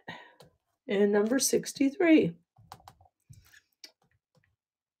run it. And number 63.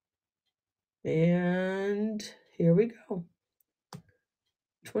 And here we go.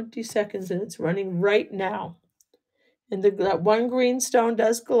 20 seconds and it's running right now. And that one green stone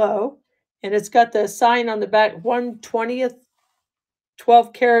does glow. And it's got the sign on the back, 1/20th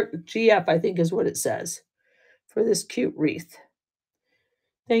 12 karat GF, I think is what it says, for this cute wreath.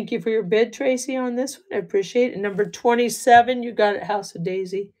 Thank you for your bid, Tracy, on this one. I appreciate it. And number 27, you got it, House of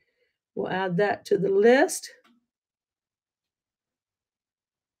Daisy. We'll add that to the list.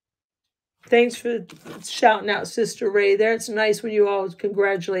 Thanks for shouting out Sister Ray there. It's nice when you all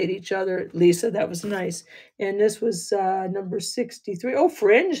congratulate each other. Lisa, that was nice. And this was number 63. Oh,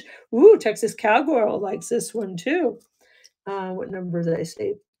 Fringe. Ooh, Texas Cowgirl likes this one too. What number did I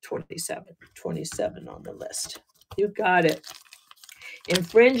say? 27. 27 on the list. You got it. And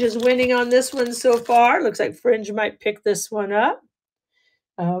Fringe is winning on this one so far. Looks like Fringe might pick this one up.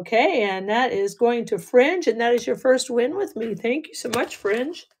 Okay, and that is going to Fringe, and that is your first win with me. Thank you so much,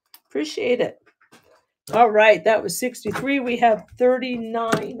 Fringe. Appreciate it. All right, that was 63. We have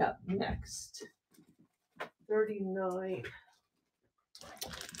 39 up next. 39.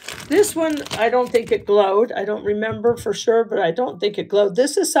 This one, I don't think it glowed. I don't remember for sure, but I don't think it glowed.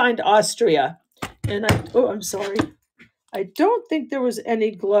 This is signed Austria. And I'm sorry. I don't think there was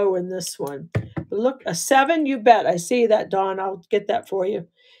any glow in this one. But look, a 7, you bet. I see that, Dawn. I'll get that for you.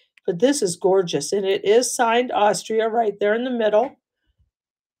 But this is gorgeous. And it is signed Austria right there in the middle.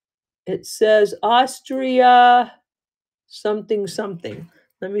 It says Austria something something.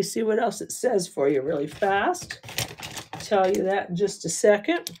 Let me see what else it says for you really fast. I'll tell you that in just a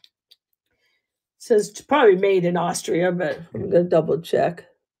second. It says it's probably made in Austria, but I'm going to double check.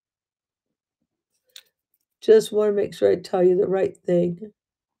 Just want to make sure I tell you the right thing.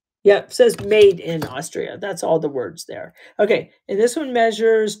 Yep, it says made in Austria. That's all the words there. Okay, and this one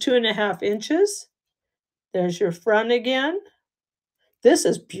measures 2.5 inches. There's your front again. This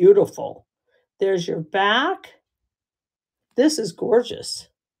is beautiful. There's your back. This is gorgeous.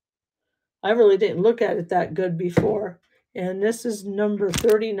 I really didn't look at it that good before. And this is number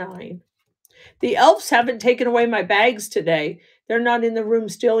 39. The elves haven't taken away my bags today. They're not in the room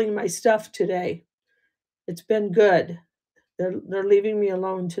stealing my stuff today. It's been good. They're leaving me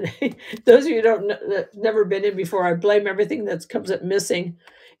alone today. Those of you who that's never been in before, I blame everything that comes up missing.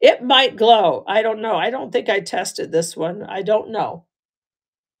 It might glow. I don't know. I don't think I tested this one. I don't know.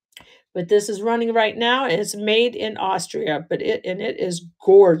 But this is running right now, and it's made in Austria. But it is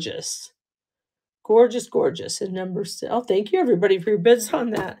gorgeous. Gorgeous, gorgeous. And number 7. Oh, thank you, everybody, for your bids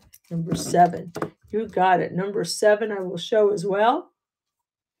on that. Number 7. You got it. Number 7 I will show as well.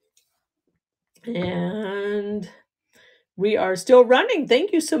 And we are still running.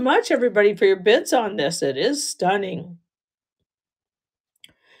 Thank you so much, everybody, for your bids on this. It is stunning.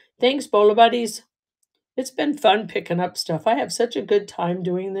 Thanks, Bolo Buddies. It's been fun picking up stuff. I have such a good time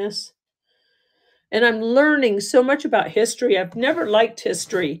doing this. And I'm learning so much about history. I've never liked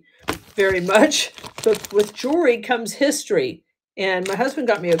history very much, but with jewelry comes history. And my husband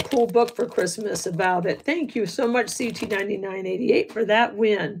got me a cool book for Christmas about it. Thank you so much, CT9988, for that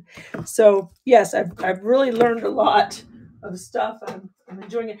win. So, yes, I've really learned a lot of stuff. I'm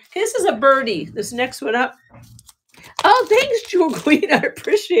enjoying it. This is a birdie. This next one up. Oh, thanks, Jewel Queen. I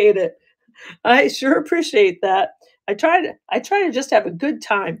appreciate it. I sure appreciate that. I try to just have a good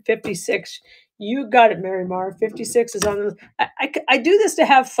time. 56. You got it, Mary Mar. 56 is on the. I do this to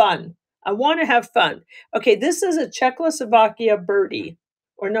have fun. I want to have fun. Okay, this is a Czechoslovakia birdie.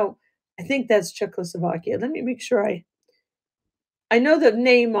 Or no, I think that's Czechoslovakia. Let me make sure I know the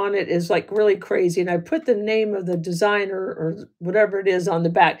name on it is like really crazy, and I put the name of the designer or whatever it is on the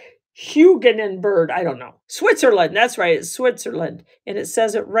back. Hugenenberg, I don't know. Switzerland, that's right, it's Switzerland. And it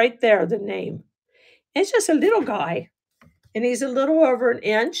says it right there, the name. It's just a little guy, and he's a little over an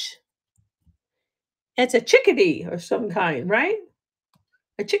inch. It's a chickadee of some kind, right?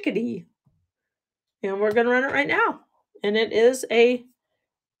 A chickadee. And we're going to run it right now. And it is a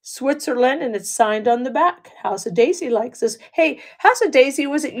Switzerland, and it's signed on the back. House of Daisy likes this. Hey, House of Daisy,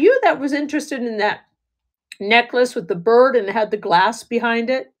 was it you that was interested in that necklace with the bird and it had the glass behind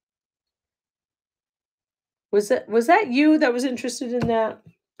it? Was that you that was interested in that?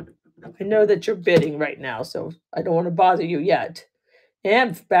 I know that you're bidding right now, so I don't want to bother you yet.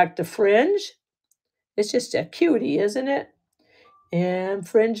 And back to Fringe. It's just a cutie, isn't it? And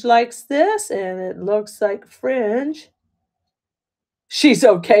Fringe likes this, and it looks like Fringe. She's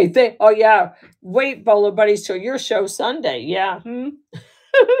okay. Oh, yeah. Wait, Bowler Buddies, till your show Sunday. Yeah.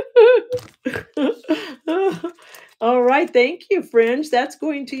 All right. Thank you, Fringe. That's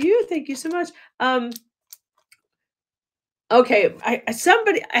going to you. Thank you so much. Okay. I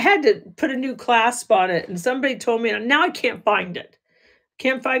had to put a new clasp on it, and somebody told me, and now I can't find it.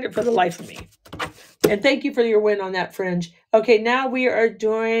 Can't find it for the life of me. And thank you for your win on that, Fringe. Okay, now we are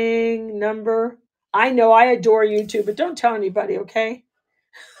doing number. I know I adore you too, but don't tell anybody, okay?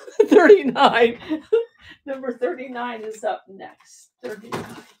 39. Number 39 is up next. 39.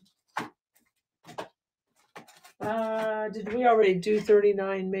 Did we already do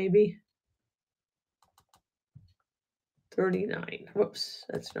 39 maybe? 39. Whoops,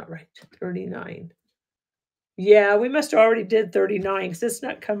 that's not right. 39. Yeah, we must have already did 39 because it's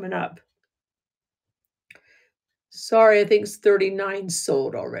not coming up. Sorry, I think it's 39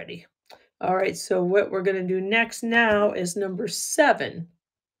 sold already. All right, so what we're going to do next now is number 7.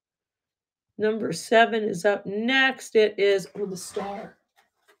 Number 7 is up next. It is the star.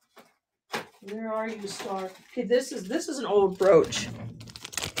 Where are you, star? Okay, this is an old brooch. I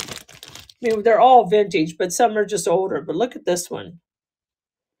mean, they're all vintage, but some are just older. But look at this one.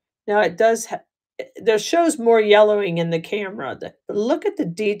 Now it does. There shows more yellowing in the camera. But look at the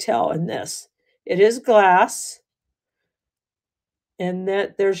detail in this. It is glass. And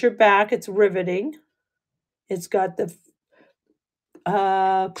there's your back. It's riveting. It's got the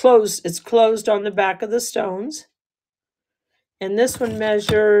closed. It's closed on the back of the stones. And this one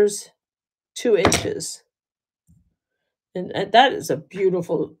measures 2 inches. And that is a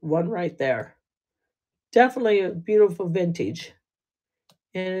beautiful one right there. Definitely a beautiful vintage.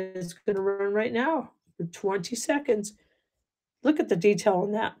 And it's going to run right now for 20 seconds. Look at the detail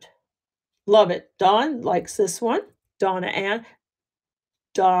on that. Love it. Dawn likes this one. Donna Anna.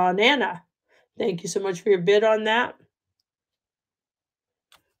 Thank you so much for your bid on that.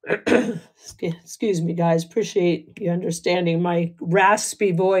 Excuse me, guys. Appreciate you understanding my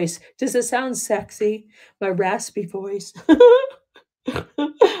raspy voice. Does it sound sexy? My raspy voice.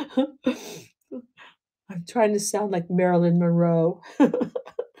 I'm trying to sound like Marilyn Monroe.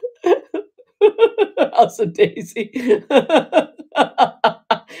 House of Daisy.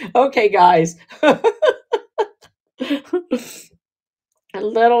 Okay, guys. A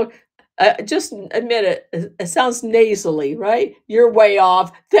little, just admit it. It sounds nasally, right? You're way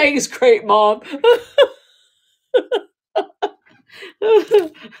off. Thanks, great mom.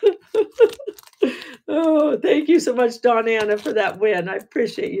 Oh, thank you so much, Dawn Anna, for that win. I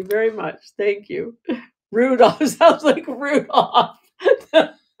appreciate you very much. Thank you. Rudolph sounds like Rudolph.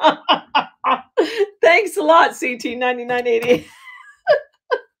 Thanks a lot, CT9980.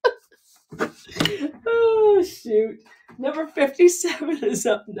 Oh, shoot. Number 57 is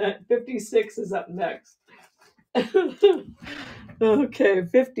up next. 56 is up next. Okay,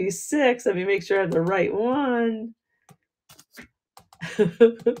 56. Let me make sure I have the right one.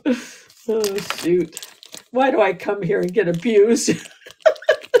 Oh, shoot. Why do I come here and get abused?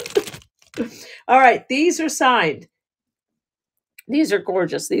 All right, these are signed. These are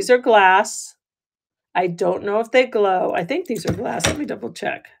gorgeous. These are glass. I don't know if they glow. I think these are glass. Let me double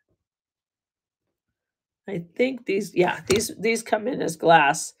check. I think these come in as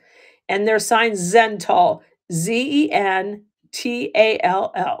glass. And they're signed Zentall. Zentall.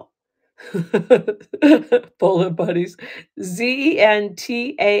 Bowler Buddies.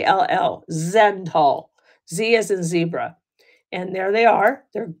 Zentall. Zentall. Z as in zebra. And there they are.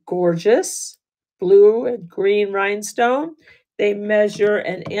 They're gorgeous. Blue and green rhinestone. They measure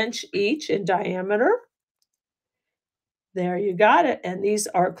 1 inch each in diameter. There, you got it. And these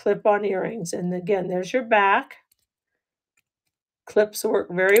are clip-on earrings. And again, there's your back. Clips work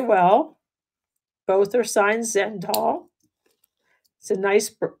very well. Both are signed Zental. It's a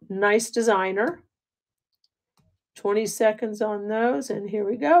nice designer. 20 seconds on those, and here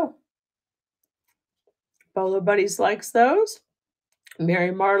we go. Bolo Buddies likes those.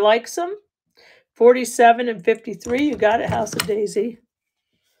 Mary Mar likes them. 47 and 53. You got it, House of Daisy.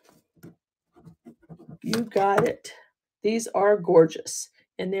 You got it. These are gorgeous,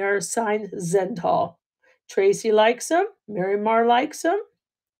 and they are signed Zental. Tracy likes them. Mary Mar likes them.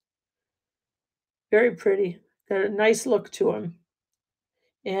 Very pretty. Got a nice look to them.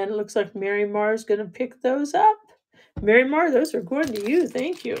 And it looks like Mary Mar is going to pick those up. Mary Mar, those are going to you.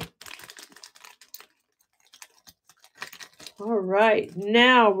 Thank you. All right.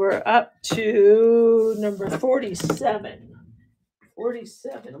 Now we're up to number 47.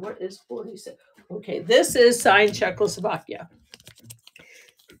 47. What is 47? Okay, this is signed Czechoslovakia.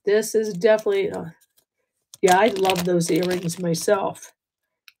 This is definitely, yeah, I love those earrings myself.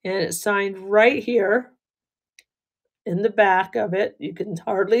 And it's signed right here in the back of it. You can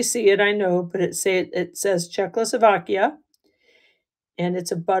hardly see it, I know, but it says Czechoslovakia. And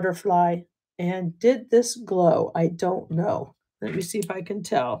it's a butterfly. And did this glow? I don't know. Let me see if I can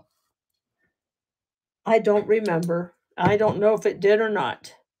tell. I don't remember. I don't know if it did or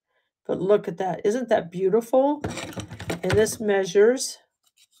not. But look at that. Isn't that beautiful? And this measures,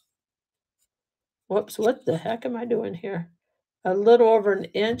 whoops, what the heck am I doing here? A little over an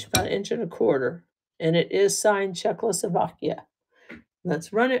inch, about an inch and a quarter. And it is signed Czechoslovakia.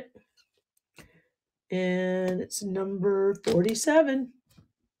 Let's run it. And it's number 47.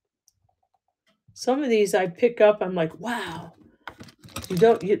 Some of these I pick up, I'm like, wow. You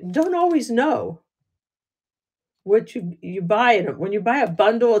don't always know what you buy. And when you buy a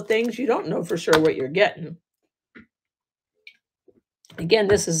bundle of things, you don't know for sure what you're getting. Again,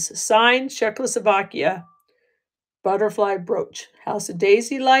 this is signed Czechoslovakia butterfly brooch. House of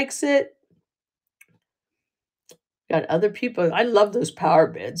Daisy likes it. Got other people. I love those power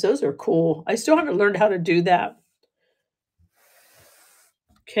beds. Those are cool. I still haven't learned how to do that.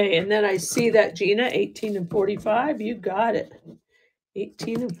 Okay, and then I see that, Gina, 18 and 45. You got it.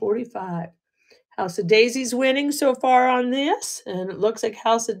 18 and 45. House of Daisy's winning so far on this, and it looks like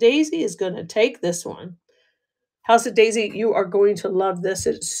House of Daisy is going to take this one. House of Daisy, you are going to love this.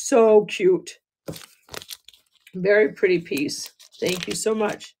 It's so cute. Very pretty piece. Thank you so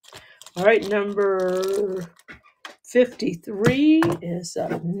much. All right, number 53 is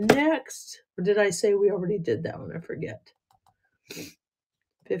up next. Or did I say we already did that one? I forget.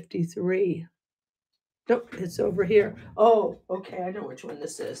 53. Nope, it's over here. Oh, okay, I know which one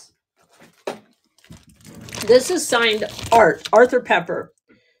this is. This is signed Arthur Pepper.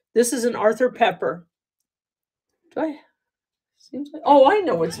 This is an Arthur Pepper. Seems like, oh, I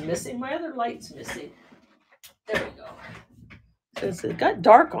know what's missing. My other light's missing. There we go. So it got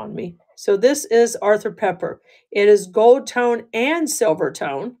dark on me. So this is Arthur Pepper. It is gold tone and silver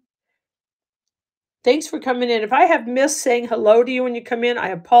tone. Thanks for coming in. If I have missed saying hello to you when you come in, I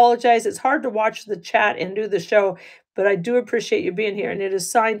apologize. It's hard to watch the chat and do the show, but I do appreciate you being here. And it is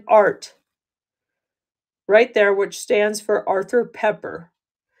signed Art right there, which stands for Arthur Pepper.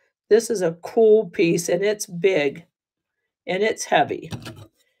 This is a cool piece, and it's big, and it's heavy.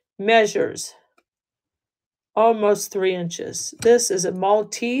 Measures almost 3 inches. This is a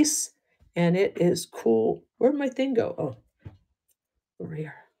Maltese, and it is cool. Where'd my thing go? Oh, over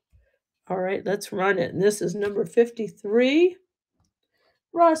here. All right, let's run it. And this is number 53.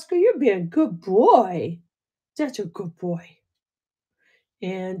 Roscoe, you're being a good boy. Such a good boy.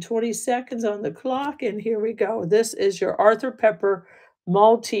 And 20 seconds on the clock, and here we go. This is your Arthur Pepper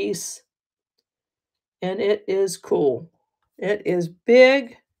Maltese, and it is cool. It is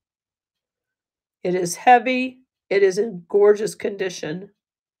big. It is heavy. It is in gorgeous condition.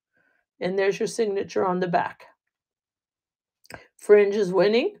 And there's your signature on the back. Fringe is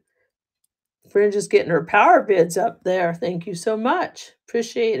winning. Fringe is getting her power bids up there. Thank you so much.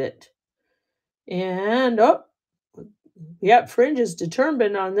 Appreciate it. And, oh, yep, Fringe is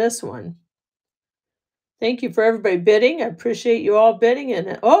determined on this one. Thank you for everybody bidding. I appreciate you all bidding.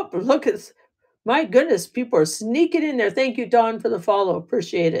 And, oh, look at, my goodness, people are sneaking in there. Thank you, Dawn, for the follow.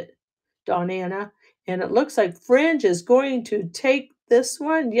 Appreciate it, Dawn Anna. And it looks like Fringe is going to take this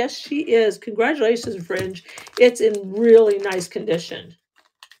one. Yes, she is. Congratulations, Fringe. It's in really nice condition.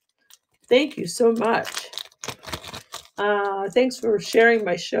 Thank you so much. Thanks for sharing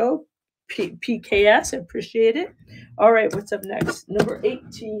my show, PKS. I appreciate it. All right, what's up next? Number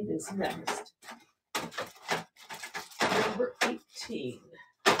 18 is next. Number 18.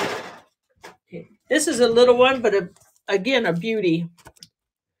 Okay. This is a little one, but again, a beauty.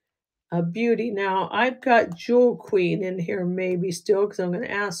 A beauty. Now, I've got Jewel Queen in here maybe still because I'm going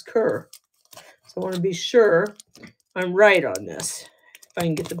to ask her. So I want to be sure I'm right on this. If I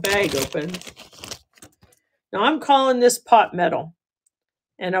can get the bag open. Now, I'm calling this pot metal.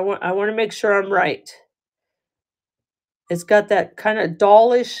 And I want to make sure I'm right. It's got that kind of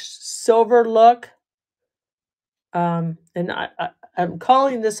dollish silver look. And I'm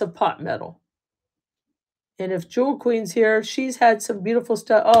calling this a pot metal. And if Jewel Queen's here, she's had some beautiful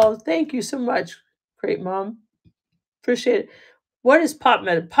stuff. Oh, thank you so much, Great Mom. Appreciate it. What is pot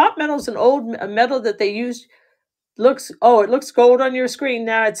metal? Pot metal is an old metal that they used. It looks gold on your screen.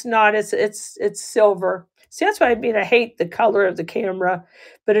 Now it's not. It's silver. See, that's what I mean. I hate the color of the camera,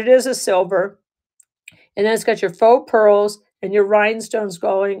 but it is a silver. And then it's got your faux pearls and your rhinestones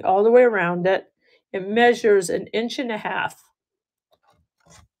going all the way around it. It measures 1.5 inches.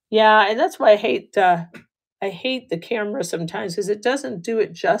 Yeah, and that's why I hate the camera sometimes because it doesn't do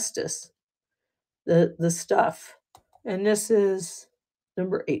it justice. The stuff. And this is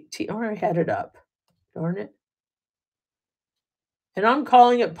number 18. Oh, I had it up. Darn it. And I'm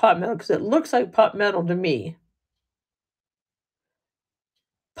calling it pot metal because it looks like pot metal to me.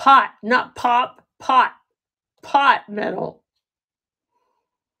 Pot, not pop, pot. Pot metal.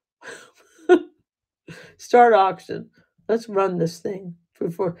 Start auction. Let's run this thing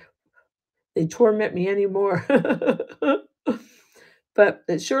before they torment me anymore. But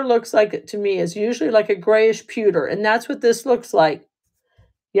it sure looks like it to me. It's usually like a grayish pewter. And that's what this looks like.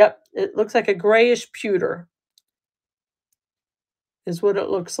 Yep, it looks like a grayish pewter. Is what it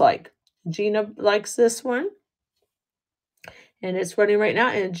looks like. Gina likes this one. And it's running right now.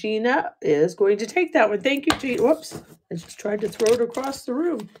 And Gina is going to take that one. Thank you, Gina. Whoops. I just tried to throw it across the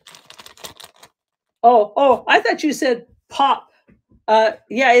room. Oh, I thought you said pop. Yeah,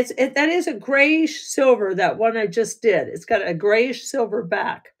 that is a grayish silver, that one I just did. It's got a grayish silver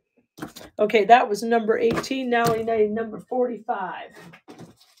back. Okay, that was number 18. Now we need number 45.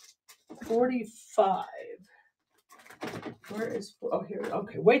 45. Where is, oh, here.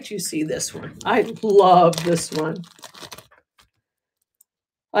 Okay, wait till you see this one. I love this one.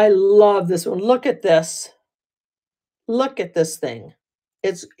 I love this one. Look at this. Look at this thing.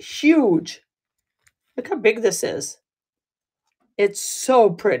 It's huge. Look how big this is. It's so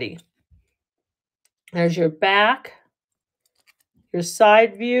pretty. There's your back, your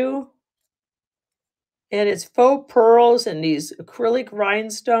side view, and it's faux pearls and these acrylic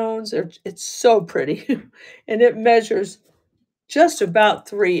rhinestones. It's so pretty. And it measures just about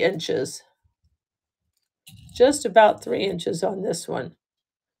 3 inches. Just about 3 inches on this one.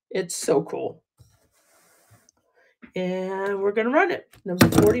 It's so cool. And we're going to run it. Number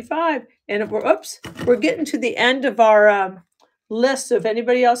 45. And we're getting to the end of our list. So if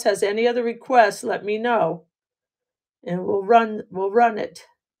anybody else has any other requests, let me know. And we'll run it.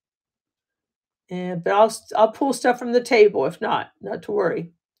 But I'll pull stuff from the table. If not to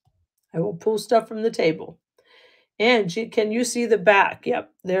worry. I will pull stuff from the table. And can you see the back?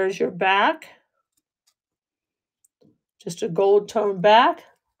 Yep, there's your back. Just a gold tone back.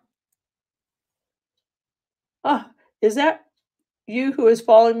 Oh, is that you who is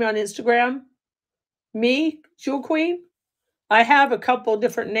following me on Instagram? Me, Jewel Queen? I have a couple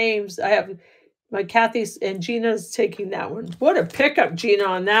different names. I have my Kathy's, and Gina's taking that one. What a pickup, Gina,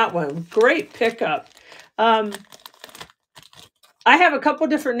 on that one. Great pickup. I have a couple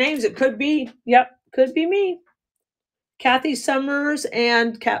different names. It could be, yep, could be me. Kathy Summers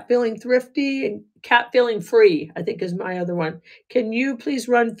and Cat Feeling Thrifty and Cat Feeling Free, I think is my other one. Can you please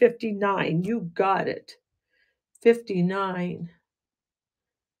run 59? You got it. 59.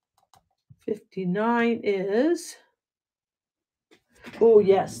 59 is, oh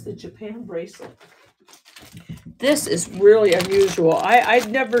yes, the Japan bracelet. This is really unusual. I've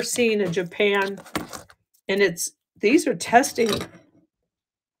never seen a Japan, and these are testing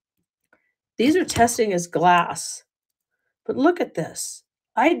as glass. But look at this.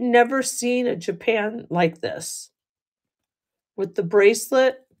 I'd never seen a Japan like this. With the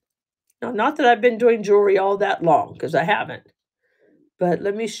bracelet. Now, not that I've been doing jewelry all that long, because I haven't. But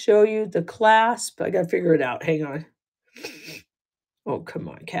let me show you the clasp. I got to figure it out. Hang on. Oh, come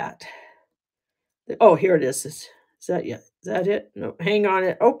on, cat. Oh, here it is. Is that yet? Is that it? No, hang on.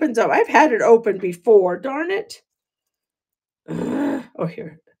 It opens up. I've had it open before. Darn it. Oh,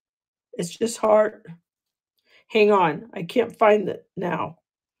 here. It's just hard. Hang on. I can't find it now.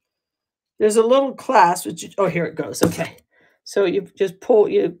 There's a little clasp. Oh, here it goes. Okay. So you just pull,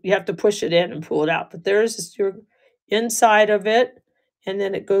 you have to push it in and pull it out. But there's your inside of it. And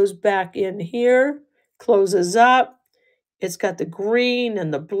then it goes back in here, closes up. It's got the green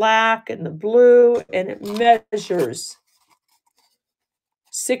and the black and the blue, and it measures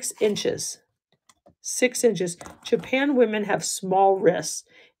 6 inches. 6 inches. Japan women have small wrists.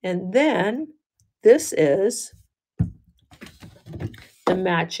 And then this is the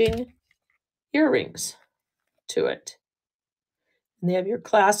matching earrings to it. And they have your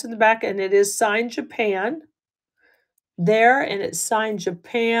class in the back, and it is signed Japan there, and it's signed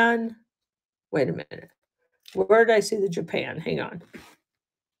Japan. Wait a minute. Where did I see the Japan? Hang on.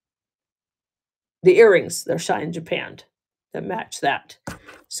 The earrings, they're signed Japan that match that.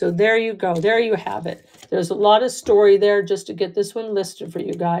 So there you go. There you have it. There's a lot of story there just to get this one listed for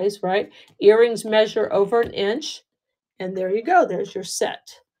you guys, right? Earrings measure over 1 inch. And there you go. There's your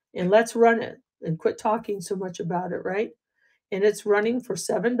set. And let's run it and quit talking so much about it, right? And it's running for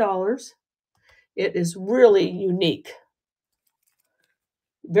 $7. It is really unique.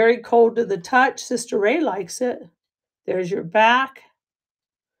 Very cold to the touch. Sister Ray likes it. There's your back.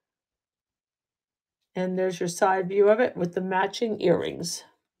 And there's your side view of it with the matching earrings.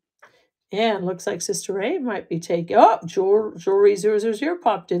 And looks like Sister Ray might be taking... Oh, Jewelry 000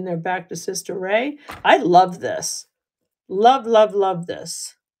 popped in there. Back to Sister Ray. I love this. Love, love, love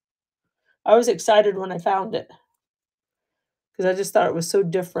this. I was excited when I found it because I just thought it was so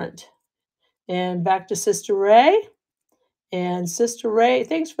different. And back to Sister Ray. And Sister Ray,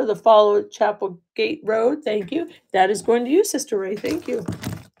 thanks for the follow at Chapel Gate Road. Thank you. That is going to you, Sister Ray. Thank you.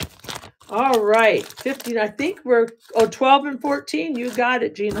 All right. 15. I think we're 12 and 14. You got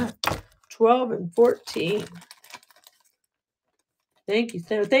it, Gina. 12 and 14. Thank you.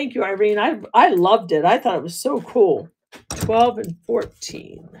 Thank you, Irene. I loved it. I thought it was so cool. 12 and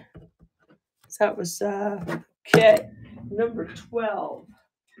 14. So that was okay. Number 12.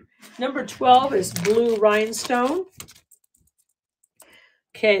 Number 12 is blue rhinestone.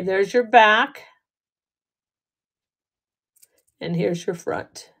 Okay, there's your back. And here's your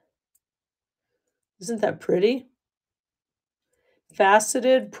front. Isn't that pretty?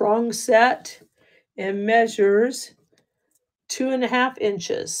 Faceted prong set and measures 2.5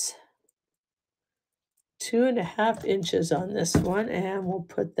 inches. 2.5 inches on this one, and we'll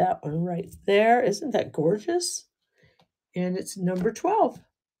put that one right there. Isn't that gorgeous? And it's number 12.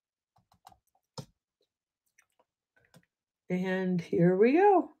 And here we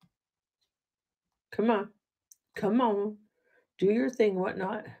go. Come on. Come on. Do your thing,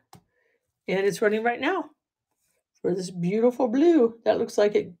 whatnot. And it's running right now for this beautiful blue. That looks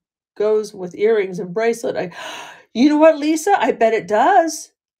like it goes with earrings and bracelet. You know what, Lisa? I bet it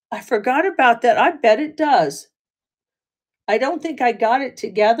does. I forgot about that. I bet it does. I don't think I got it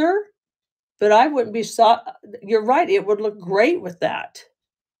together, but I wouldn't be you're right. It would look great with that.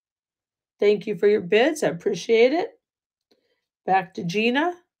 Thank you for your bids. I appreciate it. Back to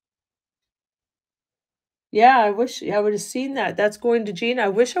Gina. Yeah, I wish I would have seen that. That's going to Gina. I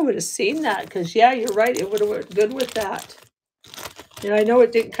wish I would have seen that because, yeah, you're right. It would have worked good with that. And I know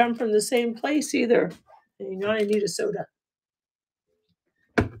it didn't come from the same place either. Hang on, I need a soda.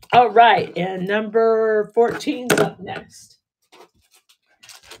 All right, and number 14 is up next.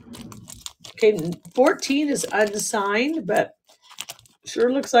 Okay, 14 is unsigned, but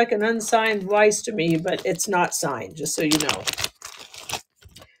sure looks like an unsigned Weiss to me, but it's not signed, just so you know.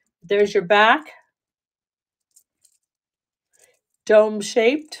 There's your back.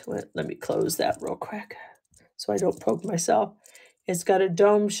 Dome-shaped. Let me close that real quick so I don't poke myself. It's got a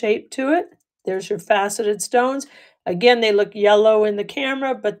dome shape to it. There's your faceted stones. Again, they look yellow in the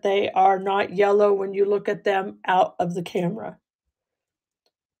camera, but they are not yellow when you look at them out of the camera.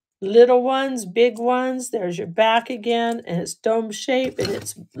 Little ones, big ones. There's your back again, and it's dome shape, and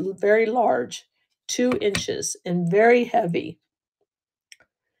it's very large, 2 inches, and very heavy.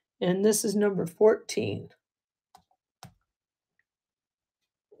 And this is number 14.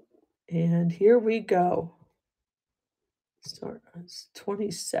 And here we go. Start on 20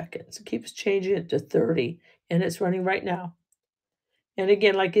 seconds. It keeps changing it to 30, and it's running right now. And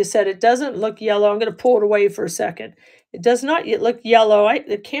again, like you said, it doesn't look yellow. I'm going to pull it away for a second. It does not yet look yellow.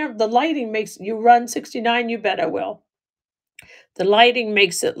 The lighting makes you run 69. You bet I will. The lighting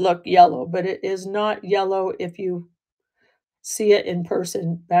makes it look yellow, but it is not yellow if you see it in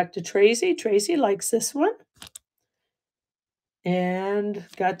person. Back to Tracy. Tracy likes this one. And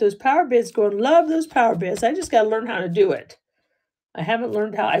got those power bits going. Love those power bits. I just got to learn how to do it. I haven't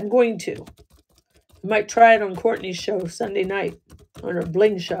learned how. I'm going to. I might try it on Courtney's show Sunday night, on her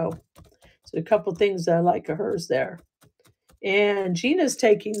bling show. So a couple things that I like of hers there. And Gina's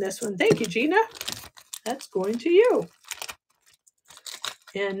taking this one. Thank you, Gina. That's going to you.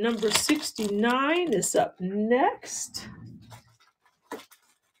 And number 69 is up next.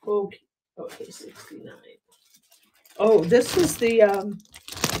 Okay, 69. Oh, this was the,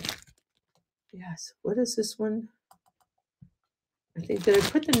 yes, what is this one? I think, did I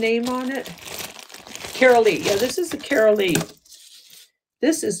put the name on it? Carol Lee. Yeah, this is the Carol Lee.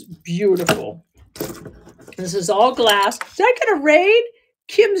 This is beautiful. This is all glass. Did I get a raid?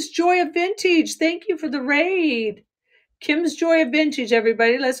 Kim's Joy of Vintage. Thank you for the raid. Kim's Joy of Vintage,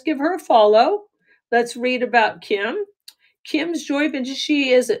 everybody. Let's give her a follow. Let's read about Kim. Kim's Joy of Vintage.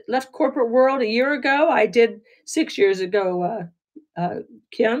 She is left corporate world a year ago. I did 6 years ago.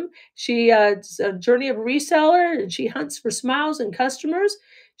 Kim. She is a journey of a reseller, and she hunts for smiles and customers.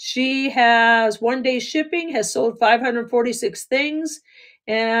 She has 1-day shipping, has sold 546 things,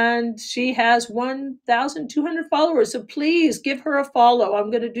 and she has 1,200 followers. So please give her a follow.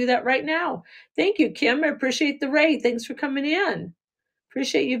 I'm going to do that right now. Thank you, Kim. I appreciate the raid. Thanks for coming in.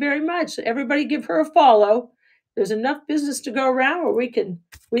 Appreciate you very much. Everybody give her a follow. There's enough business to go around where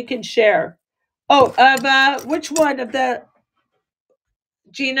we can share. Oh, of which one of the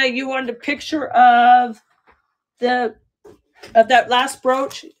Gina, you wanted a picture of that last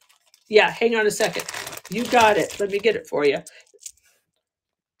brooch? Yeah, hang on a second. You got it. Let me get it for you.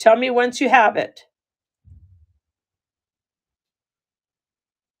 Tell me once you have it.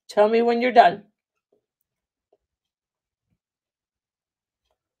 Tell me when you're done.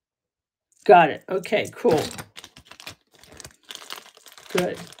 Got it. Okay, cool.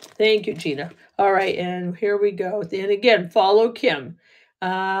 Good. Thank you, Gina. All right, and here we go. And again, follow Kim.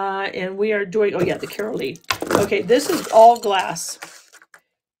 And we are doing, oh yeah, the Carol Lee. Okay, this is all glass.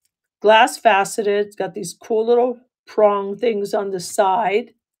 Glass faceted. It's got these cool little prong things on the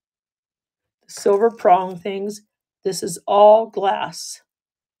side. Silver prong things. This is all glass.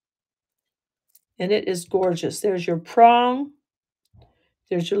 And it is gorgeous. There's your prong.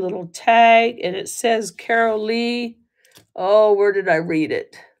 There's your little tag. And it says Carol Lee. Oh, where did I read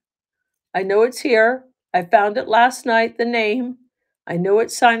it? I know it's here. I found it last night, the name. I know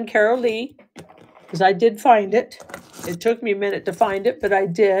it's signed Carol Lee, because I did find it. It took me a minute to find it, but I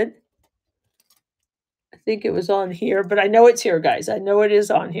did. I think it was on here, but I know it's here, guys. I know it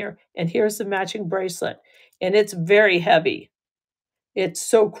is on here. And here's the matching bracelet. And it's very heavy. It's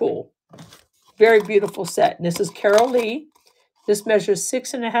so cool. Very beautiful set. And this is Carol Lee. This measures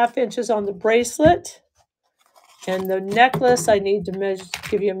 6.5 inches on the bracelet. And the necklace, I need to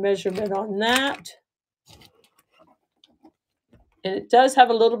give you a measurement on that. And it does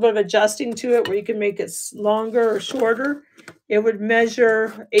have a little bit of adjusting to it where you can make it longer or shorter. It would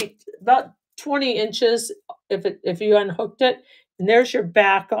measure about 20 inches if you unhooked it. And there's your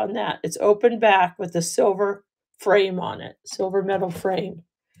back on that. It's open back with a silver frame on it, silver metal frame.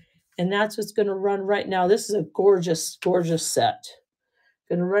 And that's what's going to run right now. This is a gorgeous, gorgeous set.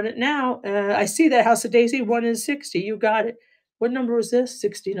 Going to run it now. I see that House of Daisy 1 in 60. You got it. What number was this?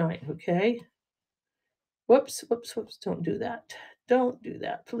 69. Okay. Whoops, whoops, whoops. Don't do that. Don't do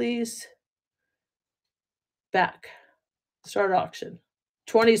that, please. Back. Start auction.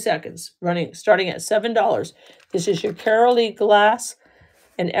 20 seconds. Running. Starting at $7. This is your Carol Lee glass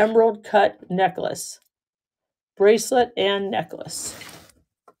and emerald cut necklace. Bracelet and necklace.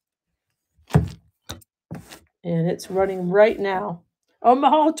 And it's running right now.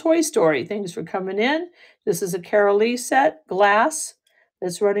 Omaha Toy Story. Thanks for coming in. This is a Carol Lee set. Glass.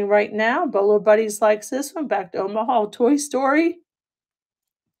 That's running right now. Bolo Buddies likes this one. Back to Omaha Toy Story.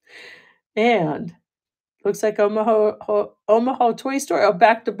 And looks like Omaha Toy Story. Oh,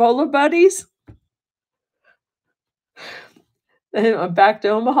 back to Bolo Buddies. And back to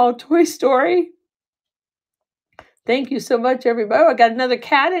Omaha Toy Story. Thank you so much, everybody. Oh, I got another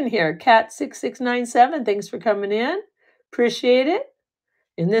cat in here. Cat6697. Thanks for coming in. Appreciate it.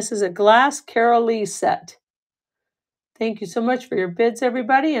 And this is a glass Carol Lee set. Thank you so much for your bids,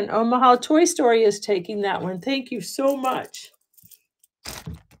 everybody. And Omaha Toy Story is taking that one. Thank you so much.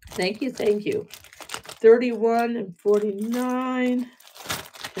 Thank you, thank you. 31 and 49.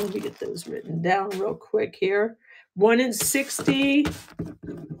 Let me get those written down real quick here. 1 and 60.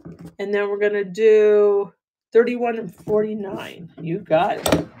 And then we're going to do 31 and 49. You got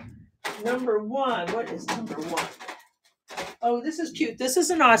it. Number 1. What is number 1? Oh, this is cute. This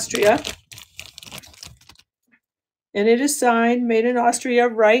is in Austria. And it is signed, made in Austria,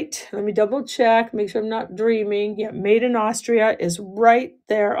 right? Let me double check, make sure I'm not dreaming. Yeah, made in Austria is right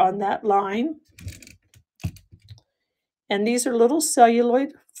there on that line. And these are little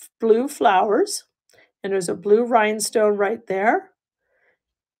celluloid blue flowers. And there's a blue rhinestone right there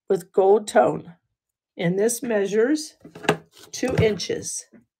with gold tone. And this measures 2 inches.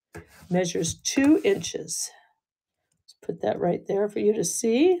 Measures 2 inches. Let's put that right there for you to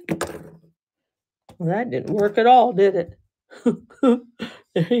see. Well, that didn't work at all, did it?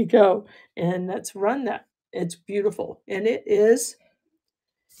 There you go. And let's run that. It's beautiful. And it is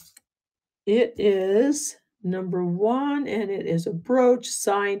number 1, and it is a brooch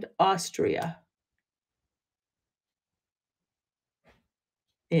signed Austria.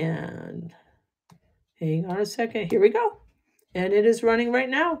 And hang on a second. Here we go. And it is running right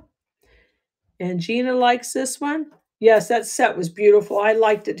now. And Gina likes this one. Yes, that set was beautiful. I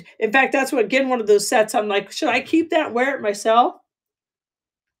liked it. In fact, that's what, again, one of those sets I'm like, should I keep that and wear it myself?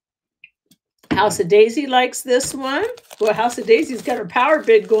 House of Daisy likes this one. Well, House of Daisy's got her power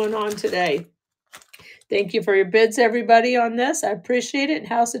bid going on today. Thank you for your bids, everybody, on this. I appreciate it. And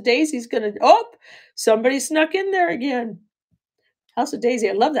House of Daisy's going to, oh, somebody snuck in there again. House of Daisy,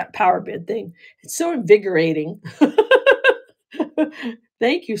 I love that power bid thing. It's so invigorating.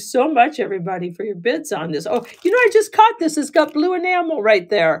 Thank you so much, everybody, for your bids on this. Oh, you know, I just caught this. It's got blue enamel right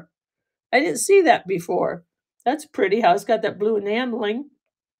there. I didn't see that before. That's pretty how it's got that blue enameling.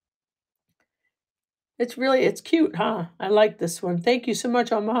 It's cute, huh? I like this one. Thank you so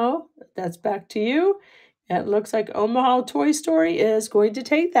much, Omaha. That's back to you. It looks like Omaha Toy Story is going to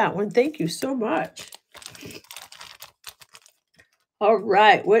take that one. Thank you so much. All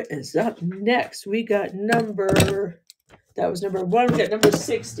right, what is up next? We got that was number 1. We got number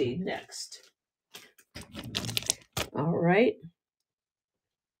 60 next. All right.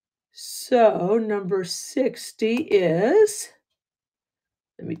 So number 60 is,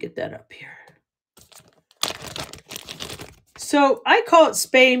 let me get that up here. So I call it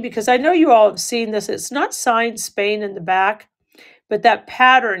Spain because I know you all have seen this. It's not signed Spain in the back, but that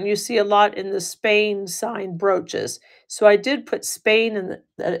pattern you see a lot in the Spain signed brooches. So I did put Spain in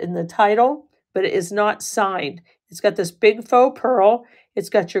the title, but it is not signed. It's got this big faux pearl. It's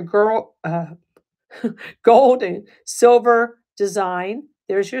got your gold and silver design.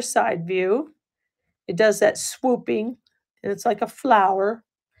 There's your side view. It does that swooping, and it's like a flower.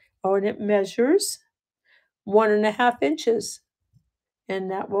 Oh, and it measures 1.5 inches. And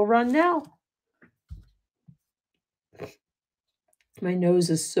that will run now. My nose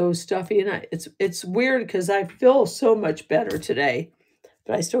is so stuffy, and it's weird because I feel so much better today.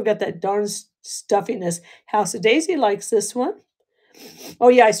 But I still got that darn stuffiness. House of Daisy likes this one. Oh,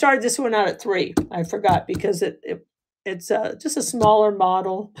 yeah, I started this one out at 3. I forgot because it's just a smaller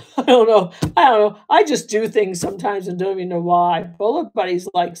model. I don't know. I just do things sometimes and don't even know why. Bullet Buddies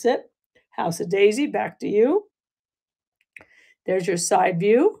likes it. House of Daisy, back to you. There's your side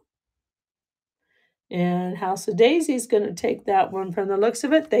view. And House of Daisy is going to take that one from the looks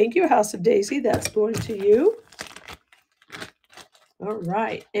of it. Thank you, House of Daisy. That's going to you. All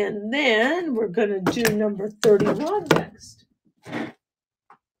right. And then we're going to do number 31 next.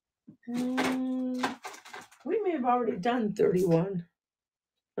 We may have already done 31.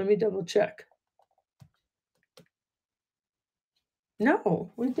 Let me double check.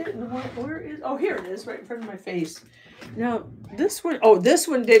 No, we didn't. Where is? Oh, here it is, right in front of my face. Now, this one, oh, this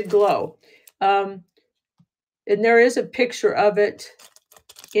one did glow. And there is a picture of it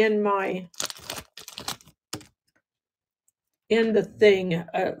in the thing.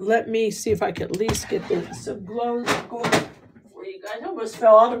 Let me see if I can at least get some glow going for you guys. I almost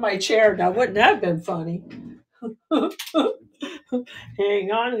fell out of my chair. Now, wouldn't that have been funny? Hang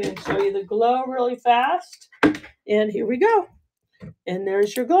on, I'm going to show you the glow really fast. And here we go. And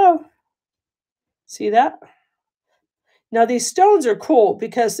there's your glow. See that? Now these stones are cool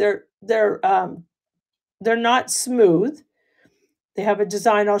because they're not smooth. They have a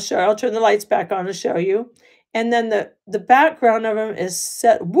design I'll show. I'll turn the lights back on to show you. And then the background of them is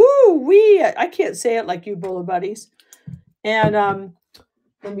set. Woo-wee! I can't say it like you Bullet Buddies. And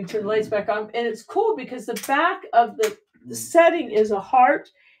let me turn the lights back on. And it's cool because the back of the setting is a heart.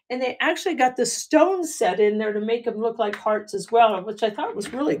 And they actually got the stones set in there to make them look like hearts as well, which I thought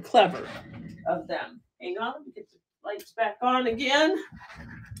was really clever of them. Hang on, let me get the lights back on again.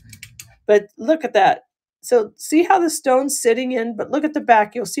 But look at that. So see how the stone's sitting in, but look at the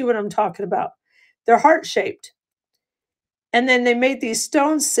back. You'll see what I'm talking about. They're heart-shaped. And then they made these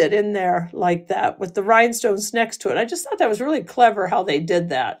stones sit in there like that with the rhinestones next to it. I just thought that was really clever how they did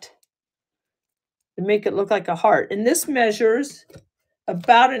that to make it look like a heart. And this measures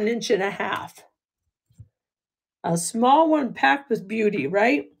about 1.5 inches. A small one packed with beauty,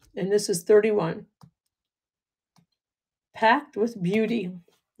 right? And this is 31. Packed with beauty.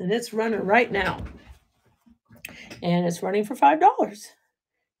 And it's running right now. And it's running for $5.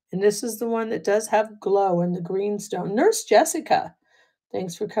 And this is the one that does have glow in the green stone. Nurse Jessica,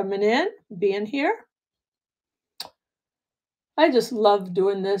 thanks for coming in, being here. I just love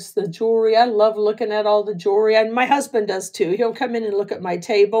doing this, the jewelry. I love looking at all the jewelry. And my husband does too. He'll come in and look at my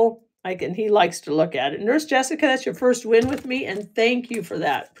table. He likes to look at it. Nurse Jessica, that's your first win with me. And thank you for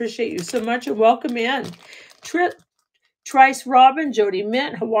that. Appreciate you so much and welcome in. Trice Robin, Jody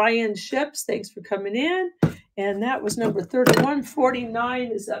Mint, Hawaiian Ships, thanks for coming in. And that was number 31.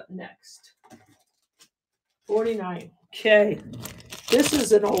 49 is up next. 49. Okay. This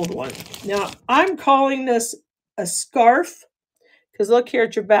is an old one. Now, I'm calling this a scarf because look here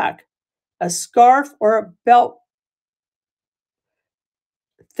at your back. A scarf or a belt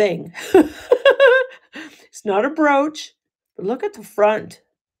thing. It's not a brooch, but look at the front.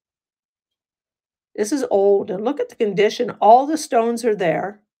 This is old, and look at the condition. All the stones are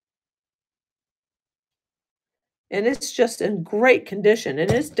there. And it's just in great condition. And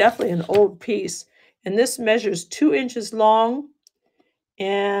it's definitely an old piece. And this measures 2 inches long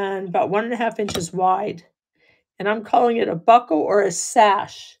and about 1.5 inches wide. And I'm calling it a buckle or a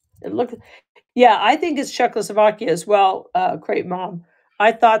sash. Yeah, I think it's Czechoslovakia as well, Crate Mom.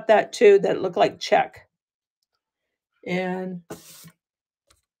 I thought that too, that it looked like Czech. And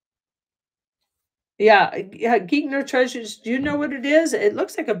yeah, Geek Nerd Treasures, do you know what it is? It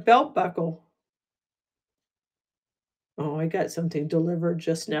looks like a belt buckle. Oh, I got something delivered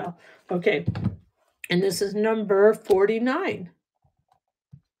just now. Okay, and this is number 49.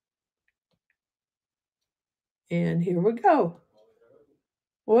 And here we go.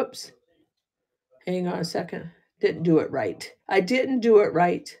 Whoops. Hang on a second. Didn't do it right. I didn't do it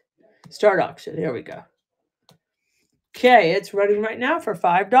right. Start auction. There we go. Okay, it's running right now for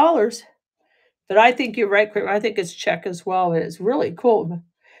 $5. But I think you're right, Kramer. I think it's Czech as well. It's really cool.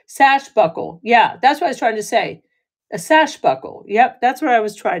 Sash buckle. Yeah, that's what I was trying to say. A sash buckle. Yep, that's what I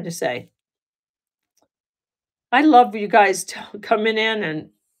was trying to say. I love you guys coming in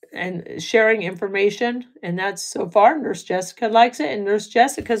and sharing information. And that's so far. Nurse Jessica likes it. And Nurse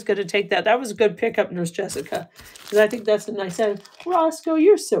Jessica's going to take that. That was a good pickup, Nurse Jessica. Because I think that's a nice item. Roscoe,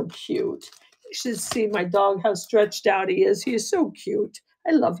 you're so cute. You should see my dog, how stretched out he is. He is so cute.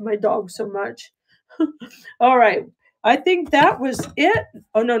 I love my dog so much. All right. I think that was it.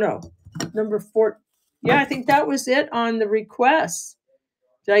 Oh, no. Number 4. Yeah, I think that was it on the requests.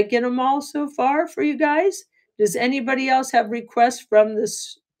 Did I get them all so far for you guys? Does anybody else have requests from the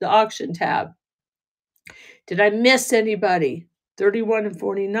auction tab? Did I miss anybody? 31 and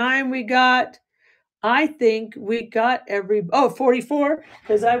 49 we got. I think we got 44,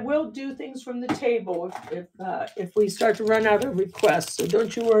 because I will do things from the table if we start to run out of requests. So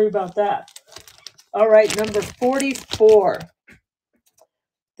don't you worry about that. All right, number 44.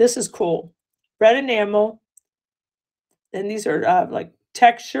 This is cool. Red enamel. And these are like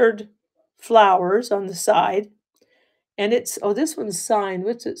textured flowers on the side. And it's, this one's signed.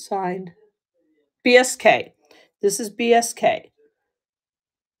 What's it signed? BSK. This is BSK.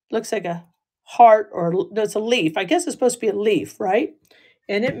 Looks like a heart, or no, it's a leaf. I guess it's supposed to be a leaf, right?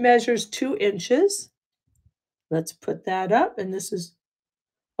 And it measures 2 inches. Let's put that up. And this is,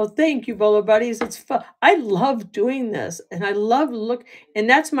 oh, thank you, Bolo Buddies. It's fun. I love doing this. And I love and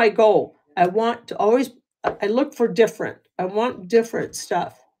that's my goal. I want to always, I look for different. I want different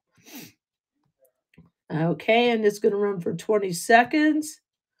stuff. Okay, and it's going to run for 20 seconds.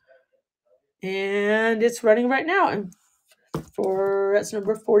 And it's running right now. And that's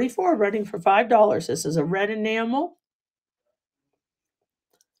number 44, running for $5. This is a red enamel.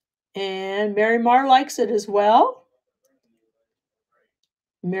 And Mary Mar likes it as well.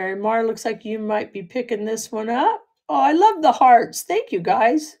 Mary Mar, looks like you might be picking this one up. Oh, I love the hearts. Thank you,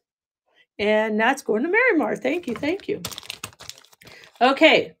 guys. And that's going to Mary Mar. Thank you, thank you.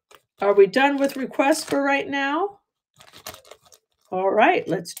 Okay, are we done with requests for right now? All right,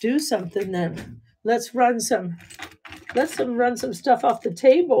 let's do something then. Let's run some stuff off the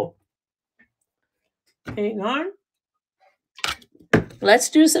table. Hang on. Let's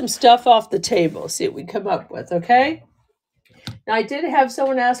do some stuff off the table, see what we come up with, okay? Now, I did have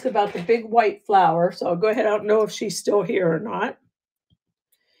someone ask about the big white flower, so I'll go ahead. I don't know if she's still here or not.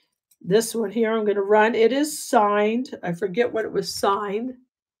 This one here I'm going to run. It is signed. I forget what it was signed.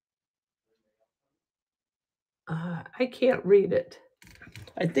 I can't read it.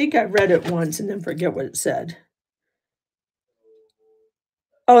 I think I read it once and then forget what it said.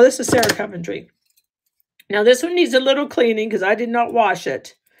 Oh, this is Sarah Coventry. Now, this one needs a little cleaning because I did not wash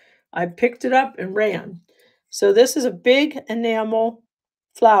it. I picked it up and ran. So this is a big enamel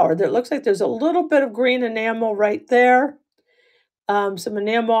flower that looks like there's a little bit of green enamel right there. Some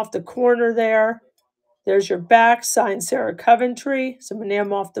enamel off the corner there. There's your back, signed Sarah Coventry. Some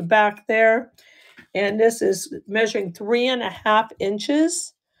enamel off the back there. And this is measuring 3.5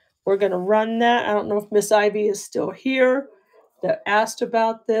 inches. We're going to run that. I don't know if Miss Ivy is still here that asked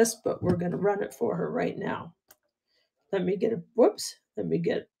about this, but we're going to run it for her right now. Let me get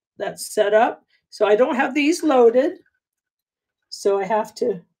that set up. So I don't have these loaded. So I have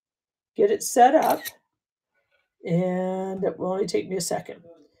to get it set up. And it will only take me a second.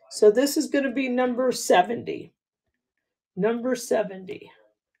 So this is going to be number 70. Number 70.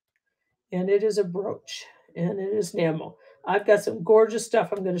 And it is a brooch. And it is enamel. I've got some gorgeous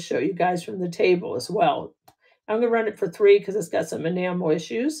stuff I'm going to show you guys from the table as well. I'm going to run it for $3 because it's got some enamel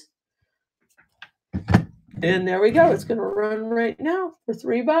issues. And there we go. It's going to run right now for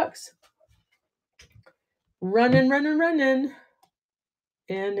 $3. Running, running, running.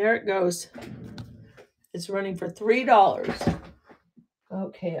 And there it goes. It's running for $3.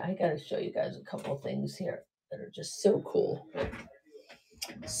 Okay, I got to show you guys a couple of things here that are just so cool.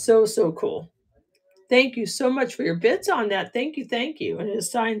 So, so cool. Thank you so much for your bids on that. Thank you, thank you. And it is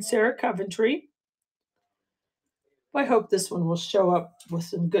signed Sarah Coventry. I hope this one will show up with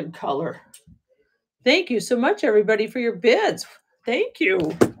some good color. Thank you so much, everybody, for your bids. Thank you.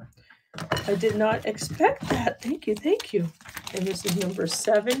 I did not expect that. Thank you, thank you. And this is number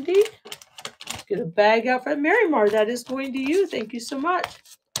 70. Let's get a bag out for Mary Mar. That is going to you. Thank you so much.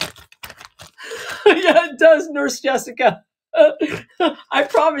 Yeah, it does, Nurse Jessica. I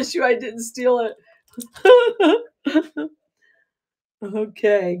promise you I didn't steal it.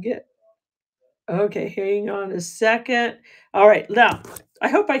 Okay, hang on a second. All right, now, I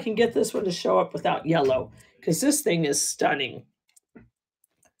hope I can get this one to show up without yellow, because this thing is stunning.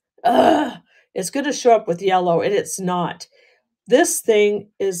 It's going to show up with yellow, and it's not. This thing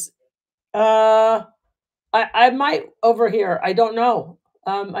is, I might over here. I don't know.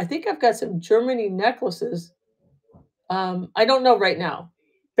 I think I've got some Germany necklaces. I don't know right now.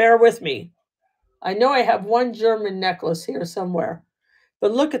 Bear with me. I know I have one German necklace here somewhere.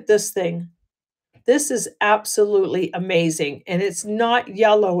 But look at this thing. This is absolutely amazing. And it's not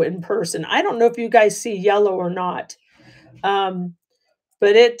yellow in person. I don't know if you guys see yellow or not.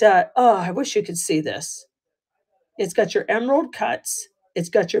 But it, I wish you could see this. It's got your emerald cuts. It's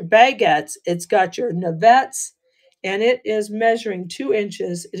got your baguettes. It's got your navettes. And it is measuring 2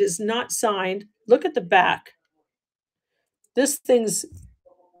 inches. It is not signed. Look at the back. This thing's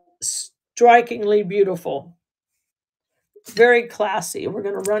strikingly beautiful. Very classy. We're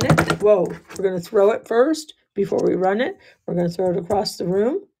going to run it. Whoa. We're going to throw it first before we run it. We're going to throw it across the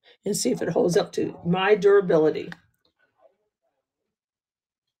room and see if it holds up to my durability.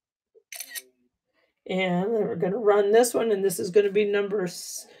 And then we're going to run this one, and this is going to be number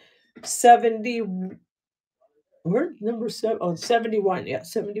 70. We're number 71. Yeah,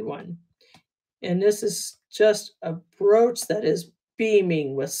 71. And this is just a brooch that is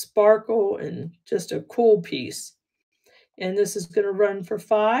beaming with sparkle and just a cool piece. And this is going to run for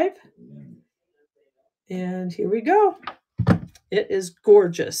 $5. And here we go. It is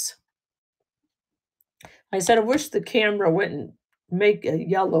gorgeous. I said, I wish the camera wouldn't make a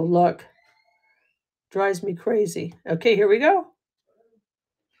yellow look. Drives me crazy. Okay, here we go.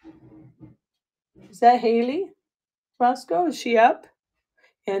 Is that Haley Roscoe? Is she up?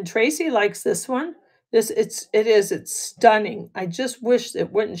 And Tracy likes this one. It's stunning. I just wish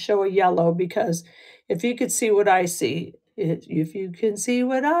it wouldn't show a yellow, because if you could see what I see, if you can see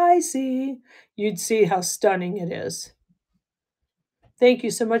what I see, you'd see how stunning it is. Thank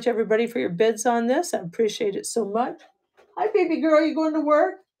you so much, everybody, for your bids on this. I appreciate it so much. Hi, baby girl. You going to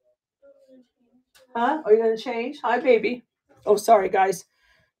work? Huh? Are you going to change? Hi, baby. Oh, sorry, guys.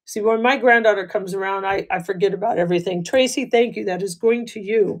 See, when my granddaughter comes around, I forget about everything. Tracy, thank you. That is going to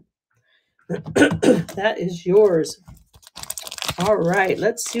you. That is yours. All right.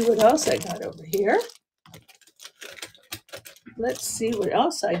 Let's see what else I got over here. Let's see what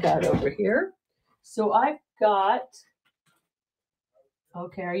else I got over here. So I've got...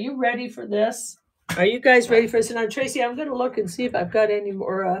 Okay, are you ready for this? Are you guys ready for this? And now, Tracy, I'm going to look and see if I've got any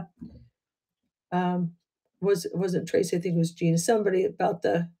more... wasn't Tracy, I think it was Gina, somebody about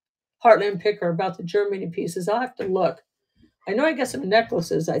the Heartland Picker, about the Germany pieces. I'll have to look. I know I got some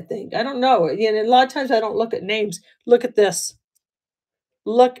necklaces, I think. I don't know. And a lot of times I don't look at names. Look at this.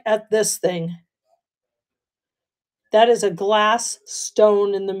 Look at this thing. That is a glass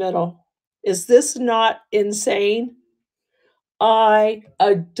stone in the middle. Is this not insane? I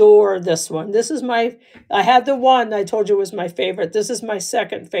adore this one. This is I had the one I told you was my favorite. This is my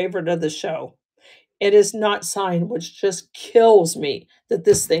second favorite of the show. It is not signed, which just kills me that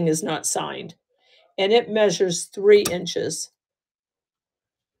this thing is not signed. And it measures 3 inches.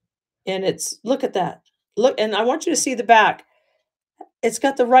 And look at that. Look, and I want you to see the back. It's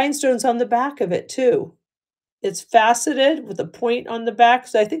got the rhinestones on the back of it too. It's faceted with a point on the back.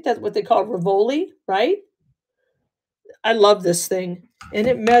 So I think that's what they call Rivoli, right? I love this thing. And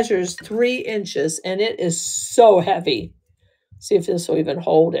it measures 3 inches, and it is so heavy. See if this will even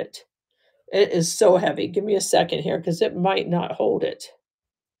hold it. It is so heavy. Give me a second here, because it might not hold it.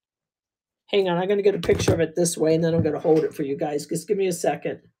 Hang on. I'm going to get a picture of it this way, and then I'm going to hold it for you guys. Just give me a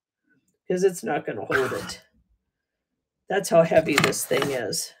second. because it's not going to hold it. That's how heavy this thing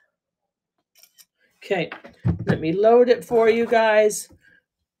is. Okay, let me load it for you guys.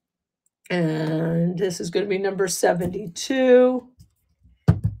 And this is going to be number 72.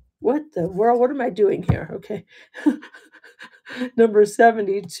 What the world? What am I doing here? Okay. Number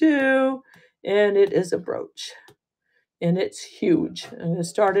 72. And it is a brooch. And it's huge. I'm going to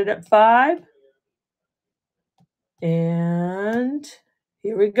start it at 5. And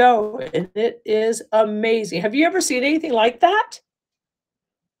here we go. And it is amazing. Have you ever seen anything like that?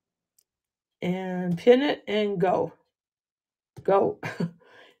 And pin it and go. Go.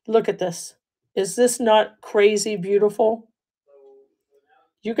 Look at this. Is this not crazy beautiful?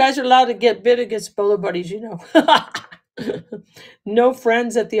 You guys are allowed to get bid against Bolo Buddies, you know. No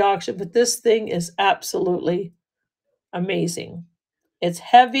friends at the auction, but this thing is absolutely amazing. It's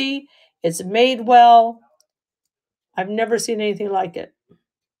heavy. It's made well. I've never seen anything like it.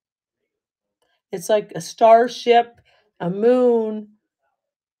 It's like a starship, a moon,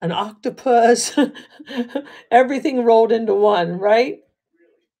 an octopus, everything rolled into one, right?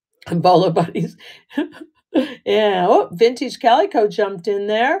 And Bolo Buddies. Yeah. Oh, vintage calico jumped in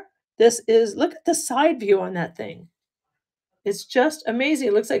there. This is, look at the side view on that thing. It's just amazing.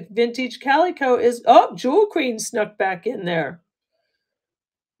 It looks like vintage calico is, oh, Jewel Queen snuck back in there.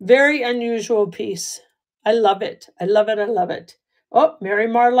 Very unusual piece. I love it. I love it. I love it. Oh, Mary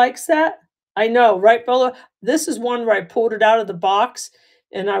Mar likes that. I know, right, Bolo? This is one where I pulled it out of the box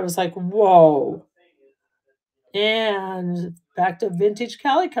and I was like, whoa. And back to vintage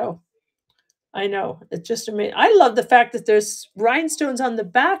calico. I know. It's just amazing. I love the fact that there's rhinestones on the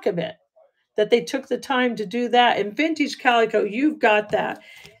back of it, that they took the time to do that. And vintage calico, you've got that.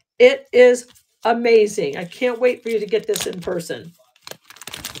 It is amazing. I can't wait for you to get this in person.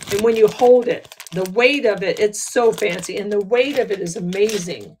 And when you hold it, the weight of it, it's so fancy. And the weight of it is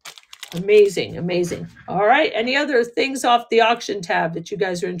amazing. Amazing, amazing. All right. Any other things off the auction tab that you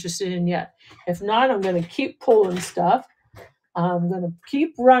guys are interested in yet? If not, I'm going to keep pulling stuff. I'm going to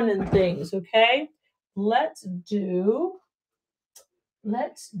keep running things, okay? Let's do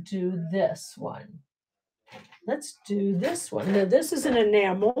this one. Let's do this one. Now, this is an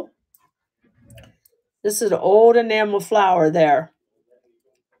enamel. This is an old enamel flower there.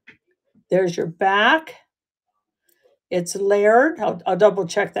 There's your back. It's layered. I'll double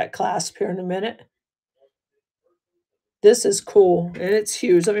check that clasp here in a minute. This is cool, and it's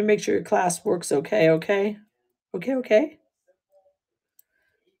huge. Let me make sure your clasp works okay, okay? Okay.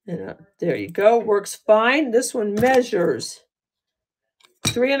 And there you go. Works fine. This one measures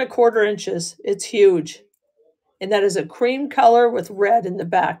 3 1/4 inches. It's huge. And that is a cream color with red in the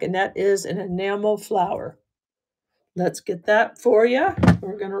back. And that is an enamel flower. Let's get that for you.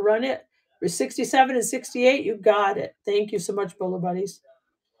 We're going to run it. For 67 and 68, you got it. Thank you so much, Bolo Buddies.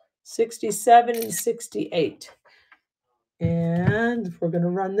 67 and 68. And we're going to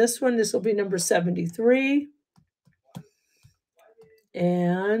run this one. This will be number 73.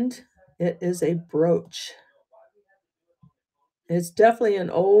 And it is a brooch. It's definitely an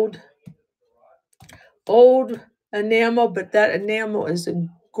old enamel, but that enamel is in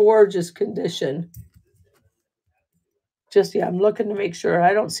gorgeous condition. Just, yeah, I'm looking to make sure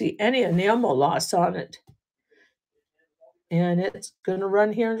I don't see any enamel loss on it. And it's going to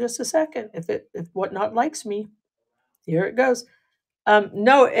run here in just a second. If Whatnot likes me, here it goes.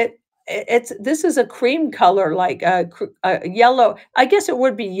 No, this is a cream color, like a yellow. I guess it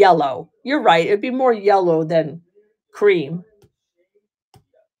would be yellow. You're right. It'd be more yellow than cream.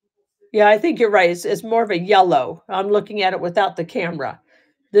 Yeah, I think you're right. It's more of a yellow. I'm looking at it without the camera.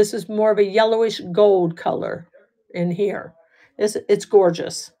 This is more of a yellowish gold color in here. It's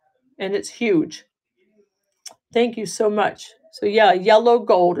gorgeous, and it's huge. Thank you so much. So yeah, yellow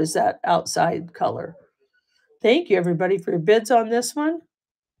gold is that outside color. Thank you, everybody, for your bids on this one.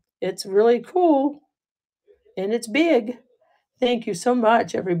 It's really cool, and it's big. Thank you so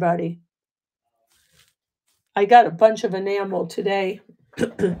much, everybody. I got a bunch of enamel today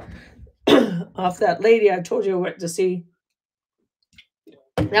off that lady I told you I went to see.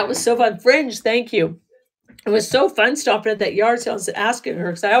 That was so fun. Fringe, thank you. It was so fun stopping at that yard sale and asking her,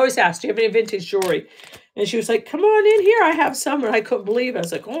 because I always ask, do you have any vintage jewelry? And she was like, come on in here. I have some. And I couldn't believe it. I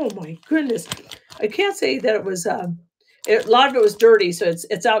was like, oh, my goodness. I can't say that it was, a lot of it was dirty, so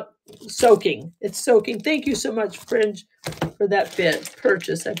it's out soaking. It's soaking. Thank you so much, Fringe, for that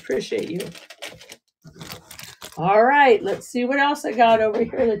purchase. I appreciate you. All right, let's see what else I got over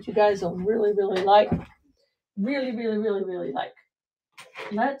here that you guys will really, really like. Really like.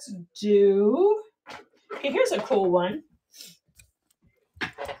 Let's do, okay, here's a cool one.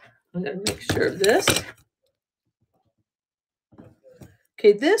 I'm going to make sure of this.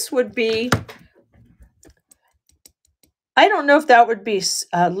 Okay, this would be, I don't know if that would be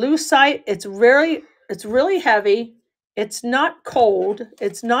lucite. It's really heavy. It's not cold.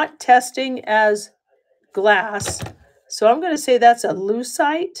 It's not testing as glass. So I'm going to say that's a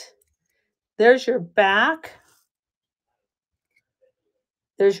lucite. There's your back.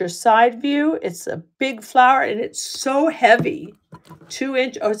 There's your side view. It's a big flower and it's so heavy. 2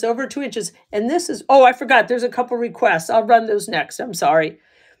 inch. Oh, it's over 2 inches. And this is, oh, I forgot. There's a couple requests. I'll run those next. I'm sorry.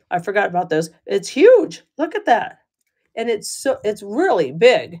 I forgot about those. It's huge. Look at that. And it's really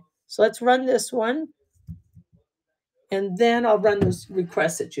big. So let's run this one. And then I'll run those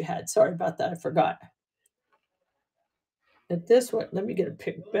requests that you had. Sorry about that. I forgot. At this one, let me get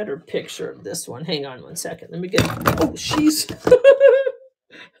a better picture of this one. Hang on one second. Let me get, oh, she's,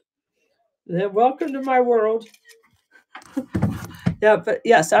 welcome to my world. Yeah, but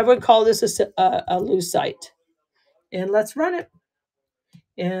yes, I would call this a lucite. And let's run it.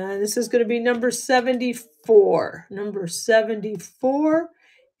 And this is going to be number 74. Number 74.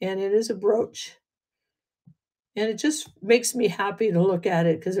 And it is a brooch. And it just makes me happy to look at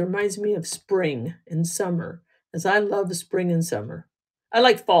it because it reminds me of spring and summer, as I love spring and summer. I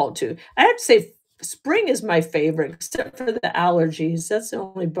like fall too. I have to say spring is my favorite, except for the allergies. That's the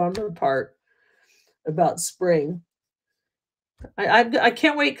only bummer part about spring. I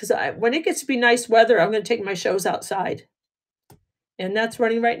can't wait because when it gets to be nice weather, I'm going to take my shows outside. And that's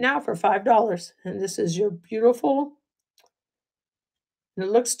running right now for $5. And this is your beautiful, and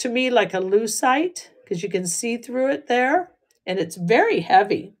it looks to me like a lucite because you can see through it there. And it's very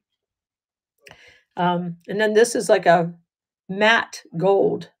heavy. And then this is like a matte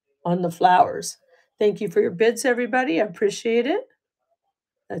gold on the flowers. Thank you for your bids, everybody. I appreciate it.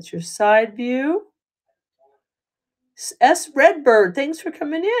 That's your side view. S. Redbird, thanks for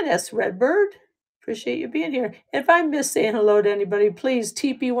coming in, S. Redbird. Appreciate you being here. If I miss saying hello to anybody, please,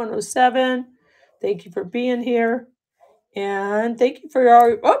 TP107. Thank you for being here. And thank you for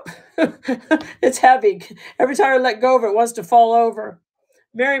your, oh, it's heavy. Every time I let go of it, it wants to fall over.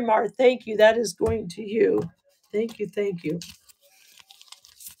 Mary Mar, thank you. That is going to you. Thank you, thank you.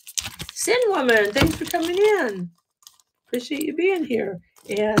 Sin Woman, thanks for coming in. Appreciate you being here.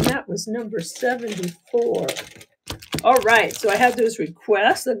 And that was number 74. All right, so I had those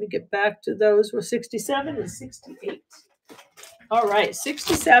requests. Let me get back to those. Were 67 and 68. All right,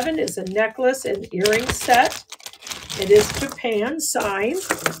 67 is a necklace and earring set. It is Japan signed.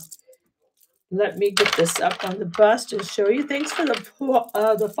 Let me get this up on the bust and show you. Thanks for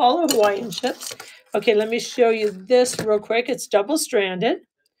the follow Hawaiian chips. Okay, let me show you this real quick. It's double-stranded.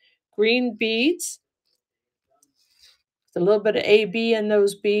 Green beads. A little bit of AB in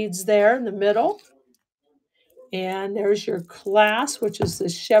those beads there in the middle. And there's your clasp, which is the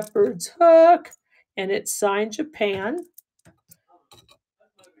shepherd's hook. And it's signed Japan.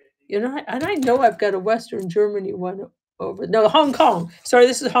 You know, and I know I've got a Western Germany one over. No, Hong Kong. Sorry,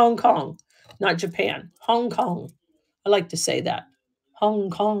 this is Hong Kong, not Japan. Hong Kong. I like to say that. Hong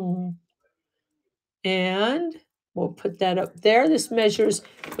Kong. And we'll put that up there. This measures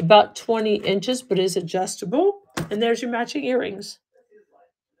about 20 inches, but is adjustable. And there's your matching earrings.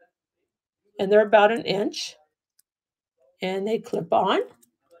 And they're about an inch. And they clip on.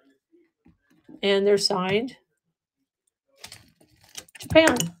 And they're signed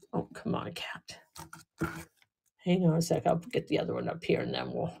Japan. Oh, come on, cat. Hang on a sec. I'll get the other one up here and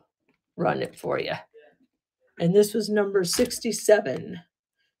then we'll run it for you. And this was number 67.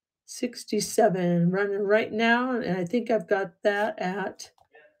 67 running right now. And I think I've got that at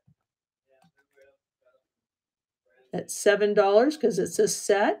 $7 because it's a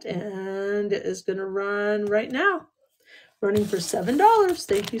set. And it is going to run right now. Running for $7.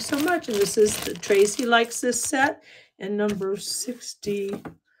 Thank you so much. And this is Tracy likes this set. And number 60.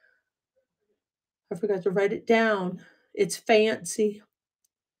 I forgot to write it down. It's fancy.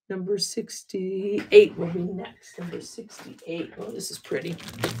 Number 68 will be next. Number 68. Oh, this is pretty.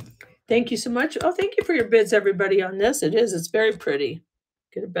 Thank you so much. Oh, thank you for your bids, everybody, on this. It is. It's very pretty.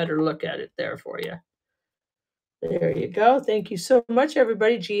 Get a better look at it there for you. There you go. Thank you so much,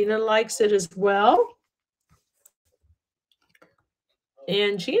 everybody. Gina likes it as well.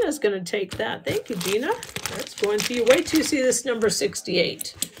 And Gina's going to take that. Thank you, Gina. That's going to you. Wait till you see this number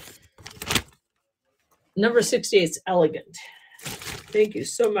 68. Number 68 is elegant. Thank you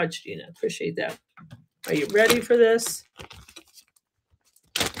so much, Gina. Appreciate that. Are you ready for this?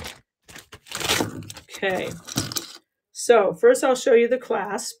 Okay. So first I'll show you the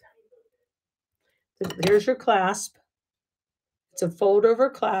clasp. Here's your clasp. It's a fold over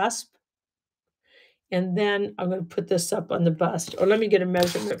clasp. And then I'm going to put this up on the bust. Or let me get a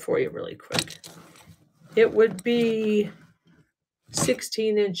measurement for you really quick. It would be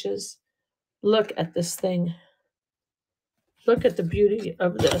 16 inches. Look at this thing. Look at the beauty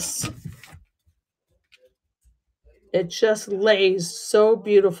of this. It just lays so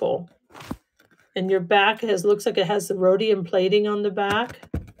beautiful. And your back looks like it has the rhodium plating on the back.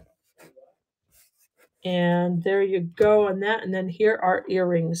 And there you go on that. And then here are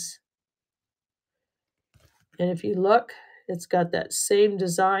earrings. And if you look, it's got that same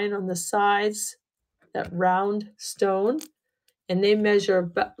design on the sides, that round stone. And they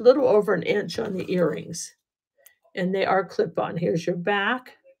measure a little over an inch on the earrings. And they are clip-on. Here's your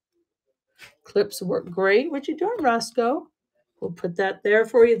back. Clips work great. What you doing, Roscoe? We'll put that there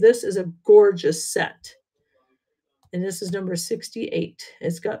for you. This is a gorgeous set. And this is number 68.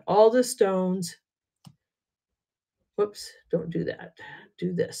 It's got all the stones. Whoops, don't do that.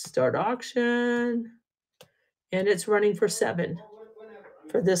 Do this. Start auction. And it's running for $7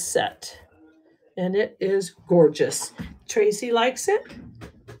 for this set. And it is gorgeous. Tracy likes it.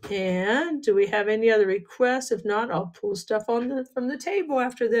 And do we have any other requests? If not, I'll pull stuff from the table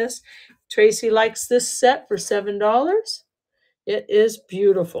after this. Tracy likes this set for $7. It is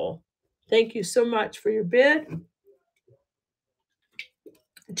beautiful. Thank you so much for your bid.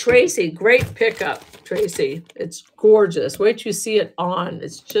 Tracy, great pickup, Tracy. It's gorgeous. Wait till you see it on.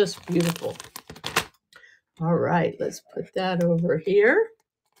 It's just beautiful. All right, let's put that over here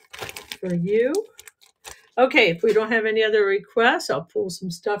for you. Okay, if we don't have any other requests, I'll pull some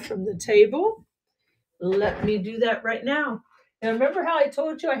stuff from the table. Let me do that right now. Now, remember how I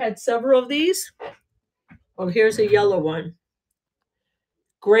told you I had several of these? Well, here's a yellow one.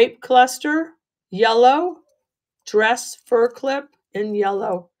 Grape cluster, yellow, dress fur clip in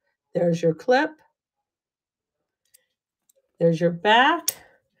yellow. There's your clip. There's your back.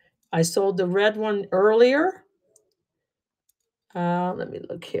 I sold the red one earlier. Let me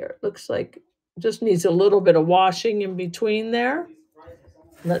look here. It looks like it just needs a little bit of washing in between there.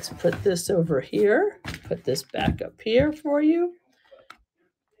 Let's put this over here. Put this back up here for you.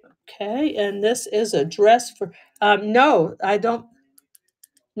 Okay, and this is a dress for, no, I don't,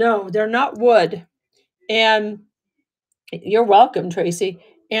 no, they're not wood. And you're welcome, Tracy.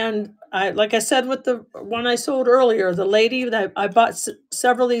 And like I said with the one I sold earlier, the lady that I bought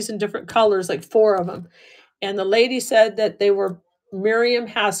several of these in different colors, like 4 of them. And the lady said that they were Miriam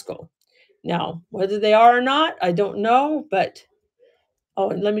Haskell. Now, whether they are or not, I don't know, but,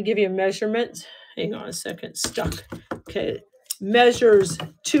 oh, and let me give you a measurement. Hang on a second, stuck. Okay, measures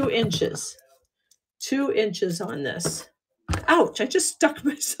 2 inches. 2 inches on this. Ouch, I just stuck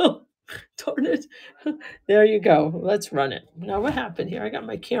myself. Darn it. There you go. Let's run it. Now, what happened here? I got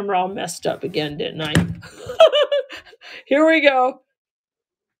my camera all messed up again, didn't I? Here we go.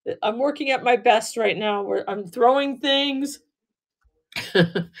 I'm working at my best right now. I'm throwing things.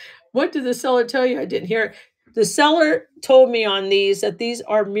 What did the seller tell you? I didn't hear it. The seller told me on these that these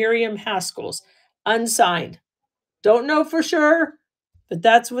are Miriam Haskell's, unsigned. Don't know for sure, but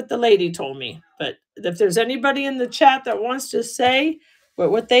that's what the lady told me. But if there's anybody in the chat that wants to say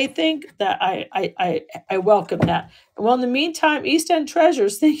what they think, that I welcome that. Well, in the meantime, East End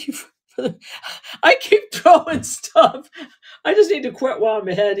Treasures, thank you for the, I keep throwing stuff. I just need to quit while I'm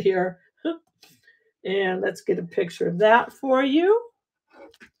ahead here. And let's get a picture of that for you.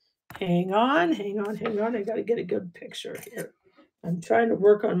 Hang on. I got to get a good picture here. I'm trying to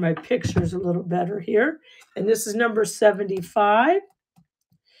work on my pictures a little better here. And this is number 75.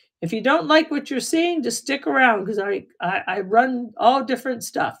 If you don't like what you're seeing, just stick around because I run all different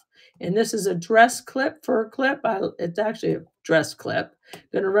stuff. And this is a dress clip, fur clip. It's actually a dress clip.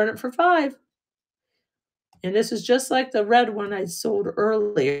 Going to run it for $5. And this is just like the red one I sold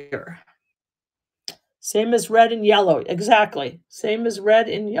earlier. Same as red and yellow. Exactly. Same as red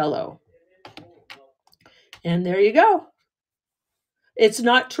and yellow. And there you go. It's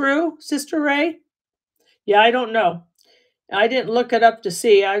not true, Sister Ray? Yeah, I don't know. I didn't look it up to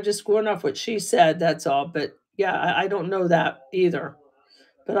see. I just went off what she said, that's all. But yeah, I don't know that either.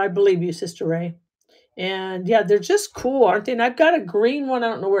 But I believe you, Sister Ray. And yeah, they're just cool, aren't they? And I've got a green one. I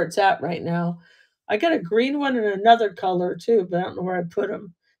don't know where it's at right now. I got a green one and another color too, but I don't know where I put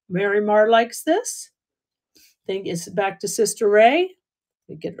them. Mary Mar likes this. I think it's back to Sister Ray.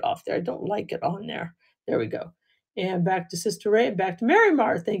 Let me get it off there. I don't like it on there. There we go. And back to Sister Ray and back to Mary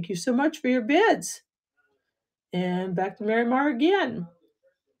Mar. Thank you so much for your bids. And back to Mary Mar again.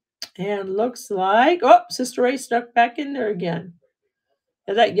 And looks like, oh, Sister Ray stuck back in there again.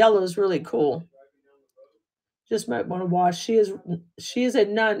 Yeah, that yellow is really cool. Just might want to wash. She is a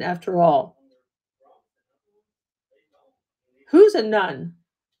nun after all. Who's a nun?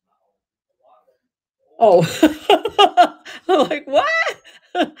 Oh, I'm like, what?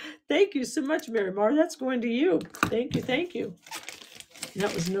 Thank you so much, Mary Mar. That's going to you. Thank you.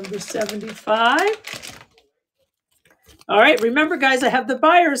 That was number 75. All right, remember, guys, I have the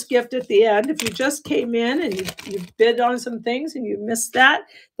buyer's gift at the end. If you just came in and you bid on some things and you missed that,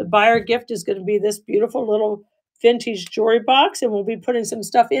 the buyer gift is going to be this beautiful little vintage jewelry box, and we'll be putting some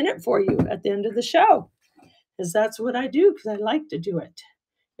stuff in it for you at the end of the show, because that's what I do, because I like to do it.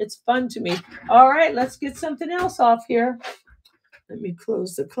 It's fun to me. All right, let's get something else off here. Let me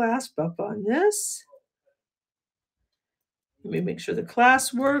close the clasp up on this. Let me make sure the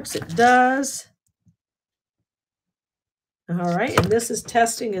clasp works. It does. All right, and this is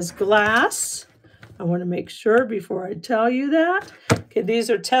testing as glass. I want to make sure before I tell you that. Okay, these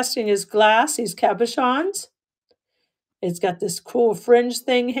are testing as glass, these cabochons. It's got this cool fringe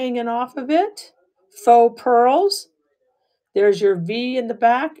thing hanging off of it. Faux pearls. There's your V in the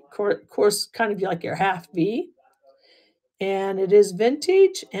back, of course, kind of like your half V. And it is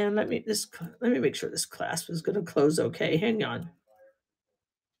vintage. And let me make sure this clasp is going to close okay. Hang on.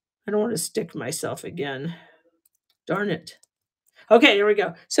 I don't want to stick myself again. Darn it. Okay, here we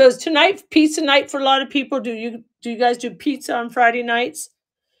go. So it's tonight pizza night for a lot of people. Do you guys do pizza on Friday nights?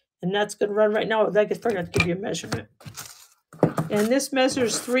 And that's going to run right now. I forgot to give you a measurement. And this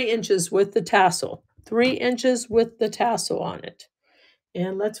measures 3 inches with the tassel. 3 inches with the tassel on it.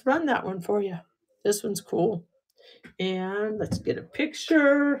 And let's run that one for you. This one's cool. And let's get a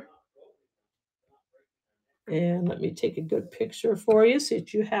picture. And let me take a good picture for you so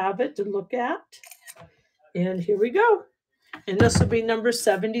that you have it to look at. And here we go. And this will be number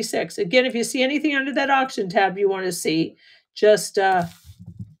 76. Again, if you see anything under that auction tab you want to see, just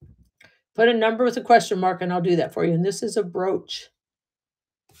put a number with a question mark and I'll do that for you. And this is a brooch.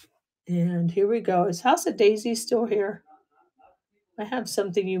 And here we go. Is House of Daisy still here? I have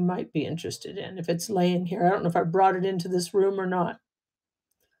something you might be interested in if it's laying here. I don't know if I brought it into this room or not.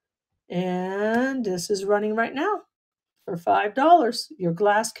 And this is running right now for $5. Your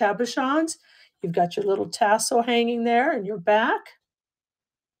glass cabochons. You've got your little tassel hanging there in your back.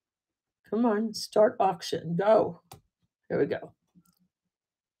 Come on, start auction. Go. Here we go.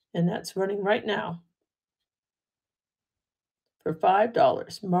 And that's running right now for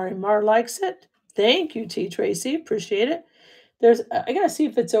 $5. Mar likes it. Thank you, T. Tracy. Appreciate it. I got to see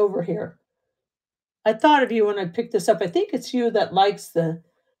if it's over here. I thought of you when I picked this up. I think it's you that likes the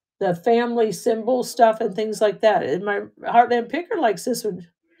family symbol stuff and things like that. And my Heartland Picker likes this one.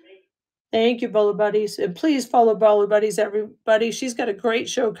 Thank you, Bowler Buddies. And please follow Bowler Buddies, everybody. She's got a great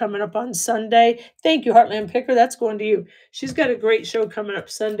show coming up on Sunday. Thank you, Heartland Picker. That's going to you. She's got a great show coming up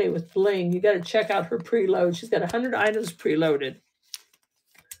Sunday with Bling. You got to check out her preload. She's got 100 items preloaded.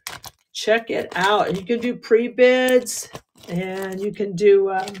 Check it out. And you can do pre-bids. And you can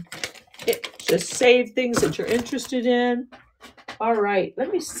do just save things that you're interested in. All right.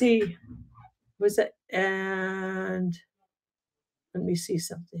 Let me see. Was it? And let me see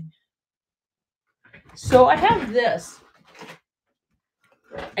something. So I have this.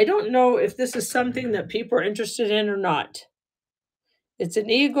 I don't know if this is something that people are interested in or not. It's an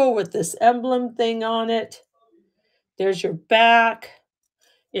eagle with this emblem thing on it. There's your back.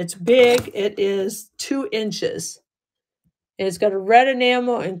 It's big. It is 2 inches. It's got a red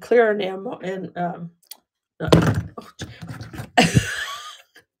enamel and clear enamel. And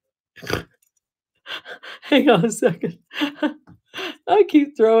hang on a second. I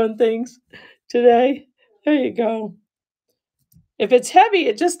keep throwing things today. There you go. If it's heavy,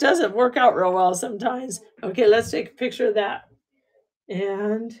 it just doesn't work out real well sometimes. Okay, let's take a picture of that.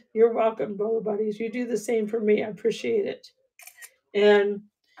 And you're welcome, Bowler Buddies. You do the same for me. I appreciate it. And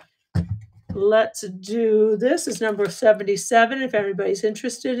let's do this. Is number 77 if everybody's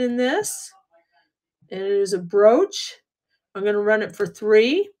interested in this. And it is a brooch. I'm going to run it for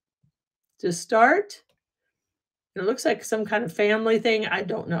 $3 to start. It looks like some kind of family thing. I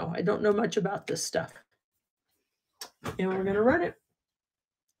don't know. I don't know much about this stuff. And we're going to run it.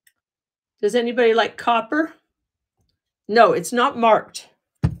 Does anybody like copper? No, it's not marked.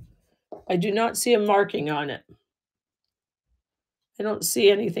 I do not see a marking on it. I don't see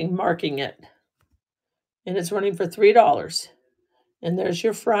anything marking it. And it's running for $3. And there's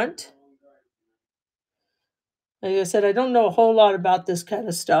your front. Like I said, I don't know a whole lot about this kind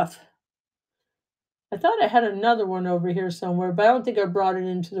of stuff. I thought I had another one over here somewhere, but I don't think I brought it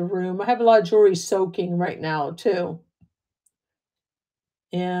into the room. I have a lot of jewelry soaking right now, too.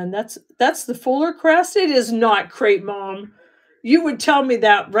 And that's the Fuller Crest. It is not crepe, Mom. You would tell me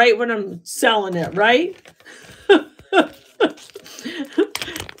that right when I'm selling it, right?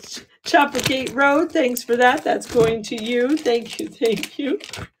 Choppergate Road, thanks for that. That's going to you. Thank you, thank you.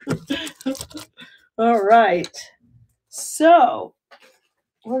 All right. So,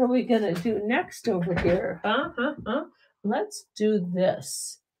 what are we going to do next over here? let's do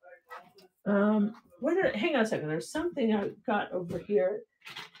this. Hang on a second. There's something I got over here.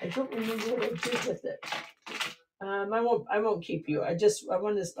 I don't remember what I did with it. I won't keep you. I'm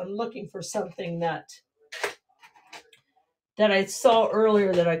looking for something that I saw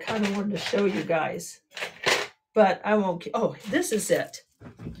earlier that I kind of wanted to show you guys. But I won't keep. Oh, this is it.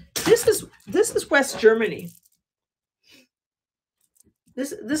 This is West Germany.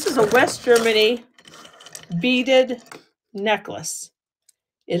 This is a West Germany beaded necklace.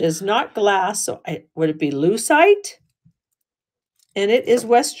 It is not glass, so would it be lucite? And it is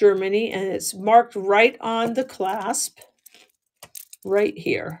West Germany, and it's marked right on the clasp, right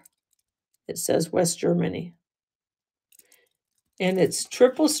here. It says West Germany. And it's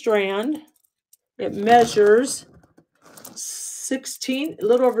triple strand. It measures a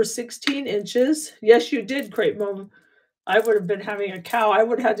little over 16 inches. Yes, you did, Crepe Mom. I would have been having a cow. I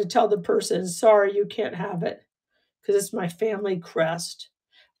would have had to tell the person, sorry, you can't have it, because it's my family crest.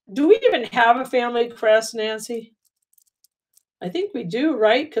 Do we even have a family crest, Nancy? I think we do,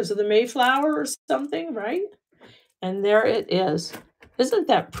 right? Because of the Mayflower or something, right? And there it is. Isn't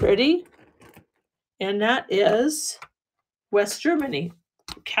that pretty? And that is West Germany.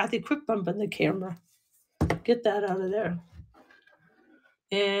 Kathy, quit bumping the camera. Get that out of there.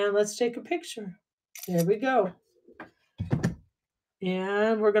 And let's take a picture. There we go.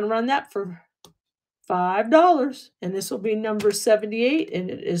 And we're going to run that for $5. And this will be number 78.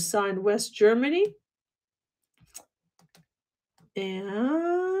 And it is signed West Germany.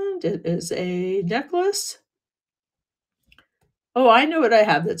 And it is a necklace. Oh, I know what I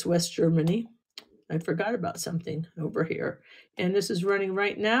have that's West Germany. I forgot about something over here. And this is running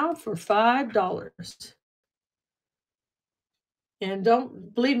right now for $5. And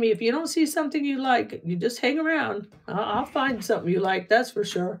don't believe me, if you don't see something you like, you just hang around. I'll find something you like, that's for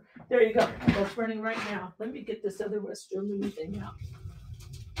sure. There you go. That's running right now. Let me get this other West Germany thing out.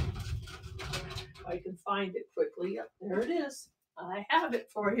 I can find it quickly. Yep, there it is. I have it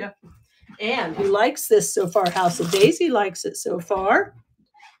for you. And who likes this so far? House of Daisy likes it so far.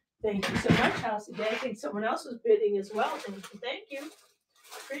 Thank you so much, House of Daisy. I think someone else was bidding as well. Thank you.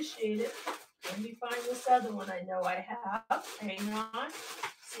 Appreciate it. Let me find this other one I know I have. Hang on.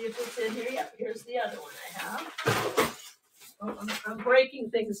 See if it's in here. Yep, here's the other one I have. Oh, I'm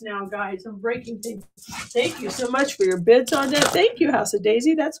breaking things now, guys. I'm breaking things. Thank you so much for your bids on that. Thank you, House of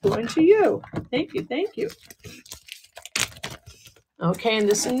Daisy. That's going to you. Thank you. Thank you. Okay, and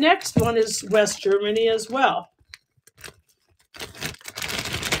this next one is West Germany as well.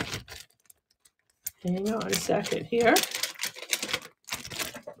 Hang on a second here.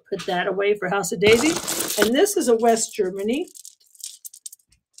 Put that away for House of Daisy. And this is a West Germany.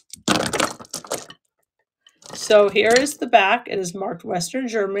 So here is the back. It is marked Western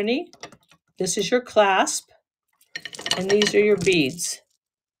Germany. This is your clasp. And these are your beads.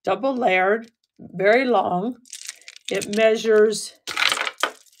 Double layered, very long. It measures,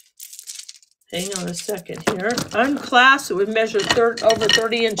 hang on a second here. Unclasp, it would measure over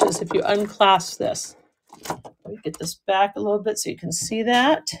 30 inches if you unclasp this. Let me get this back a little bit so you can see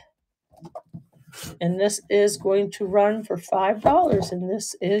that. And this is going to run for $5. And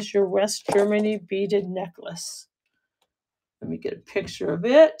this is your West Germany beaded necklace. Let me get a picture of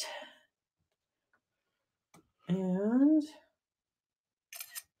it. And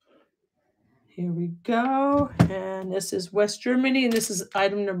here we go. And this is West Germany. And this is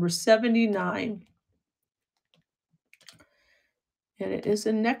item number 79. And it is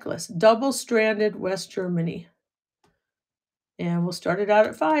a necklace. Double-stranded West Germany. And we'll start it out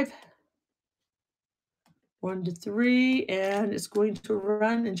at 5. 1 to 3. And it's going to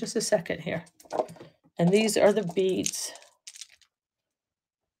run in just a second here. And these are the beads.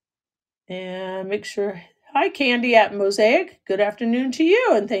 And make sure, hi Candy at Mosaic. Good afternoon to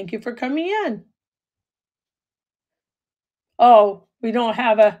you, and thank you for coming in. Oh, we don't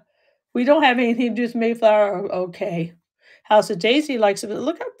have anything to do with Mayflower. Okay. House of Daisy likes it, but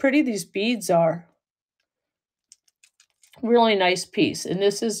look how pretty these beads are. Really nice piece. And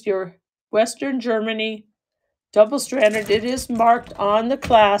this is your Western Germany double-stranded. It is marked on the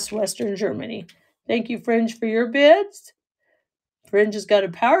clasp, Western Germany. Thank you, Fringe, for your bids. Fringe has got a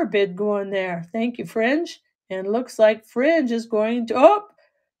power bid going there. Thank you, Fringe. And looks like Fringe is going to, oh,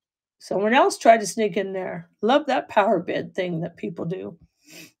 someone else tried to sneak in there. Love that power bid thing that people do.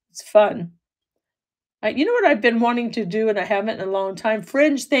 It's fun. You know what I've been wanting to do and I haven't in a long time?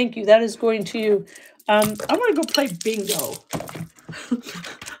 Fringe, thank you. That is going to you. I want to go play bingo.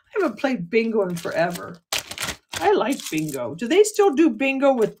 I haven't played bingo in forever. I like bingo. Do they still do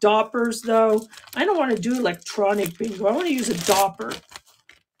bingo with doppers, though? I don't want to do electronic bingo. I want to use a dopper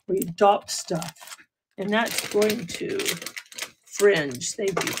where you dop stuff. And that's going to fringe.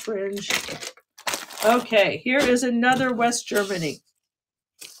 Thank you, fringe. Okay, here is another West Germany.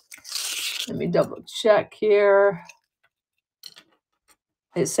 Let me double check here.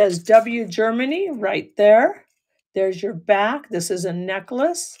 It says W Germany right there. There's your back. This is a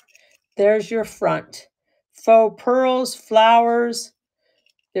necklace. There's your front. Faux pearls, flowers.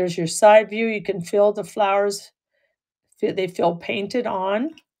 There's your side view. You can feel the flowers. They feel painted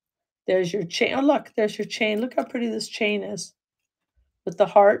on. There's your chain. Oh, look, there's your chain. Look how pretty this chain is with the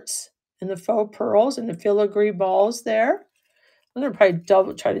hearts and the faux pearls and the filigree balls there. I'm going to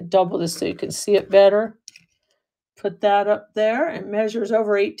probably try to double this so you can see it better. Put that up there. It measures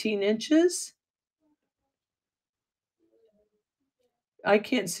over 18 inches. I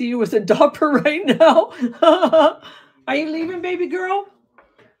can't see you with a dopper right now. Are you leaving, baby girl?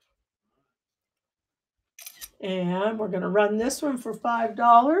 And we're going to run this one for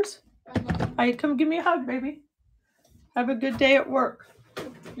 $5. Hey, come give me a hug, baby. Have a good day at work.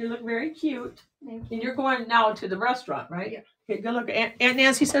 You look very cute. Thank you. And you're going now to the restaurant, right? Yeah. Okay, go look. Aunt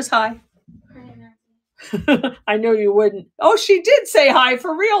Nancy says hi. Hi. I know you wouldn't. Oh, she did say hi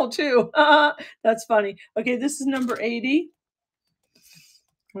for real, too. That's funny. Okay, this is number 80.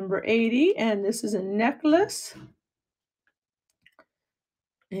 Number 80, and this is a necklace.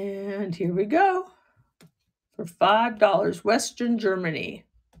 And here we go. For $5, Western Germany.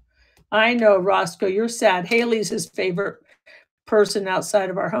 I know, Roscoe, you're sad. Haley's his favorite person outside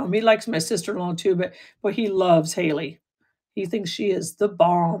of our home. He likes my sister-in-law too, but he loves Haley. He thinks she is the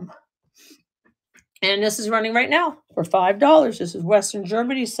bomb. And this is running right now for $5. This is Western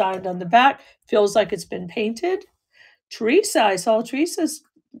Germany, signed on the back. Feels like it's been painted. Teresa, I saw Teresa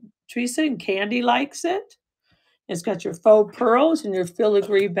and Candy likes it. It's got your faux pearls and your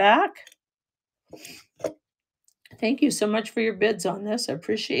filigree back. Thank you so much for your bids on this. I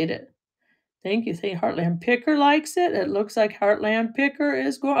appreciate it. Thank you. Think Heartland Picker likes it. It looks like Heartland Picker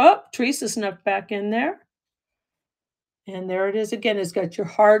is going. Oh, Teresa snuck back in there. And there it is again. It's got your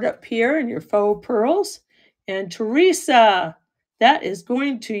heart up here and your faux pearls. And Teresa, that is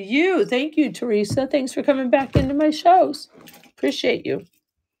going to you. Thank you, Teresa. Thanks for coming back into my shows. Appreciate you.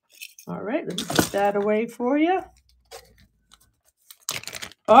 All right, let me put that away for you.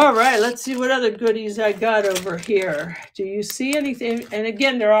 All right, let's see what other goodies I got over here. Do you see anything? And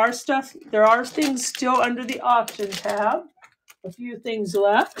again, there are things still under the auction tab. A few things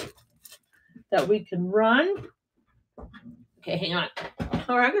left that we can run. Okay, hang on.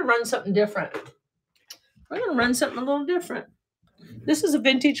 All right, I'm going to run something different. We're going to run something a little different. This is a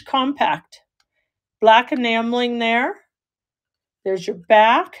vintage compact. Black enameling there. There's your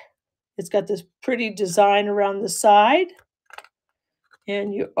back. It's got this pretty design around the side.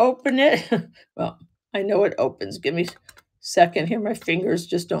 And you open it. Well, I know it opens. Give me a second here. My fingers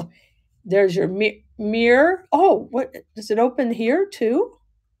just don't. There's your mirror. Oh, what? Does it open here too?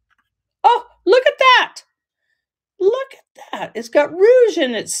 Oh, look at that. Look at that. It's got rouge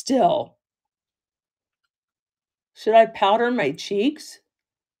in it still. Should I powder my cheeks?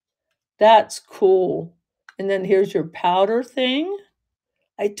 That's cool. And then here's your powder thing.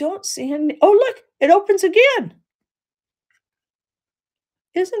 I don't see any. Oh, look, it opens again.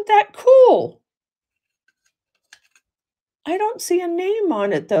 Isn't that cool? I don't see a name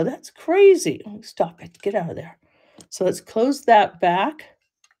on it, though. That's crazy. Oh, stop it. Get out of there. So let's close that back.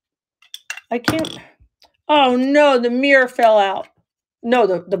 I can't. Oh, no, the mirror fell out. No,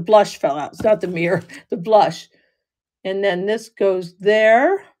 the blush fell out. It's not the mirror, the blush. And then this goes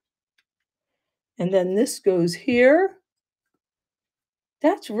there. And then this goes here.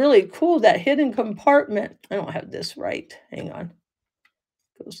 That's really cool, that hidden compartment. I don't have this right. Hang on.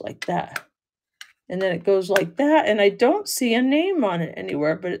 It goes like that. And then it goes like that. And I don't see a name on it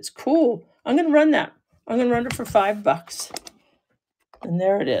anywhere, but it's cool. I'm going to run that. I'm going to run it for $5. And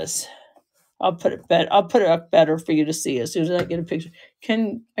there it is. I'll put it up better for you to see as soon as I get a picture.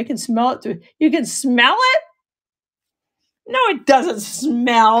 I can smell it through. You can smell it? No, it doesn't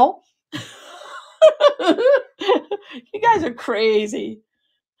smell. You guys are crazy.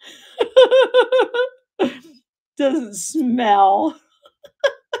 Doesn't smell.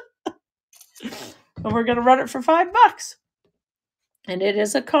 And we're going to run it for $5. And it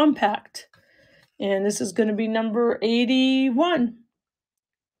is a compact. And this is going to be number 81.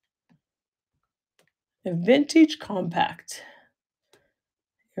 A vintage compact.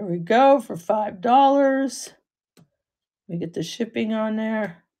 Here we go for $5. We get the shipping on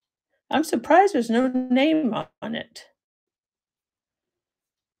there. I'm surprised there's no name on it.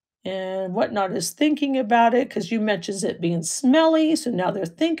 And Whatnot is thinking about it because you mentioned it being smelly. So now they're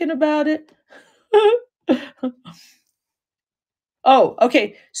thinking about it. Oh,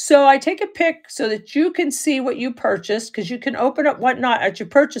 okay. So I take a pic so that you can see what you purchased, because you can open up whatnot at your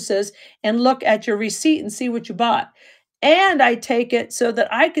purchases and look at your receipt and see what you bought. And I take it so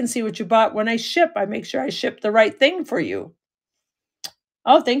that I can see what you bought when I ship. I make sure I ship the right thing for you.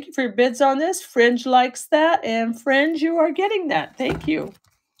 Oh, thank you for your bids on this. Fringe likes that. And Fringe, you are getting that. Thank you.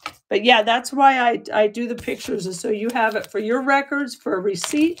 But yeah, that's why I do the pictures, is so you have it for your records, for a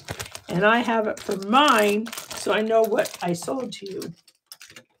receipt, and I have it for mine, so I know what I sold to you.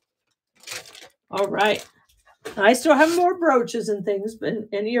 All right. I still have more brooches and things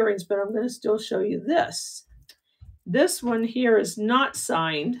and earrings, but I'm going to still show you this. This one here is not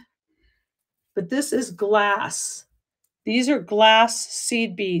signed, but this is glass. These are glass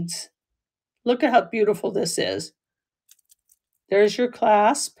seed beads. Look at how beautiful this is. There's your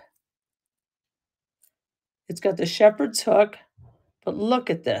clasp. It's got the shepherd's hook, but look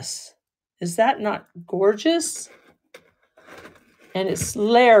at this. Is that not gorgeous? And its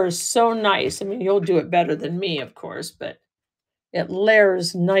layers so nice. I mean, you'll do it better than me, of course, but it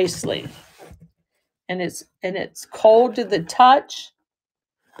layers nicely. And it's cold to the touch.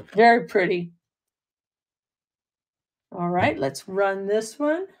 Very pretty. All right, let's run this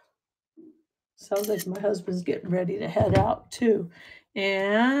one. Sounds like my husband's getting ready to head out too.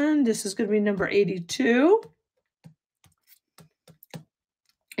 And this is going to be number 82.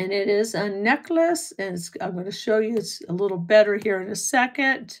 And it is a necklace. And I'm going to show you it's a little better here in a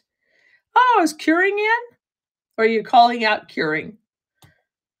second. Oh, is Curing in? Or are you calling out Curing?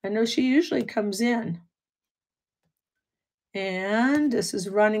 I know she usually comes in. And this is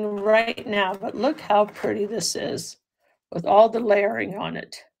running right now. But look how pretty this is with all the layering on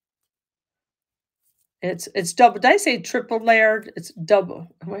it. It's double. Did I say triple layered? It's double.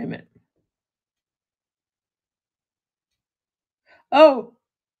 Wait a minute. Oh,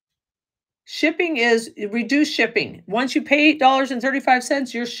 shipping is reduced shipping. Once you pay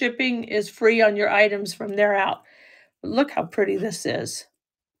 $8.35, your shipping is free on your items from there out. But look how pretty this is.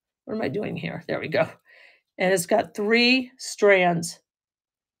 What am I doing here? There we go. And it's got 3 strands.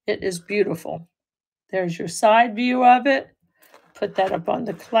 It is beautiful. There's your side view of it. Put that up on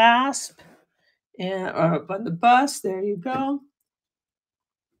the clasp and up on the bust. There you go.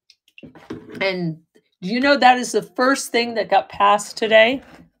 And do you know that is the first thing that got passed today?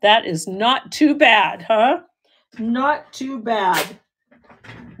 That is not too bad, huh? Not too bad.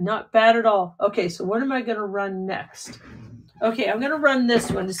 Not bad at all. Okay, so what am I going to run next? Okay, I'm going to run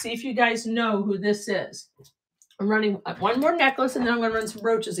this one to see if you guys know who this is. I'm running one more necklace, and then I'm going to run some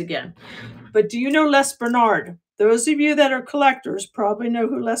brooches again. But do you know Les Bernard? Those of you that are collectors probably know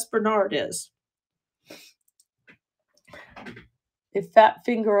who Les Bernard is. They fat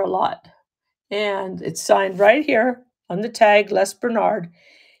finger a lot. And it's signed right here on the tag, Les Bernard.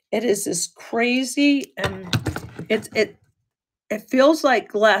 It is this crazy, and it feels like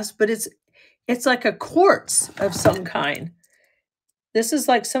glass, but it's like a quartz of some kind. This is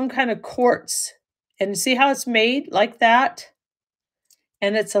like some kind of quartz. And see how it's made like that?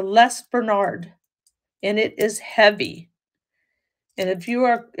 And it's a Les Bernard. And it is heavy. And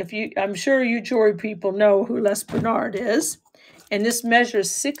I'm sure you jewelry people know who Les Bernard is. And this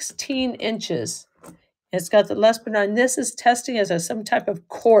measures 16 inches. It's got the Les Bernard. And this is testing as some type of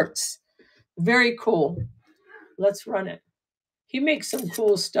quartz. Very cool. Let's run it. He makes some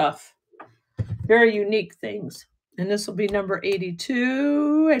cool stuff. Very unique things. And this will be number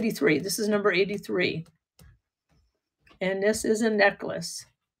 83. This is number 83. And this is a necklace.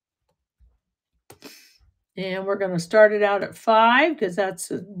 And we're going to start it out at 5 because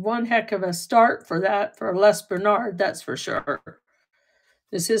that's one heck of a start for that, for Les Bernard, that's for sure.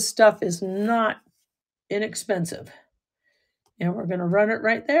 His stuff is not inexpensive. And we're going to run it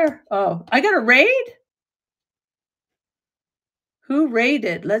right there. Oh, I got a raid? Who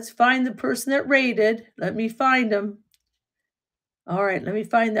raided? Let's find the person that raided. Let me find them. All right, let me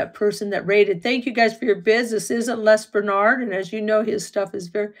find that person that raided. Thank you guys for your bids. This isn't Les Bernard, and as you know, his stuff is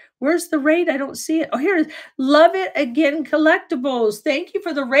very... Where's the raid? I don't see it. Oh, here it is. Love It Again Collectibles. Thank you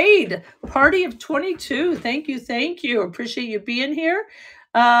for the raid. Party of 22. Thank you, thank you. Appreciate you being here.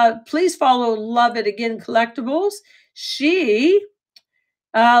 Please follow Love It Again Collectibles. She's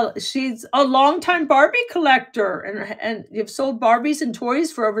a longtime Barbie collector, and you've sold Barbies and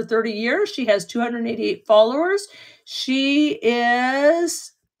toys for over 30 years. She has 288 followers. She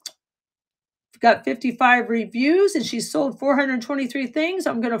is got 55 reviews, and she's sold 423 things.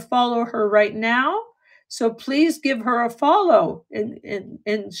 I'm going to follow her right now. So please give her a follow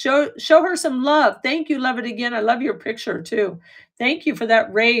and show her some love. Thank you, Love It Again. I love your picture too. Thank you for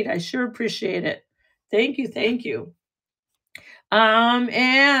that raid. I sure appreciate it. Thank you, thank you.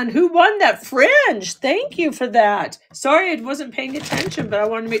 And who won that fringe? Thank you for that. Sorry, I wasn't paying attention, but I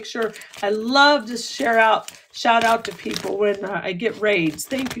want to make sure. I love to shout out to people when I get raids.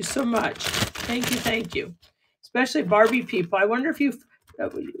 Thank you so much. Thank you, thank you. Especially Barbie people. I wonder if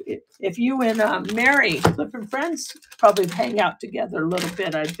you and Mary, Flippin' Friends, probably hang out together a little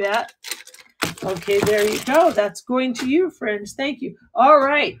bit, I bet. Okay, there you go. That's going to you, friends. Thank you. All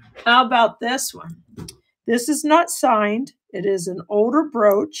right. How about this one? This is not signed. It is an older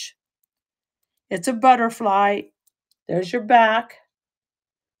brooch. It's a butterfly. There's your back.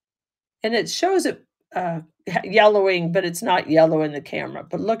 And it shows it yellowing, but it's not yellow in the camera.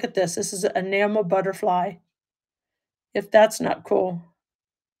 But look at this. This is an enamel butterfly. If that's not cool.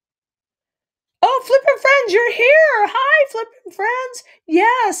 Oh, Flippin' Friends, you're here. Hi, Flippin' Friends.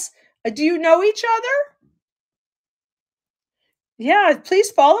 Yes. Do you know each other? Yeah,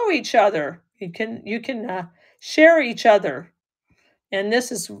 please follow each other. You can share each other. And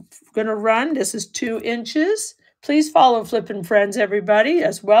this is going to run. This is 2 inches. Please follow Flippin' Friends, everybody,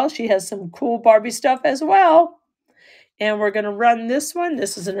 as well. She has some cool Barbie stuff as well. And we're going to run this one.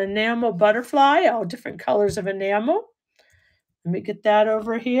 This is an enamel butterfly, all different colors of enamel. Let me get that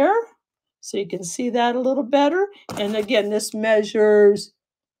over here so you can see that a little better. And again, this measures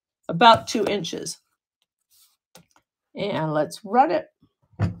about 2 inches. And let's run it.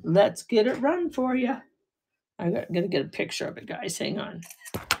 Let's get it run for you. I'm going to get a picture of it, guys. Hang on.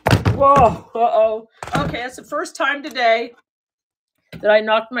 Whoa. Uh-oh. Okay, that's the first time today that I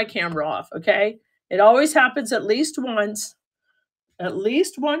knocked my camera off, okay? It always happens at least once. At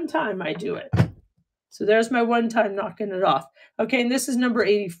least one time I do it. So there's my one time knocking it off. Okay, and this is number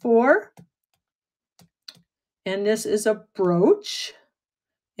 84. And this is a brooch.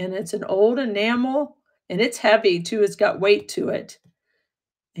 And it's an old enamel. And it's heavy, too. It's got weight to it.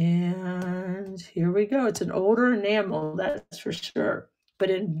 And here we go. It's an older enamel, that's for sure. But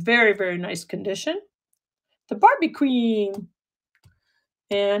in very, very nice condition. The Barbie Queen.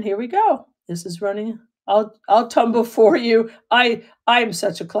 And here we go. This is running. I'll tumble for you. I'm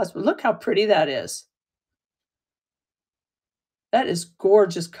such a klutz. But look how pretty that is. That is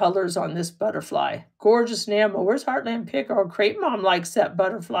gorgeous colors on this butterfly. Gorgeous enamel. Where's Heartland Picker? Oh, Crepe Mom likes that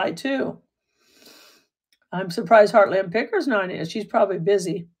butterfly too. I'm surprised Heartland Picker's not in it. She's probably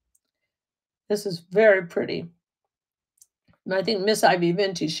busy. This is very pretty. And I think Miss Ivy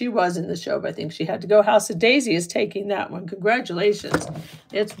Vintage, she was in the show, but I think she had to go. House of Daisy is taking that one. Congratulations.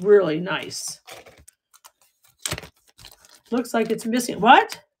 It's really nice. Looks like it's missing.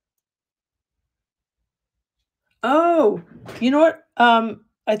 What? Oh, you know what?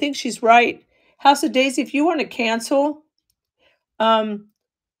 I think she's right. House of Daisy, if you want to cancel,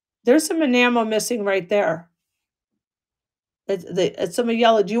 there's some enamel missing right there. It's some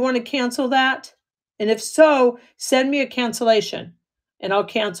yellow. Do you want to cancel that? And if so, send me a cancellation and I'll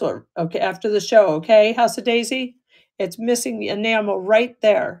cancel it. Okay, after the show. Okay, House of Daisy? It's missing the enamel right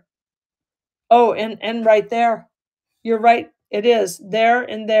there. Oh, and right there. You're right. It is there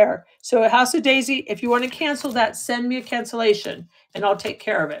and there. So House of Daisy, if you want to cancel that, send me a cancellation and I'll take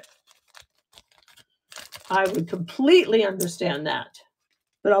care of it. I would completely understand that.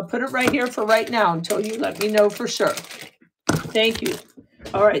 But I'll put it right here for right now until you let me know for sure. Thank you.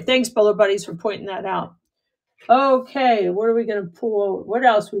 All right. Thanks, Bolo Buddies, for pointing that out. Okay. What are we going to pull? What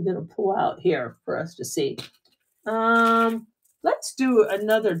else are we going to pull out here for us to see? Let's do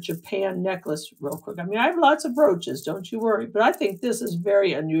another Japan necklace real quick. I mean, I have lots of brooches, don't you worry. But I think this is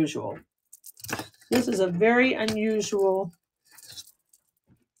very unusual. This is a very unusual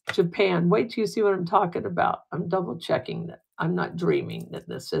Japan. Wait till you see what I'm talking about. I'm double checking that. I'm not dreaming that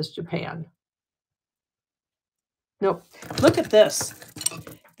this says Japan. Nope. Look at this.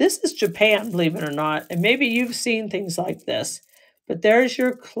 This is Japan, believe it or not. And maybe you've seen things like this. But there's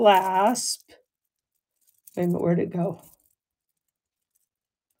your clasp. Wait a minute, where'd it go?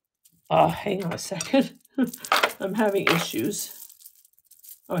 Oh, hang on a second. I'm having issues.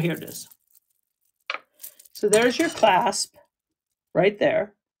 Oh, here it is. So there's your clasp right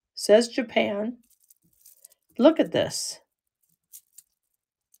there. Says Japan. Look at this.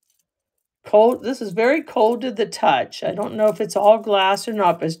 Cold. This is very cold to the touch. I don't know if it's all glass or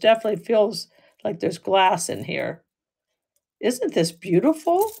not, but it definitely feels like there's glass in here. Isn't this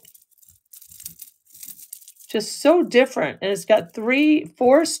beautiful? Just so different. And it's got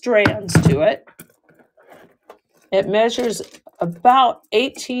 4 strands to it. It measures about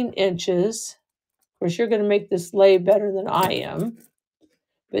 18 inches. Of course, you're going to make this lay better than I am.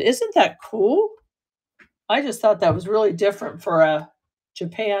 But isn't that cool? I just thought that was really different for a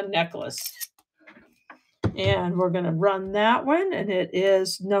Japan necklace. And we're going to run that one. And it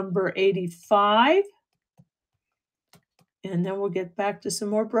is number 85. And then we'll get back to some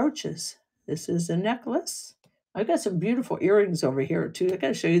more brooches. This is a necklace. I got some beautiful earrings over here too. I got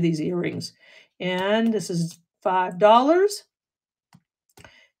to show you these earrings. And this is $5.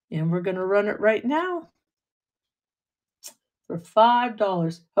 And we're going to run it right now for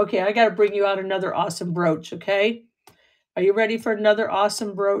 $5. Okay, I got to bring you out another awesome brooch, okay? Are you ready for another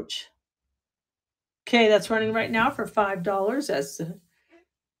awesome brooch? Okay, that's running right now for $5. That's the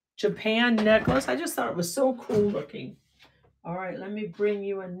Japan necklace. I just thought it was so cool looking. All right, let me bring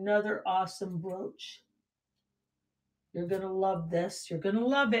you another awesome brooch. You're going to love this. You're going to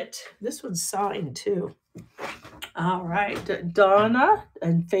love it. This one's signed too. All right, Donna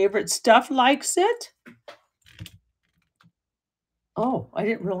and Favorite Stuff likes it. Oh, I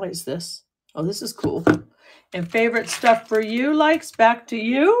didn't realize this. Oh, this is cool. And Favorite Stuff for You likes, back to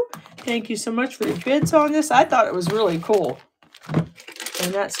you. Thank you so much for your bids on this. I thought it was really cool.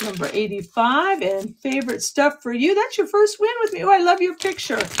 And that's number 85. And Favorite Stuff for You. That's your first win with me. Oh, I love your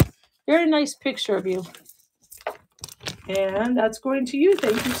picture. Very nice picture of you. And that's going to you.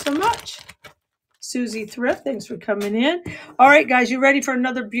 Thank you so much. Susie Thrift, thanks for coming in. All right, guys, you ready for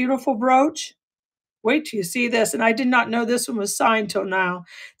another beautiful brooch? Wait till you see this. And I did not know this one was signed till now.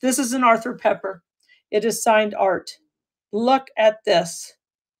 This is an Arthur Pepper. It is signed art. Look at this.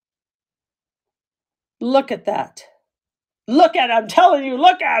 Look at that. Look at it. I'm telling you,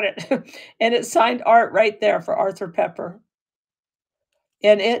 look at it. And it's signed art right there for Arthur Pepper.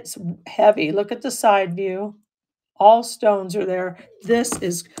 And it's heavy. Look at the side view. All stones are there. This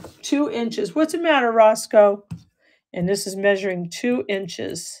is 2 inches. What's the matter, Roscoe? And this is measuring 2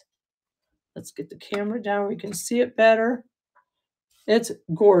 inches. Let's get the camera down. We can see it better. It's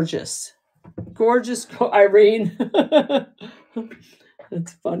gorgeous. Gorgeous, Irene.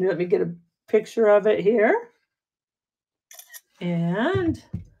 It's funny. Let me get a picture of it here. And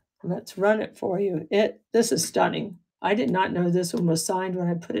let's run it for you. This is stunning. I did not know this one was signed when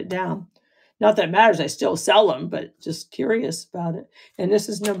I put it down. Not that it matters. I still sell them, but just curious about it. And this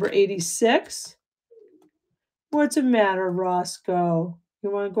is number 86. What's the matter, Roscoe?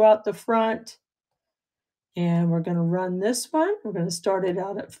 You want to go out the front? And we're going to run this one. We're going to start it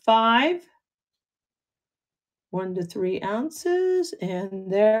out at 5. 1 to 3 ounces.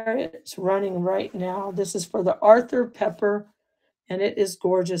 And there it's running right now. This is for the Arthur Pepper. And it is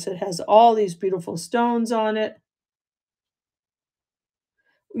gorgeous. It has all these beautiful stones on it.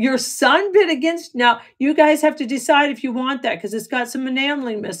 Your son bid against. Now, you guys have to decide if you want that because it's got some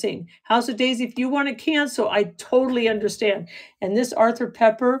enameling missing. House of Daisy, if you want to cancel, I totally understand. And this Arthur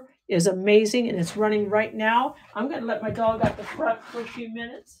Pepper is amazing, and it's running right now. I'm going to let my dog out the front for a few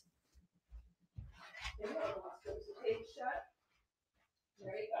minutes. There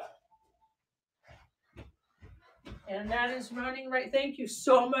you go. And that is running right. Thank you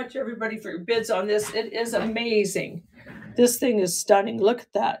so much, everybody, for your bids on this. It is amazing. This thing is stunning. Look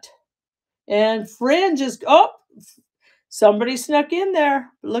at that. And fringe is, oh, somebody snuck in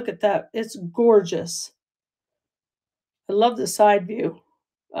there. Look at that. It's gorgeous. I love the side view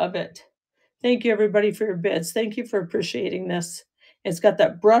of it. Thank you, everybody, for your bids. Thank you for appreciating this. It's got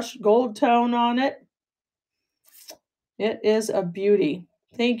that brushed gold tone on it. It is a beauty.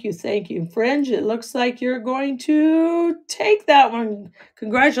 Thank you. Thank you. Fringe, it looks like you're going to take that one.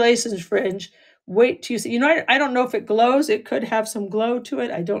 Congratulations, Fringe. Wait till you see. You know, I don't know if it glows. It could have some glow to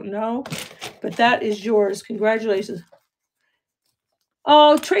it. I don't know. But that is yours. Congratulations.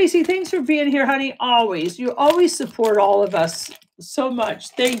 Oh, Tracy, thanks for being here, honey. Always. You always support all of us so much.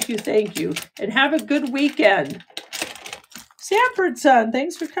 Thank you. Thank you. And have a good weekend. Sanford son,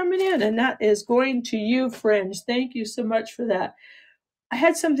 thanks for coming in. And that is going to you, Fringe. Thank you so much for that. I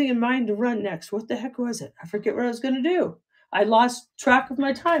had something in mind to run next. What the heck was it? I forget what I was going to do. I lost track of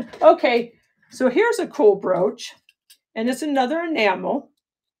my time. Okay, so here's a cool brooch. And it's another enamel.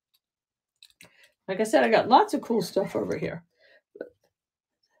 Like I said, I got lots of cool stuff over here.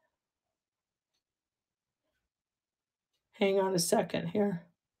 Hang on a second here.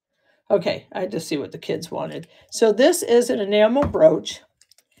 Okay, I had to see what the kids wanted. So this is an enamel brooch.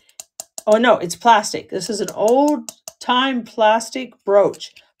 Oh, no, it's plastic. This is an old-time plastic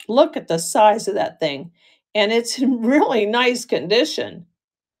brooch. Look at the size of that thing. And it's in really nice condition.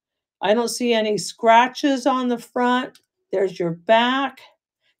 I don't see any scratches on the front. There's your back.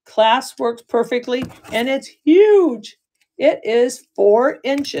 Clasp works perfectly. And it's huge. It is 4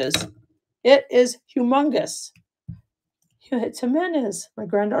 inches. It is humongous. It's Jimenez. My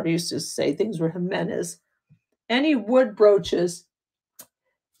granddaughter used to say things were Jimenez. Any wood brooches?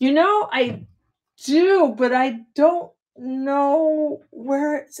 You know, I do, but I don't know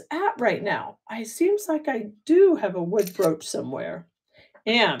where it's at right now. It seems like I do have a wood brooch somewhere.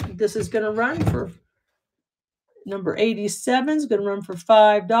 And this is going to run for, Number 87 is going to run for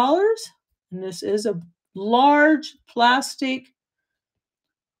 $5. And this is a large plastic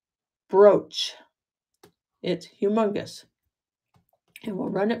brooch. It's humongous. And we'll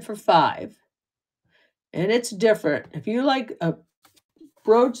run it for $5. And it's different. If you like a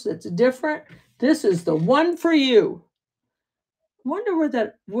brooch that's different, this is the one for you. I wonder where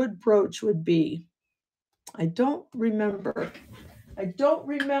that wood brooch would be. I don't remember.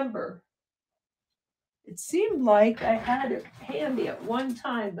 It seemed like I had it handy at one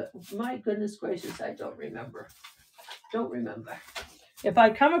time, but my goodness gracious, I don't remember. If I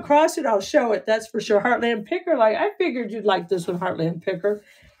come across it, I'll show it. That's for sure. Heartland Picker. I figured you'd like this one, Heartland Picker.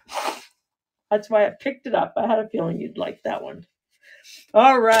 That's why I picked it up. I had a feeling you'd like that one.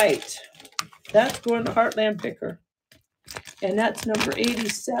 All right. That's going to Heartland Picker. And that's number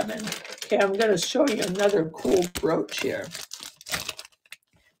 87. Okay, I'm going to show you another cool brooch here.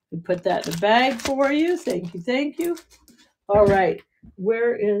 We put that in the bag for you. Thank you. All right.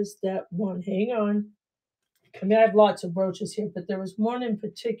 Where is that one? Hang on. I mean, I have lots of brooches here, but there was one in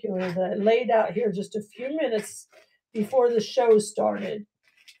particular that I laid out here just a few minutes before the show started.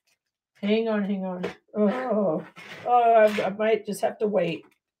 Hang on. Oh, I might just have to wait.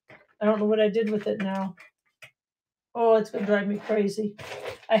 I don't know what I did with it now. Oh, it's going to drive me crazy.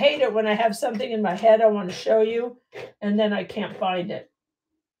 I hate it when I have something in my head I want to show you, and then I can't find it.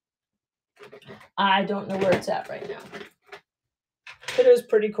 I don't know where it's at right now. It is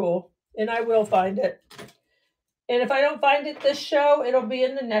pretty cool, and I will find it. And if I don't find it this show, it'll be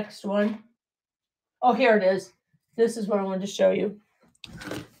in the next one. Oh, here it is. This is what I wanted to show you.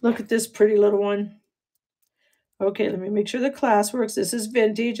 Look at this pretty little one. Okay, let me make sure the clasp works. This is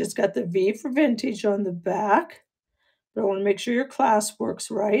vintage. It's got the V for vintage on the back. But I want to make sure your clasp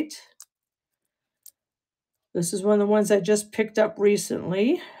works right. This is one of the ones I just picked up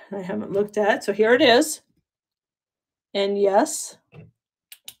recently. I haven't looked at. So here it is. And yes,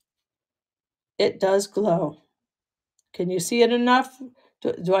 it does glow. Can you see it enough?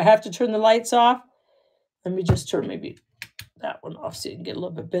 Do I have to turn the lights off? Let me just turn maybe that one off so you can get a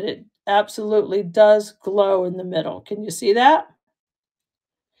little bit. It absolutely does glow in the middle. Can you see that?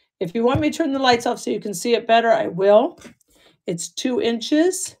 If you want me to turn the lights off so you can see it better, I will. It's 2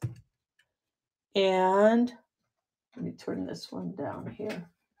 inches. And let me turn this one down here.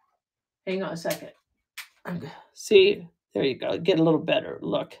 Hang on a second. See, there you go. Get a little better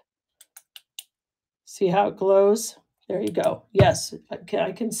look. See how it glows? There you go. Yes,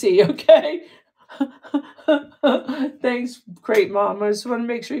 I can see. Okay. Thanks, Great Mom. I just want to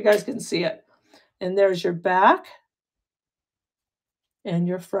make sure you guys can see it. And there's your back and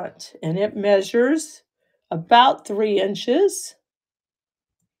your front. And it measures about 3 inches.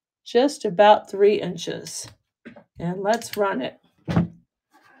 Just about 3 inches. And let's run it.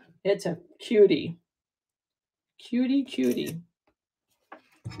 It's a cutie. Cutie.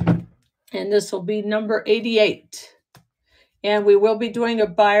 And this will be number 88. And we will be doing a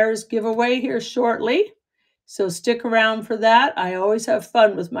buyer's giveaway here shortly. So stick around for that. I always have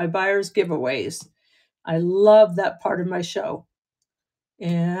fun with my buyer's giveaways. I love that part of my show.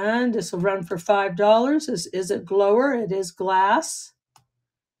 And this will run for $5. This is a glower. It is glass.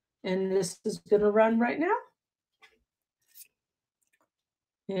 And this is going to run right now.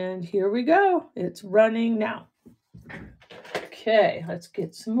 And here we go. It's running now. Okay, let's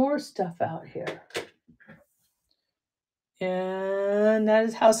get some more stuff out here. And that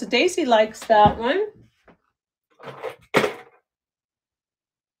is House of Daisy likes that one.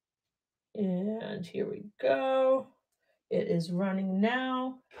 And here we go. It is running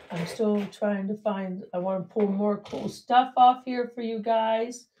now. I'm still trying to find, I want to pull more cool stuff off here for you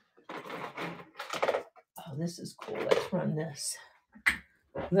guys. Oh, this is cool. Let's run this.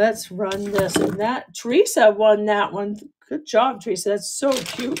 And that, Teresa won that one. Good job, Teresa. That's so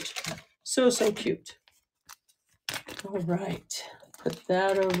cute. So cute. All right. Put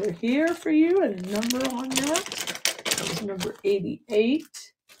that over here for you and a number on that. That was number 88.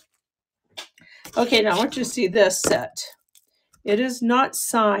 Okay, now I want you to see this set. It is not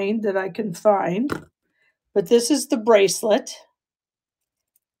signed that I can find, but this is the bracelet.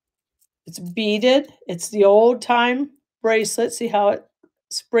 It's beaded. It's the old time bracelet. See how it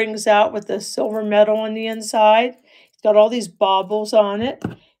springs out with the silver metal on the inside? It's got all these baubles on it,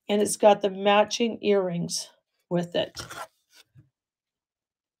 and it's got the matching earrings with it.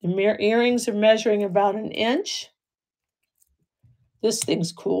 The earrings are measuring about 1 inch. This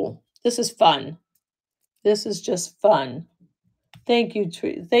thing's cool. This is fun. This is just fun. Thank you,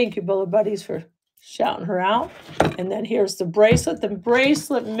 Bullet Buddies, for shouting her out. And then here's the bracelet. The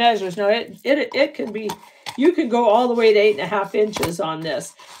bracelet measures. Now it can be, you can go all the way to 8.5 inches on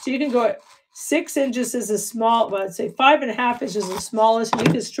this. So you can go 6 inches is the small, well, I'd say 5.5 inches is the smallest, and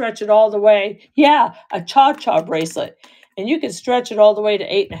you can stretch it all the way. Yeah, a cha-cha bracelet. And you can stretch it all the way to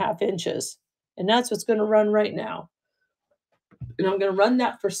 8.5 inches. And that's what's going to run right now. And I'm going to run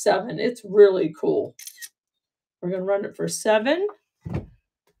that for $7. It's really cool. We're going to run it for $7.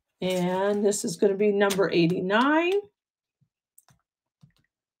 And this is going to be number 89.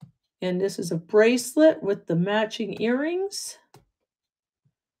 And this is a bracelet with the matching earrings.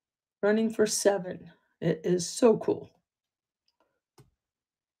 Running for $7. It is so cool.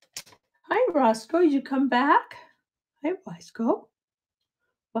 Hi, Roscoe. You come back? Hi, Roscoe.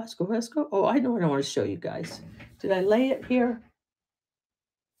 Roscoe. Oh, I know what I want to show you guys. Did I lay it here?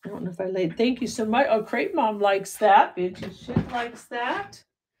 I don't know if I laid. Thank you so much. Oh, Crepe Mom likes that. Bitchy Shit likes that.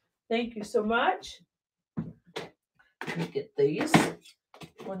 Thank you so much. Let me get these. I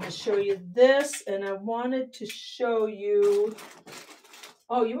wanted to show you this, and I wanted to show you.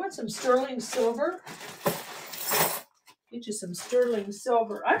 Oh, you want some sterling silver? Get you some sterling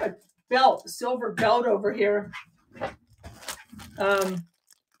silver. I have a belt, silver belt over here. I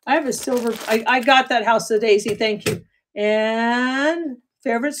have a silver. I got that House of Daisy. Thank you. And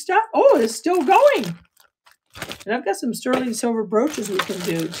favorite stuff. Oh, it's still going. And I've got some sterling silver brooches we can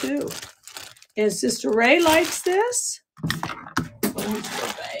do too. And Sister Ray likes this.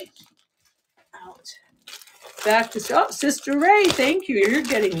 Out. Back to Sister Ray. Thank you. You're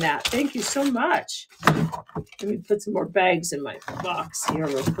getting that. Thank you so much. Let me put some more bags in my box here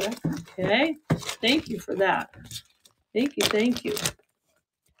real quick. Okay. Thank you for that. Thank you. Thank you.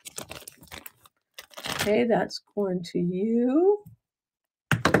 Okay, that's going to you.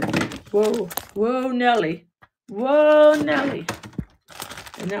 Whoa. Whoa, Nelly. Whoa, Nelly.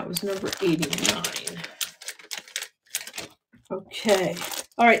 And that was number 89. Okay.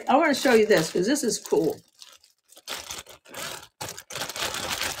 All right, I want to show you this because this is cool.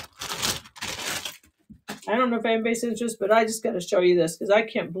 I don't know if anybody's interested, but I just got to show you this because I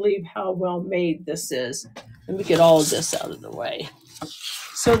can't believe how well made this is. Let me get all of this out of the way.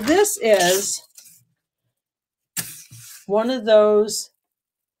 So this is one of those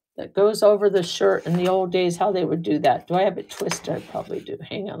that goes over the shirt in the old days, how they would do that. Do I have it twisted? I probably do.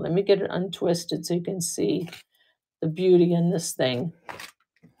 Hang on. Let me get it untwisted so you can see the beauty in this thing.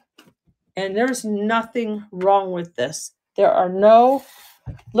 And there's nothing wrong with this. There are no,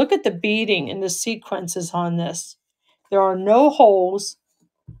 look at the beading and the sequences on this. There are no holes.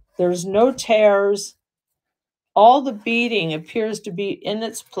 There's no tears. All the beading appears to be in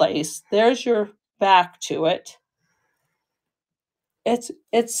its place. There's your back to it. It's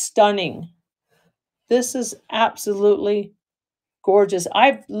stunning. This is absolutely gorgeous.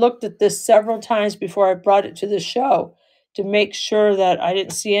 I've looked at this several times before I brought it to the show to make sure that I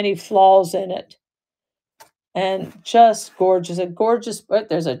didn't see any flaws in it. And just gorgeous. A gorgeous, but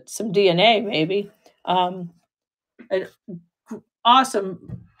there's some DNA maybe. An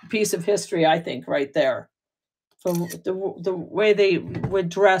awesome piece of history, I think, right there. From the way they would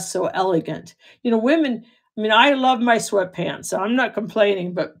dress, so elegant. You know, women, I mean, I love my sweatpants, so I'm not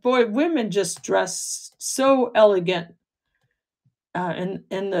complaining, but boy, women just dress so elegant in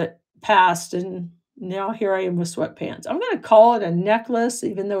the past, and now here I am with sweatpants. I'm going to call it a necklace,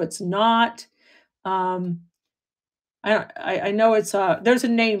 even though it's not. I know it's there's a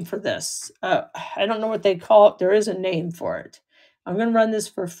name for this. I don't know what they call it. There is a name for it. I'm going to run this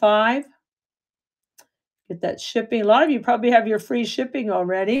for $5. Get that shipping. A lot of you probably have your free shipping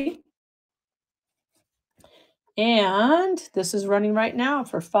already. And this is running right now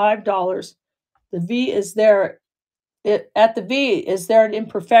for $5. The V is there. At the V, is there an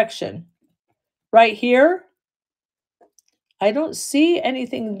imperfection? Right here, I don't see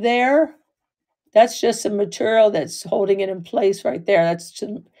anything there. That's just some material that's holding it in place right there. That's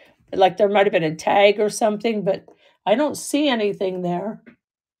just, like there might have been a tag or something, but I don't see anything there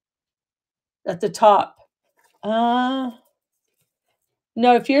at the top. No,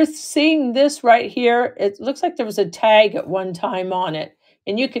 if you're seeing this right here, it looks like there was a tag at one time on it,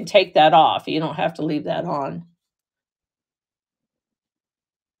 and you can take that off. You don't have to leave that on.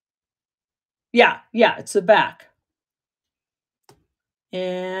 Yeah, it's the back.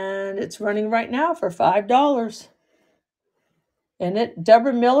 And it's running right now for $5. And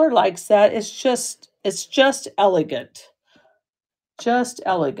Deborah Miller likes that. It's just elegant. Just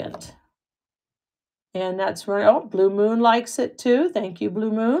elegant. And that's right. Oh, Blue Moon likes it too. Thank you,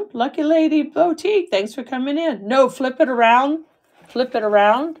 Blue Moon. Lucky Lady Boutique, thanks for coming in. No, flip it around. Flip it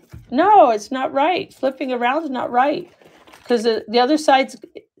around. No, it's not right. Flipping around is not right. Because the other side's,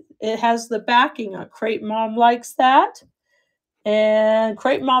 it has the backing. Crepe Mom likes that. And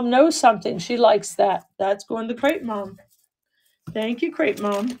Crepe Mom knows something. She likes that. That's going to Crepe Mom. Thank you, Crepe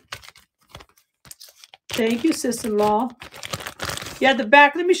Mom. Thank you, sister-in-law. Yeah, the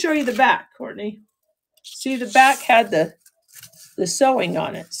back. Let me show you the back, Courtney. See, the back had the sewing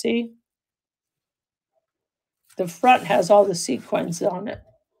on it. See? The front has all the sequins on it.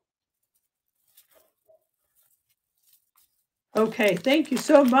 Okay, thank you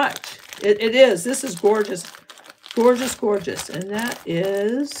so much. It is. This is gorgeous. Gorgeous, gorgeous. And that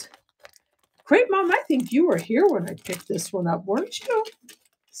is great, Mom. I think you were here when I picked this one up, weren't you?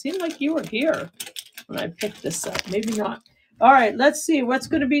 Seemed like you were here when I picked this up. Maybe not. All right, let's see what's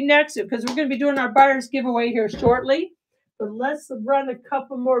going to be next, because we're going to be doing our buyer's giveaway here shortly. But let's run a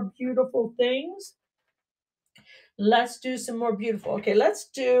couple more beautiful things. Let's do some more beautiful. Okay, let's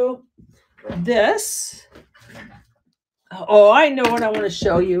do this. Oh, I know what I want to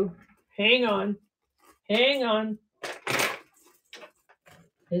show you. Hang on. Hang on.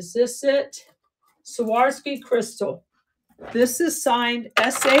 Is this it? Swarovski crystal. This is signed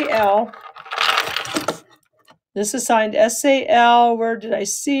SAL. This is signed SAL. Where did I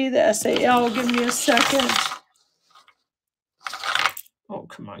see the SAL? Give me a second. Oh,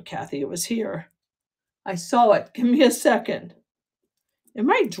 come on, Kathy. It was here. I saw it. Give me a second. Am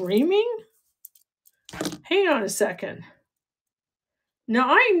I dreaming? Hang on a second. Now,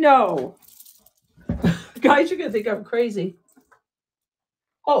 I know. Guys, you're going to think I'm crazy.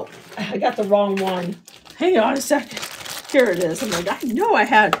 Oh, I got the wrong one. Hang on a second. Here it is. I'm like, I know I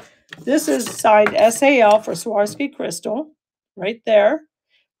had. This is signed SAL for Swarovski crystal. Right there.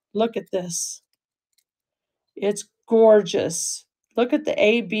 Look at this. It's gorgeous. Look at the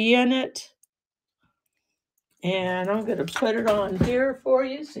AB in it. And I'm going to put it on here for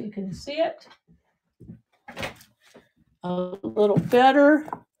you so you can see it a little better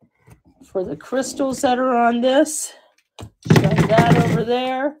for the crystals that are on this. Show that over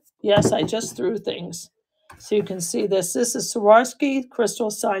there. Yes, I just threw things. So you can see this. This is Swarovski crystal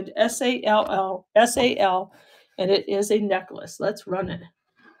signed SAL, and it is a necklace. Let's run it.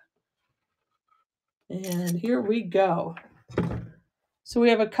 And here we go. So we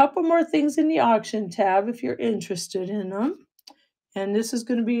have a couple more things in the auction tab if you're interested in them. And this is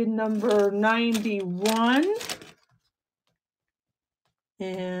going to be number 91.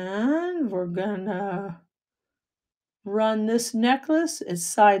 And we're going to run this necklace. It's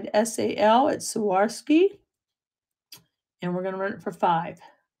signed SAL. It's Swarovski. And we're going to run it for 5.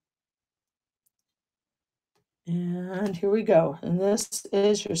 And here we go. And this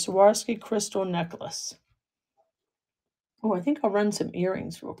is your Swarovski crystal necklace. Oh, I think I'll run some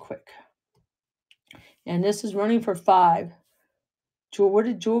earrings real quick. And this is running for 5. Jewel, what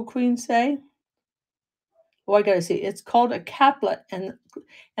did Jewel Queen say? Oh, I gotta see. It's called a caplet, and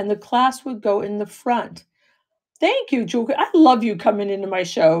the clasp would go in the front. Thank you, Jewel. I love you coming into my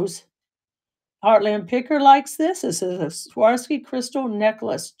shows. Heartland Picker likes this. This is a Swarovski crystal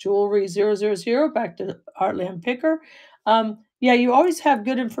necklace, jewelry 000. Back to Heartland Picker. Yeah, you always have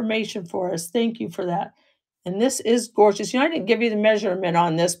good information for us. Thank you for that. And this is gorgeous. You know, I didn't give you the measurement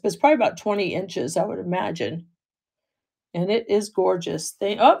on this, but it's probably about 20 inches, I would imagine. And it is gorgeous.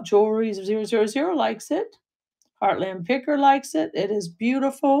 Jewelry 000 likes it. Heartland Picker likes it. It is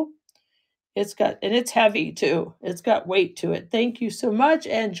beautiful. And it's heavy too. It's got weight to it. Thank you so much.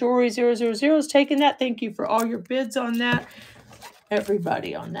 And Jewelry 000 is taking that. Thank you for all your bids on that.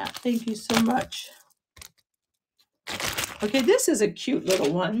 Everybody on that. Thank you so much. Okay, this is a cute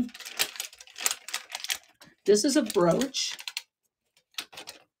little one. This is a brooch.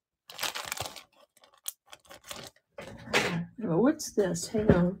 Oh, what's this?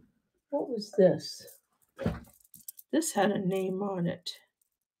 Hang on. What was this? This had a name on it.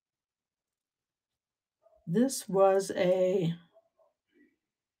 This was a...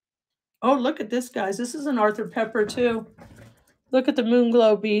 Oh, look at this, guys. This is an Arthur Pepper, too. Look at the moon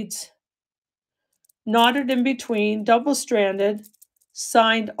glow beads. Knotted in between, double-stranded,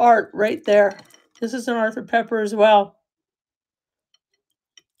 signed art right there. This is an Arthur Pepper as well.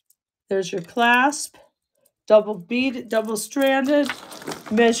 There's your clasp. Double bead, double-stranded.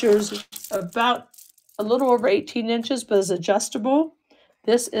 Measures about a little over 18 inches, but is adjustable.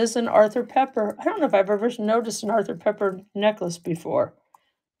 This is an Arthur Pepper. I don't know if I've ever noticed an Arthur Pepper necklace before.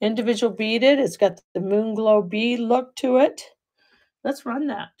 Individual beaded. It's got the moon glow bead look to it. Let's run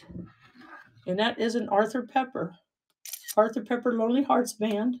that. And that is an Arthur Pepper. Arthur Pepper Lonely Hearts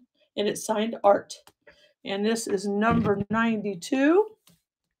Band. And it's signed art. And this is number 92.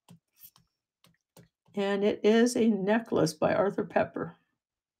 And it is a necklace by Arthur Pepper.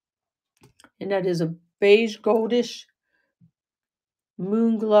 And that is a beige goldish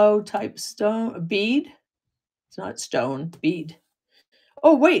moon glow type stone bead. It's not stone, bead.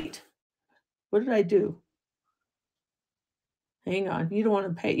 Oh, wait. What did I do? Hang on. You don't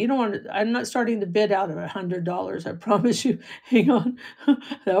want to pay. You don't want to. I'm not starting the bid out at $100. I promise you. Hang on.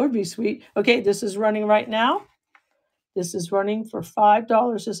 That would be sweet. Okay, this is running right now. This is running for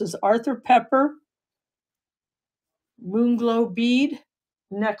 $5. This is Arthur Pepper Moonglow bead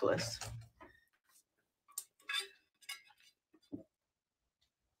necklace.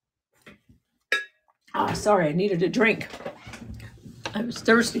 Ah, sorry, I needed a drink. I was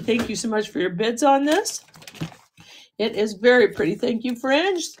thirsty. Thank you so much for your bids on this. It is very pretty. Thank you,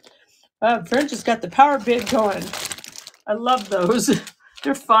 Fringe. Fringe has got the power bid going. I love those.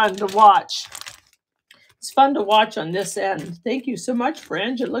 They're fun to watch. It's fun to watch on this end. Thank you so much,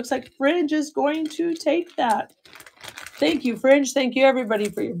 Fringe. It looks like Fringe is going to take that. Thank you, Fringe. Thank you, everybody,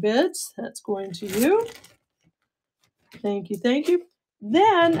 for your bids. That's going to you. Thank you, thank you.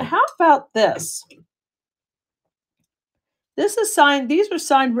 Then, how about this? This is signed, these are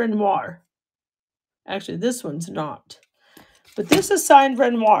signed Renoir. Actually, this one's not. But this is signed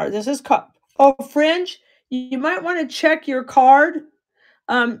Renoir. This is, oh, Fringe, you might want to check your card.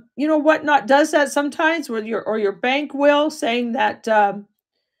 You know, Whatnot does that sometimes, with your bank will, saying that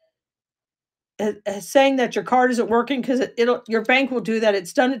your card isn't working, because your bank will do that.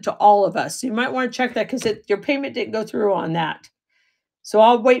 It's done it to all of us. So you might want to check that, because your payment didn't go through on that. So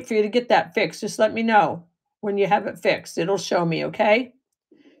I'll wait for you to get that fixed. Just let me know when you have it fixed. It'll show me, okay?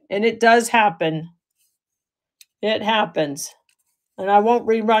 And it does happen. It happens. And I won't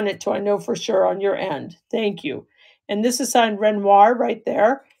rerun it till I know for sure on your end. Thank you. And this is signed Renoir right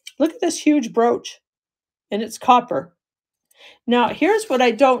there. Look at this huge brooch. And it's copper. Now, here's what I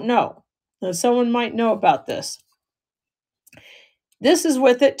don't know. Now, someone might know about this. This is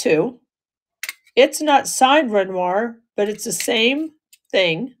with it too. It's not signed Renoir, but it's the same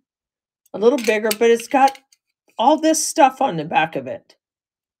thing. A little bigger, but it's got all this stuff on the back of it.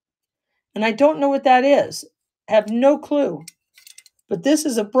 And I don't know what that is. I have no clue. But this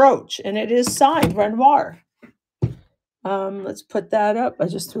is a brooch, and it is signed Renoir. Let's put that up. I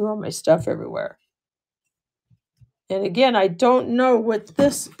just threw all my stuff everywhere. And again, I don't know what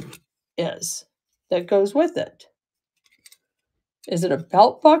this is that goes with it. Is it a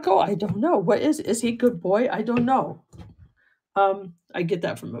belt buckle? I don't know. What is it? Is he a good boy? I don't know. I get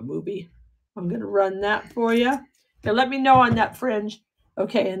that from a movie. I'm going to run that for you. Now, let me know on that, Fringe.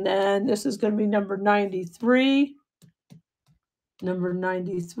 Okay, and then this is going to be number 93. Number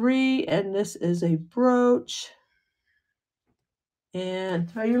 93, and this is a brooch. And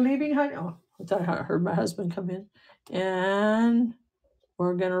are you leaving, honey? Oh, I thought I heard my husband come in. And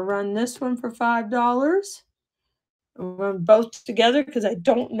we're going to run this one for $5. We'll run both together because I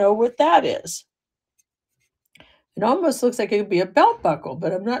don't know what that is. It almost looks like it could be a belt buckle,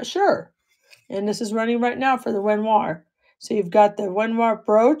 but I'm not sure. And this is running right now for the Renoir. So you've got the Renoir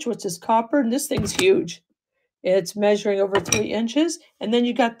brooch, which is copper, and this thing's huge. It's measuring over 3 inches. And then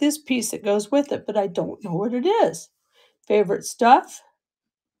you got this piece that goes with it, but I don't know what it is. Favorite stuff.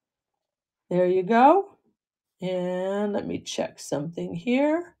 There you go. And let me check something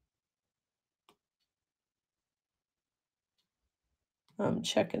here. I'm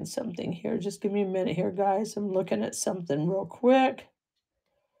checking something here. Just give me a minute here, guys. I'm looking at something real quick.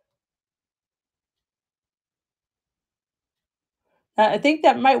 I think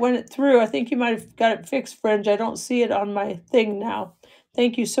that might went it through. I think you might have got it fixed, Fringe. I don't see it on my thing now.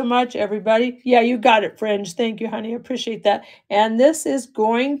 Thank you so much, everybody. Yeah, you got it, Fringe. Thank you, honey. I appreciate that. And this is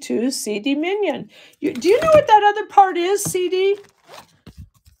going to CD Minion. Do you know what that other part is, CD?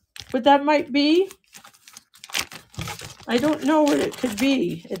 What that might be? I don't know what it could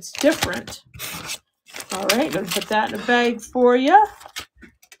be. It's different. All right, going to put that in a bag for you.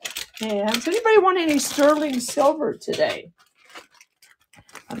 And does anybody want any sterling silver today?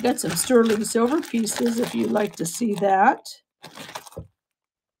 I've got some sterling silver pieces if you'd like to see that.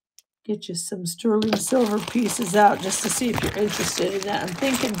 Get you some sterling silver pieces out just to see if you're interested in that. I'm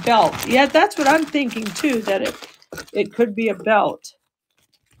thinking belt. Yeah, that's what I'm thinking too, that it could be a belt.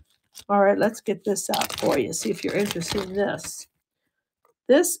 All right, let's get this out for you. See if you're interested in this.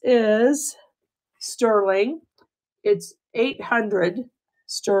 This is sterling. It's 800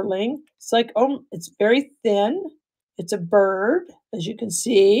 sterling. It's like, oh, it's very thin. It's a bird, as you can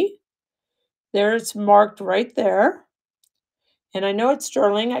see. There it's marked right there. And I know it's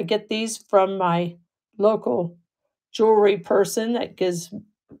sterling. I get these from my local jewelry person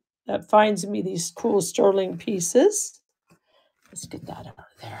that finds me these cool sterling pieces. Let's get that out of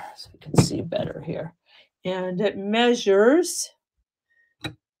there so we can see better here. And it measures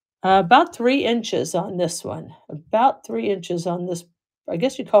about 3 inches on this one. About 3 inches on this. I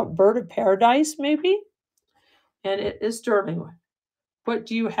guess you call it bird of paradise, maybe. And it is sterling. What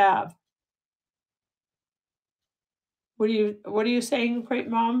do you have? What are you saying, Great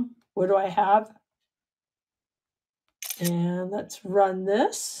Mom? What do I have? And let's run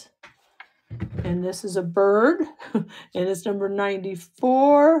this. And this is a bird, and it's number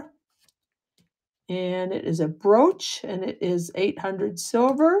 94. And it is a brooch, and it is 800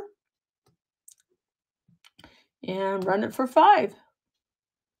 silver. And run it for 5.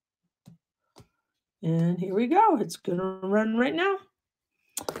 And here we go. It's going to run right now.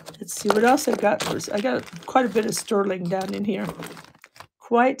 Let's see what else I got first. I got quite a bit of sterling down in here.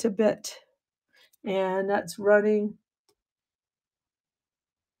 Quite a bit. And that's running.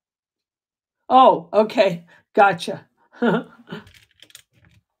 Oh, okay. Gotcha.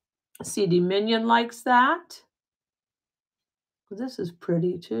 CD Minion likes that. This is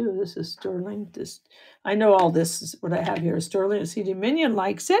pretty too. This is sterling. I know all this is what I have here is sterling. CD Minion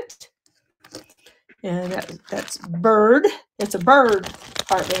likes it. And that's bird. It's a bird.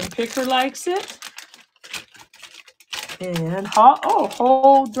 Heartland Picker likes it. And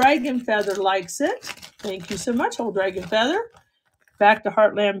Whole Dragon Feather likes it. Thank you so much, Whole Dragon Feather. Back to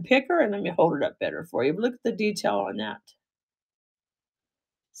Heartland Picker, and let me hold it up better for you. Look at the detail on that.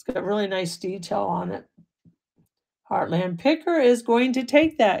 It's got really nice detail on it. Heartland Picker is going to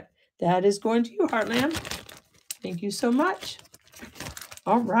take that. That is going to you, Heartland. Thank you so much.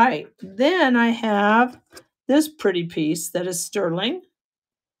 All right. Then I have this pretty piece that is sterling.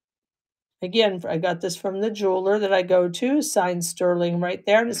 Again, I got this from the jeweler that I go to, signed sterling right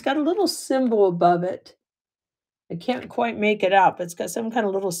there. And it's got a little symbol above it. I can't quite make it out, but it's got some kind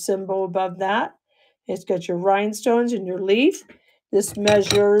of little symbol above that. It's got your rhinestones and your leaf. This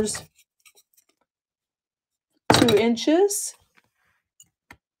measures 2 inches.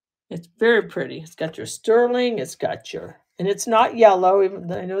 It's very pretty. It's got your sterling. It's got and it's not yellow.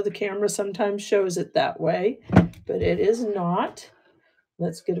 Even I know the camera sometimes shows it that way, but it is not.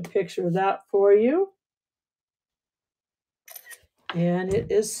 Let's get a picture of that for you. And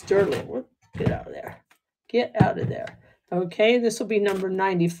it is sterling. Whoop, get out of there. Get out of there. Okay, this will be number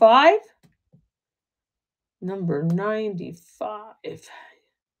 95. Number 95.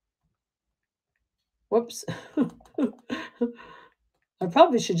 Whoops. I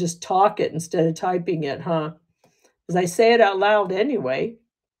probably should just talk it instead of typing it, huh? Because I say it out loud anyway.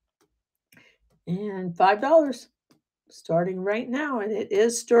 And $5. Starting right now. And it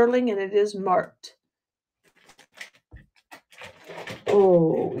is sterling and it is marked.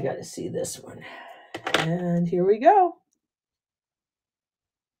 Oh, we got to see this one. And here we go.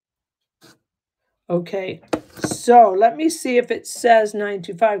 Okay, so let me see if it says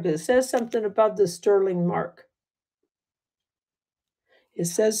 925 because it says something about the sterling mark. It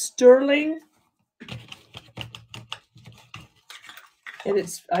says sterling.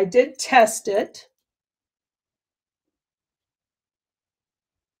 And I did test it.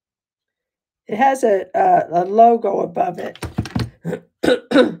 It has a logo above it.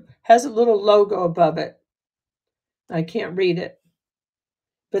 Has a little logo above it. I can't read it.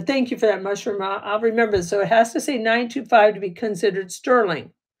 But thank you for that, Mushroom. I'll remember. So it has to say 925 to be considered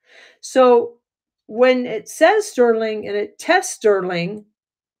sterling. So when it says sterling and it tests sterling,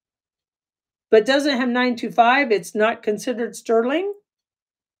 but doesn't have 925, it's not considered sterling.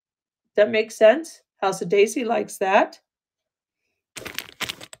 That makes sense. House of Daisy likes that.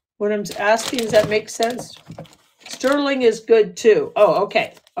 What I'm asking, does that make sense? Sterling is good too. Oh,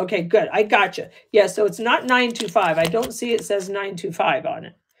 okay. Okay, good. I gotcha. Yeah, so it's not 925. I don't see it says 925 on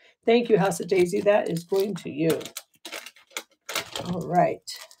it. Thank you, House of Daisy. That is going to you. All right.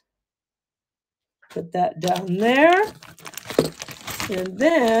 Put that down there. And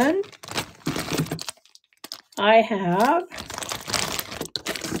then I have,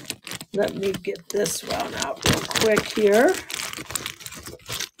 let me get this one out real quick here.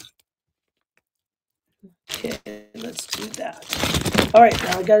 Okay, let's do that. All right,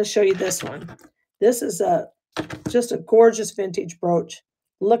 now I got to show you this one. This is just a gorgeous vintage brooch.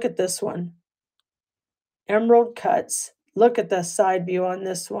 Look at this one. Emerald cuts. Look at the side view on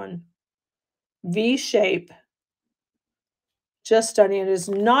this one. V shape. Just stunning. It is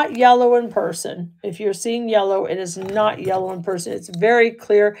not yellow in person. If you're seeing yellow, it is not yellow in person. It's very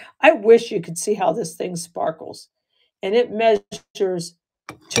clear. I wish you could see how this thing sparkles. And it measures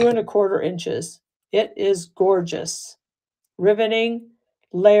 2¼ inches. It is gorgeous. Riveting,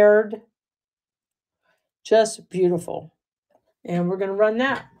 layered, just beautiful. And we're going to run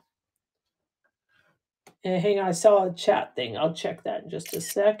that. And hang on, I saw a chat thing. I'll check that in just a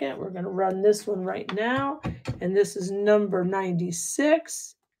second. We're going to run this one right now. And this is number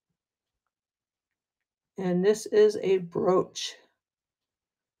 96. And this is a brooch.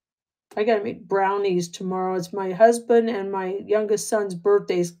 I got to make brownies tomorrow. It's my husband and my youngest son's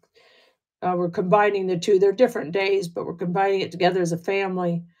birthdays We're combining the two. They're different days, but we're combining it together as a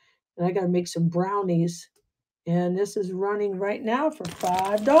family. And I got to make some brownies. And this is running right now for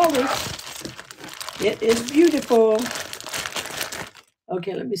 $5. It is beautiful.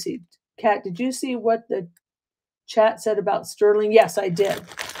 Okay, let me see. Kat, did you see what the chat said about sterling? Yes, I did.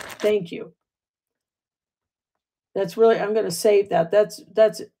 Thank you. That's really, I'm going to save that.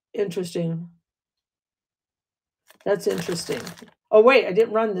 That's interesting. That's interesting. Oh, wait, I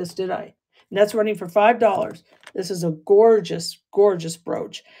didn't run this, did I? And that's running for $5. This is a gorgeous, gorgeous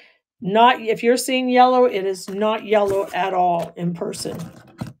brooch. Not, if you're seeing yellow, it is not yellow at all in person.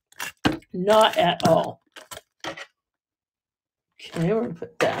 Not at all. Okay, we're going to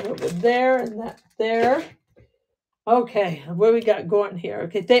put that over there and that there. Okay, what do we got going here?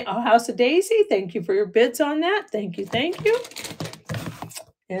 Okay, House of Daisy, thank you for your bids on that. Thank you, thank you.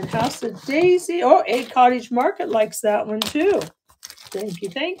 And House of Daisy, oh, A Cottage Market likes that one too. Thank you,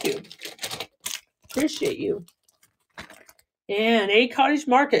 thank you. Appreciate you. And A Cottage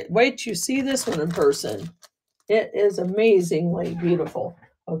Market, wait till you see this one in person. It is amazingly beautiful.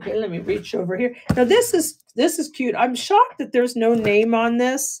 Okay, let me reach over here. Now this is cute. I'm shocked that there's no name on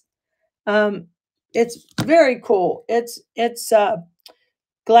this. It's very cool. It's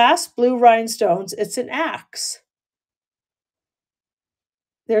glass blue rhinestones. It's an axe.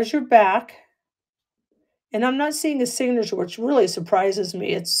 There's your back. And I'm not seeing a signature, which really surprises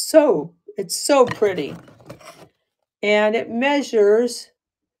me. It's so pretty. And it measures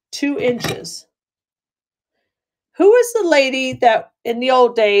 2 inches. Who is the lady that in the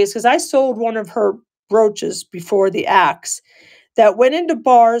old days, because I sold one of her brooches before the axe, that went into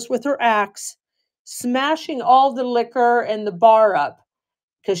bars with her axe, smashing all the liquor and the bar up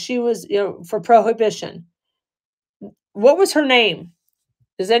because she was, for prohibition. What was her name?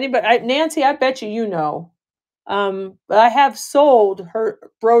 Does anybody, Nancy, I bet you know. But I have sold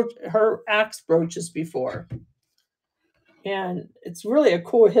her axe brooches before. And it's really a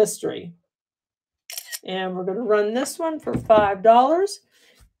cool history. And we're going to run this one for $5.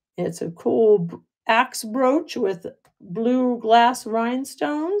 It's a cool axe brooch with blue glass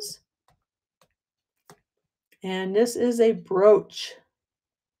rhinestones. And this is a brooch.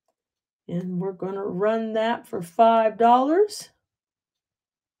 And we're going to run that for $5.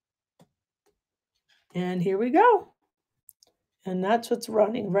 And here we go. And that's what's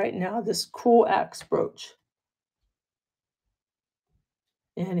running right now, this cool axe brooch.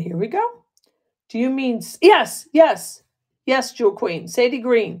 And here we go. Do you mean, yes, Jewel Queen, Sadie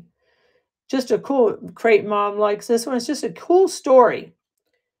Green. Just a cool, Crate Mom likes this one. It's just a cool story.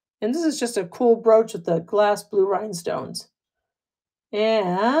 And this is just a cool brooch with the glass blue rhinestones.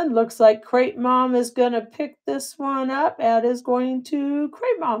 And looks like Crate Mom is going to pick this one up. That is going to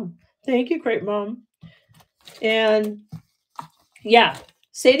Crate Mom. Thank you, Crate Mom. And yeah,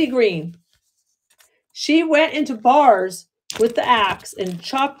 Sadie Green. She went into bars with the axe and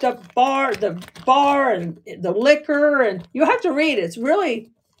chopped up the bar and the liquor. And you have to read it. It's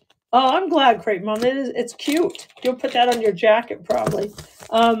really, oh, I'm glad, Crate Mom. It's cute. You'll put that on your jacket probably.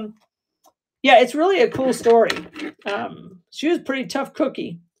 Yeah, it's really a cool story. She was a pretty tough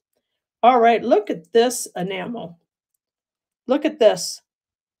cookie. All right, look at this enamel. Look at this.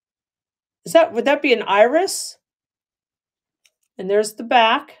 Would that be an iris? And there's the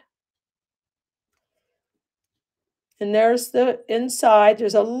back. And there's the inside.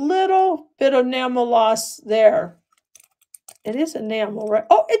 There's a little bit of enamel loss there. It is enamel, right?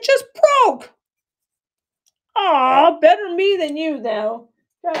 Oh, it just broke. Aw, better me than you now.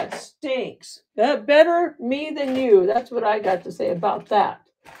 That stinks. Better me than you. That's what I got to say about that.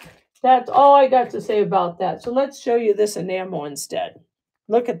 That's all I got to say about that. So let's show you this enamel instead.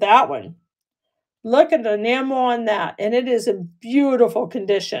 Look at that one. Look at the enamel on that. And it is in beautiful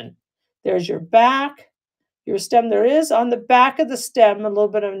condition. There's your back, your stem. There is on the back of the stem a little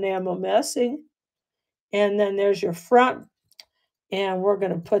bit of enamel missing. And then there's your front. And we're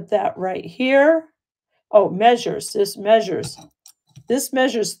going to put that right here. Oh, measures. This measures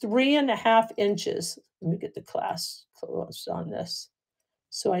 3.5 inches. Let me get the class close on this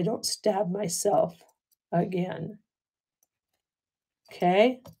so I don't stab myself again.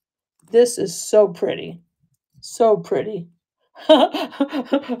 Okay. This is so pretty. So pretty.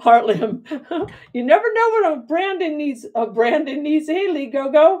 Heartland. You never know what Brandon needs. Brandon needs. Hey, Lee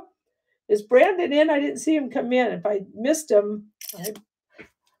Go. Is Brandon in? I didn't see him come in. If I missed him,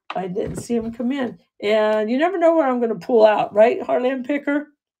 I didn't see him come in. And you never know what I'm going to pull out, right, Heartland Picker?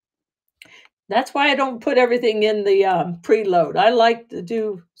 That's why I don't put everything in the preload. I like to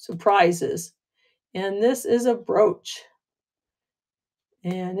do surprises. And this is a brooch.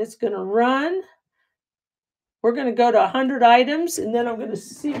 And it's going to run We're going to go to 100 items, and then I'm going to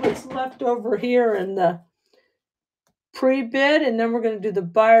see what's left over here in the pre-bid, and then we're going to do the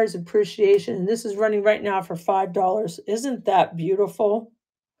buyer's appreciation. And this is running right now for $5. Isn't that beautiful?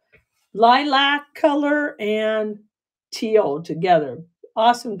 Lilac color and teal together.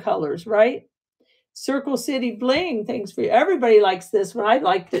 Awesome colors, right? Circle City Bling. Thanks for everybody likes this one. I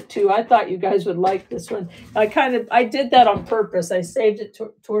liked it too. I thought you guys would like this one. I did that on purpose. I saved it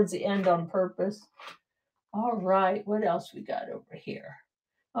towards the end on purpose. All right, what else we got over here?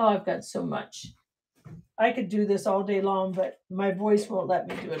 Oh, I've got so much. I could do this all day long, but my voice won't let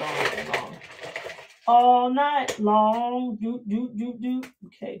me do it all day long. All night long. Do.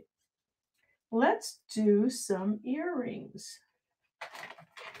 Okay. Let's do some earrings.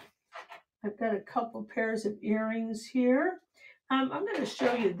 I've got a couple pairs of earrings here. I'm going to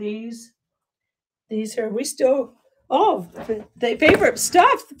show you these. These are, we still, oh, the favorite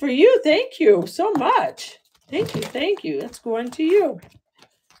stuff for you. Thank you so much. Thank you. That's going to you.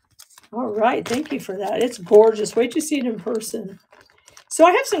 All right, thank you for that. It's gorgeous. Wait till you see it in person. So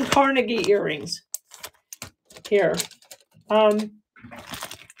I have some Carnegie earrings here.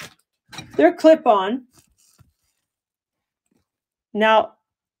 They're clip-on. Now,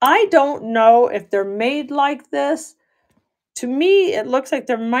 I don't know if they're made like this. To me, it looks like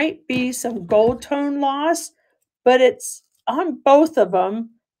there might be some gold tone loss, but it's on both of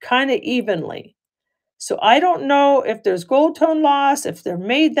them kind of evenly. So I don't know if there's gold tone loss, if they're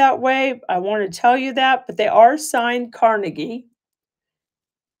made that way. I want to tell you that, but they are signed Carnegie.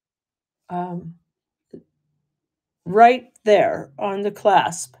 Right there on the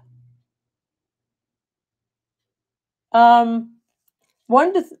clasp. 1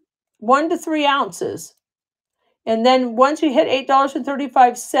 to 3 ounces. And then once you hit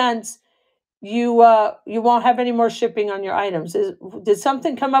 $8.35, you won't have any more shipping on your items. Did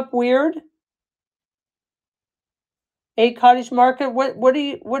something come up weird? 8 Cottage Market. What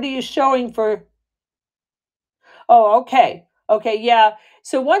are you showing for? Oh, okay. Okay, yeah.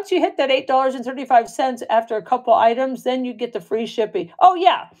 So once you hit that $8.35 after a couple items, then you get the free shipping. Oh,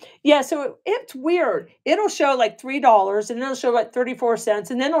 yeah. Yeah, so it's weird. It'll show like $3, and it'll show like 34 cents,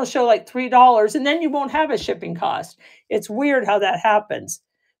 and then it'll show like $3, and then you won't have a shipping cost. It's weird how that happens.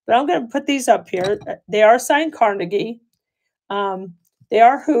 But I'm going to put these up here. They are signed Carnegie. They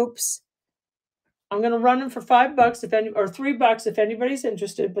are hoops. I'm going to run them for $5 or $3 if anybody's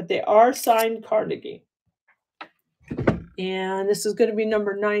interested, but they are signed Carnegie. And this is going to be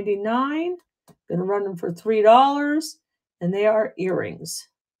number 99. Going to run them for $3, and they are earrings.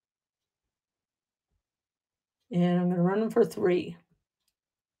 And I'm going to run them for $3.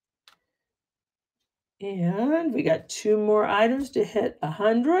 And we got 2 more items to hit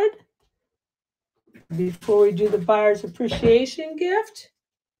 100 before we do the buyer's appreciation gift.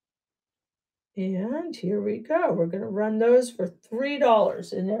 And here we go. We're going to run those for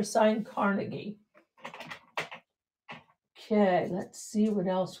 $3, and they're signed Carnegie. Okay, let's see what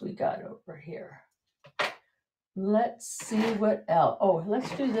else we got over here. Let's see what else. Oh, let's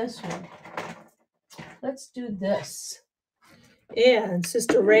do this one. Let's do this. And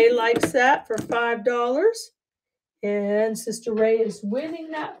Sister Ray likes that for $5. And Sister Ray is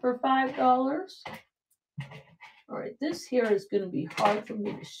winning that for $5. All right, this here is going to be hard for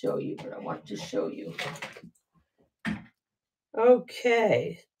me to show you, but I want to show you.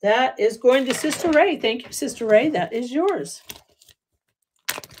 Okay, that is going to Sister Ray. Thank you, Sister Ray. That is yours.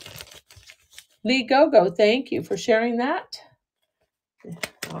 Lee Gogo, thank you for sharing that.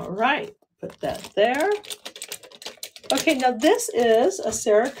 All right, put that there. Okay, now this is a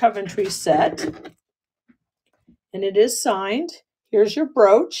Sarah Coventry set, and it is signed. Here's your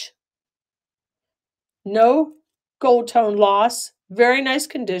brooch. No gold tone loss. Very nice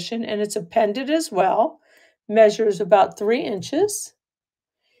condition, and it's a pendant as well. Measures about 3 inches,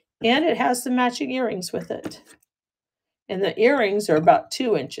 and it has the matching earrings with it. And the earrings are about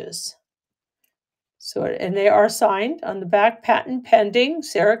 2 inches. So, and they are signed on the back, patent pending,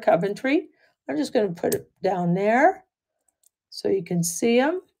 Sarah Coventry. I'm just going to put it down there so you can see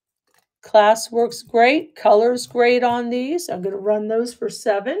them. Class works great. Color's great on these. I'm going to run those for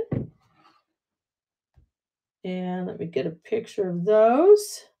 $7. And let me get a picture of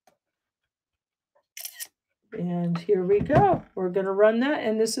those. And here we go. We're going to run that.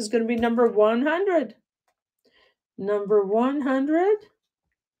 And this is going to be number 100. Number 100.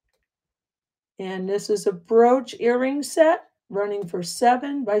 And this is a brooch earring set running for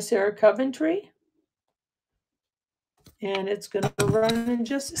 $7 by Sarah Coventry. And it's going to run in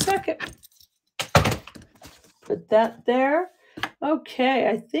just a second. Put that there. Okay,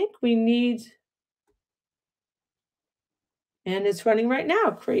 I think we need, and it's running right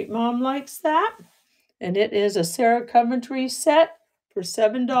now. Create Mom likes that. And it is a Sarah Coventry set for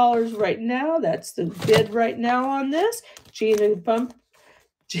 $7 right now. That's the bid right now on this. Gina,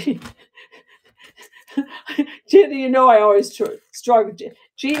 you know I always struggle.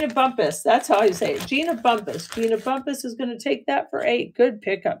 Gina Bumpus, that's how I say it. Gina Bumpus. Gina Bumpus is going to take that for $8. Good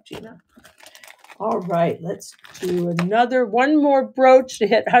pickup, Gina. All right, let's do one more brooch to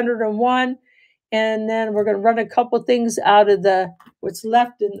hit 101. And then we're going to run a couple things out of what's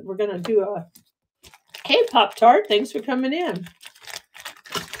left. And we're going to do a, hey, Pop-Tart, thanks for coming in.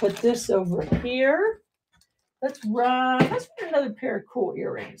 Let's put this over here. Let's run another pair of cool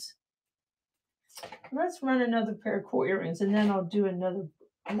earrings. Let's run another pair of cool earrings, and then I'll do another.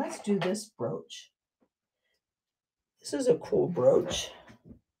 Let's do this brooch. This is a cool brooch.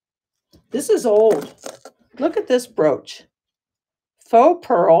 This is old. Look at this brooch. Faux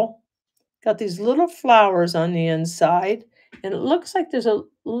pearl. Got these little flowers on the inside, and it looks like there's a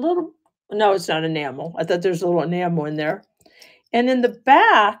little, no, it's not enamel. I thought there's a little enamel in there. And in the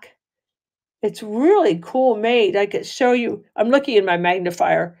back, it's really cool made. I could show you. I'm looking in my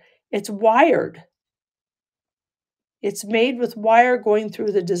magnifier. It's wired. It's made with wire going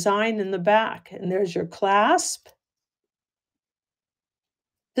through the design in the back. And there's your clasp.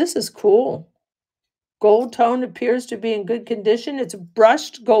 This is cool. Gold tone appears to be in good condition. It's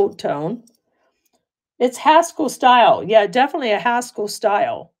brushed gold tone. It's Haskell style. Yeah, definitely a Haskell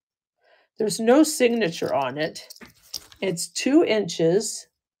style. There's no signature on it. It's 2 inches.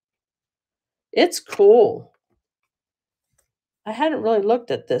 It's cool. I hadn't really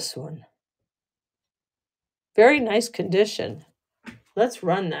looked at this one. Very nice condition. Let's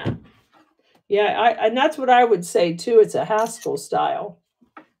run that. Yeah, and that's what I would say too. It's a Haskell style.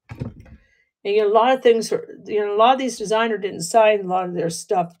 And a lot of things are, a lot of these designers didn't sign a lot of their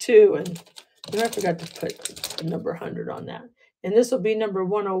stuff too. And I forgot to put the number 100 on that. And this will be number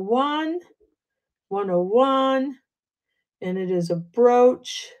 101, 101. And it is a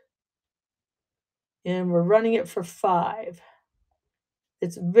brooch. And we're running it for $5.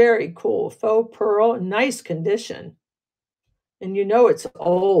 It's very cool. Faux pearl, nice condition. And it's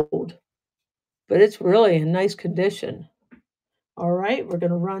old, but it's really in nice condition. All right, we're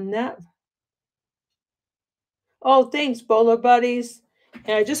going to run that. Oh, thanks, Bolo Buddies.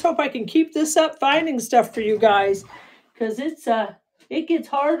 And I just hope I can keep this up finding stuff for you guys, because it gets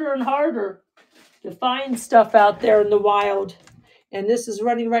harder and harder to find stuff out there in the wild. And this is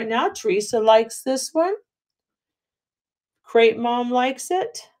running right now. Teresa likes this one. Crepe Mom likes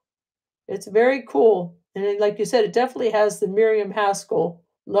it. It's very cool. And then, like you said, it definitely has the Miriam Haskell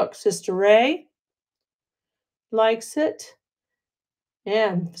look. Sister Ray likes it.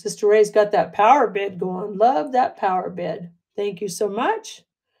 And Sister Ray's got that power bid going. Love that power bid. Thank you so much.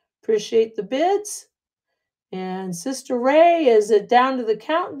 Appreciate the bids. And Sister Ray is down to the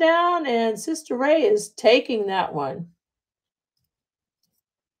countdown, and Sister Ray is taking that one.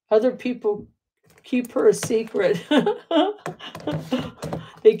 Other people keep her a secret.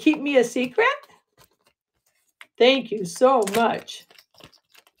 They keep me a secret? Thank you so much.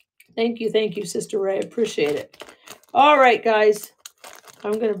 Thank you, Sister Ray. Appreciate it. All right, guys.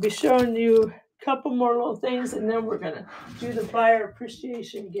 I'm going to be showing you a couple more little things, and then we're going to do the buyer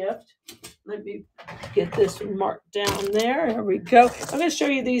appreciation gift. Let me get this one marked down there. Here we go. I'm going to show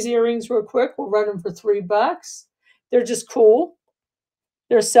you these earrings real quick. We'll run them for $3. They're just cool.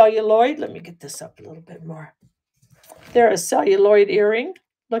 They're celluloid. Let me get this up a little bit more. They're a celluloid earring.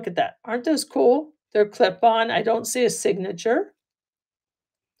 Look at that. Aren't those cool? They're clip-on. I don't see a signature.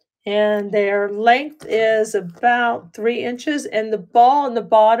 And their length is about 3 inches. And the ball on the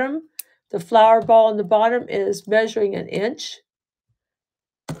bottom, the flower ball on the bottom, is measuring 1 inch.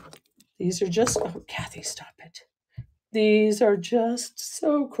 These are just, oh, Kathy, stop it. These are just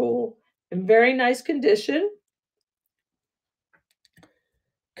so cool. In very nice condition.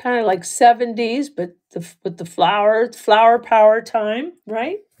 Kind of like 70s, but with the flower power time,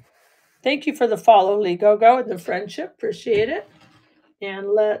 right? Thank you for the follow, Lee Go-Go, and the friendship. Appreciate it. And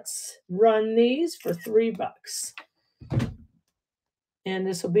let's run these for $3. And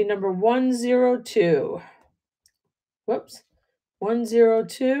this will be number 102. Whoops.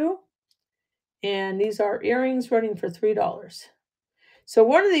 102. And these are earrings running for $3. So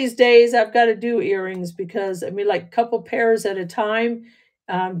one of these days I've got to do earrings, because like a couple pairs at a time.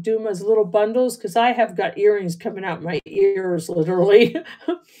 Do them as little bundles, because I have got earrings coming out my ears, literally.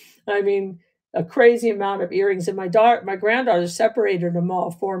 A crazy amount of earrings. And my granddaughter separated them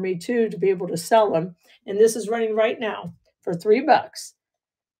all for me too, to be able to sell them. And this is running right now for $3.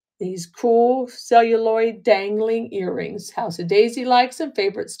 These cool celluloid dangling earrings. House of Daisy likes them.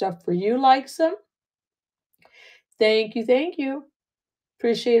 Favorite Stuff for You likes them. Thank you.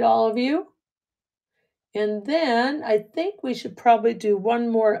 Appreciate all of you. And then I think we should probably do one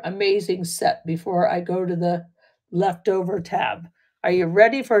more amazing set before I go to the leftover tab. Are you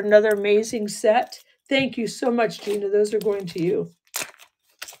ready for another amazing set? Thank you so much, Gina. Those are going to you.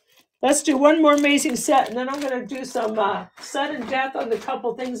 Let's do one more amazing set, and then I'm going to do some sudden death on the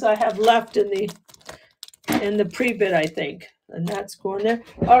couple things I have left in the pre-bid, I think. And that's going there.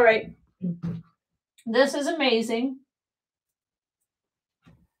 All right. This is amazing.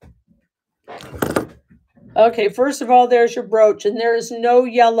 Okay, first of all, there's your brooch, and there is no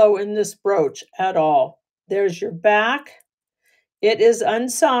yellow in this brooch at all. There's your back. It is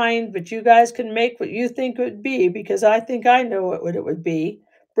unsigned, but you guys can make what you think it would be, because I think I know what it would be.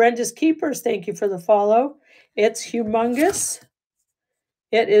 Brenda's Keepers, thank you for the follow. It's humongous.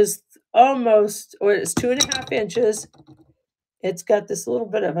 It is almost, or it's 2.5 inches. It's got this little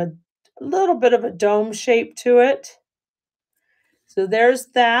bit of a dome shape to it. So there's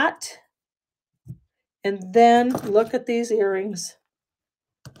that. And then look at these earrings.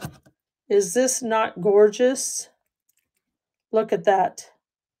 Is this not gorgeous? Look at that.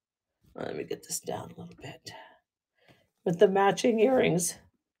 Let me get this down a little bit. With the matching earrings.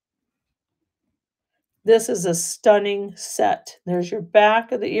 This is a stunning set. There's your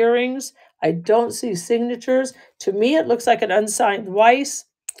back of the earrings. I don't see signatures. To me, it looks like an unsigned Weiss,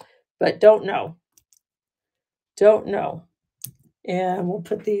 but don't know. Don't know. And we'll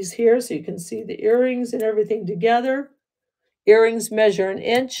put these here so you can see the earrings and everything together. Earrings measure 1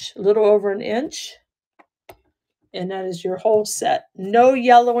 inch, a little over 1 inch. And that is your whole set. No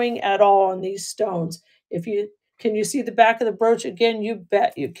yellowing at all on these stones. Can you see the back of the brooch again? You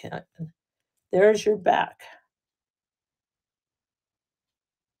bet you can. There's your back.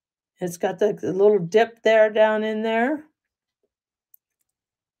 It's got the little dip there down in there.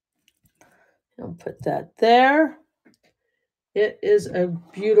 I'll put that there. It is a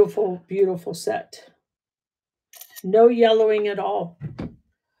beautiful, beautiful set. No yellowing at all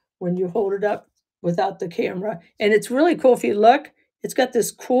when you hold it up without the camera. And it's really cool. If you look, it's got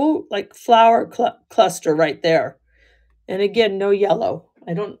this cool like flower cluster right there. And again, no yellow.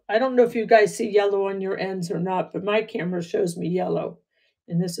 I don't know if you guys see yellow on your ends or not, but my camera shows me yellow.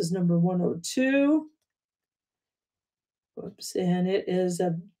 And this is number 102. Whoops, and it is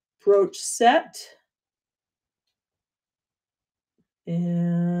a brooch set.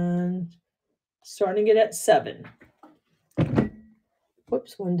 And starting it at 7.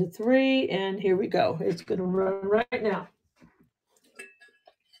 Whoops, 1 to 3, and here we go. It's going to run right now.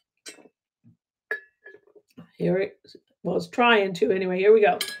 Well, it's trying to anyway. Here we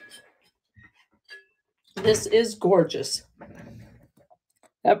go. This is gorgeous.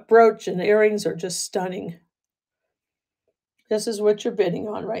 That brooch and the earrings are just stunning. This is what you're bidding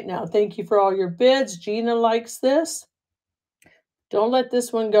on right now. Thank you for all your bids. Gina likes this. Don't let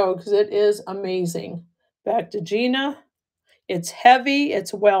this one go because it is amazing. Back to Gina. It's heavy.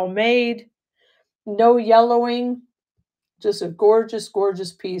 It's well made. No yellowing. Just a gorgeous,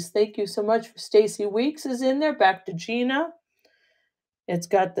 gorgeous piece. Thank you so much. Stacy Weeks is in there. Back to Gina. It's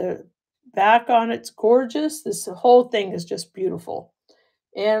got the back on it. It's gorgeous. This whole thing is just beautiful.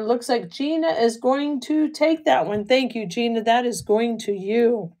 And it looks like Gina is going to take that one. Thank you, Gina. That is going to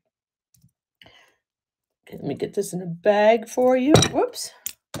you. Okay, let me get this in a bag for you. Whoops.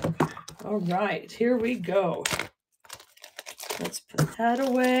 All right, here we go. Let's put that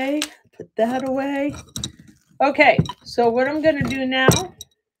away. Put that away. Okay, so what I'm going to do now,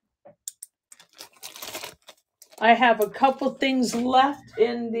 I have a couple things left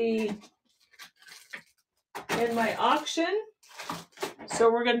in my auction.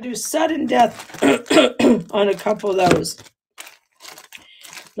 So we're going to do sudden death on a couple of those.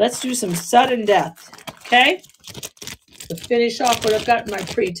 Let's do some sudden death, okay? To finish off what I've got in my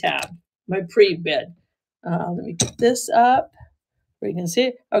pre-tab, my pre-bid. Let me get this up where you can see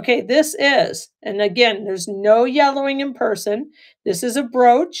it. Okay, this is, and again, there's no yellowing in person. This is a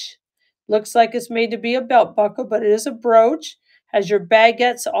brooch. Looks like it's made to be a belt buckle, but it is a brooch. Has your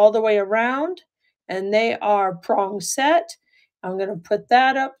baguettes all the way around, and they are prong set. I'm going to put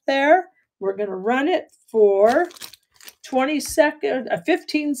that up there. We're going to run it for 15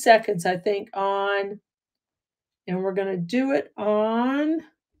 seconds, I think, on, and we're going to do it on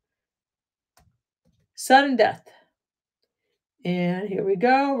sudden death. And here we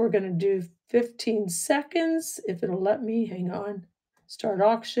go. We're going to do 15 seconds. If it'll let me, hang on. Start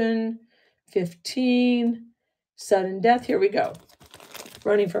auction, 15, sudden death. Here we go.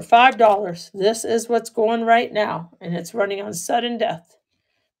 Running for $5. This is what's going right now. And it's running on sudden death.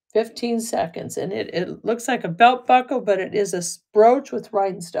 15 seconds. And it looks like a belt buckle, but it is a brooch with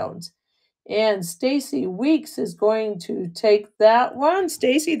rhinestones. And Stacy Weeks is going to take that one.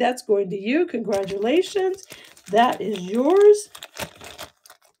 Stacy, that's going to you. Congratulations. That is yours.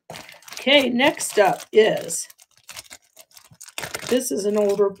 Okay, next up is, this is an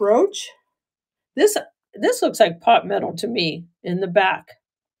older brooch. This looks like pot metal to me in the back.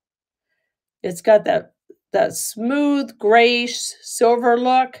 It's got that smooth grayish silver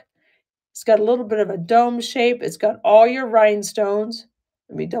look. It's got a little bit of a dome shape. It's got all your rhinestones.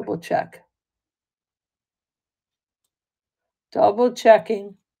 Let me double check. Double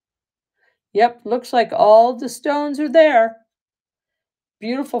checking. Yep, looks like all the stones are there.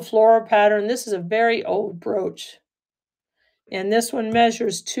 Beautiful floral pattern. This is a very old brooch. And this one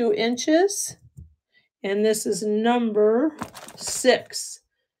measures 2 inches. And this is number 6.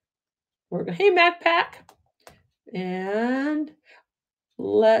 Hey, MacPack. And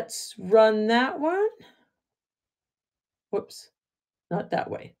let's run that one. Whoops, not that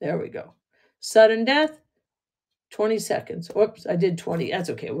way. There we go. Sudden death, 20 seconds. Whoops, I did 20. That's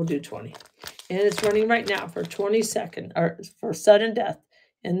okay, we'll do 20. And it's running right now for 20 seconds, or for sudden death.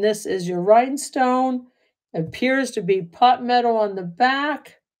 And this is your rhinestone. Appears to be pot metal on the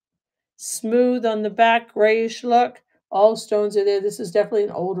back. Smooth on the back, grayish look. All stones are there. This is definitely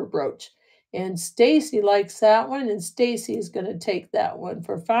an older brooch. And Stacy likes that one, and Stacy is going to take that one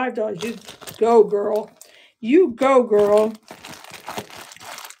for $5. You go, girl. You go, girl.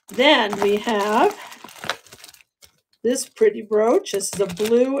 Then we have this pretty brooch. This is a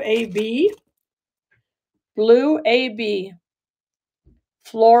blue AB. Blue AB.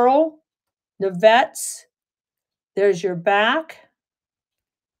 Floral. Nivettes. There's your back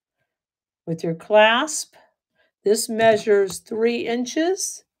with your clasp. This measures 3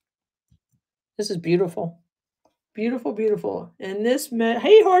 inches. This is beautiful. Beautiful, beautiful. And this,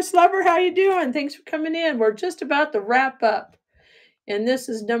 hey, horse lover, how you doing? Thanks for coming in. We're just about to wrap up. And this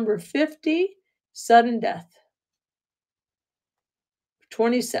is number 50, sudden death.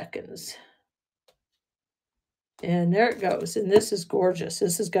 20 seconds. And there it goes. And this is gorgeous.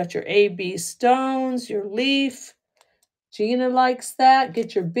 This has got your AB stones, your leaf. Gina likes that.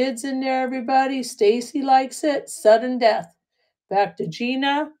 Get your bids in there, everybody. Stacy likes it. Sudden death. Back to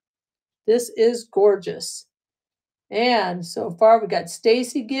Gina. This is gorgeous. And so far we got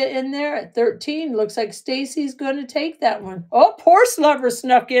Stacy get in there at 13. Looks like Stacy's going to take that one. Oh, horse lover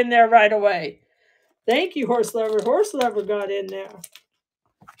snuck in there right away. Thank you, horse lover. Horse lover got in there.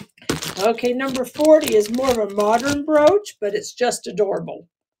 Okay, number 40 is more of a modern brooch, but it's just adorable.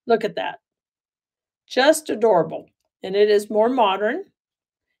 Look at that. Just adorable. And it is more modern.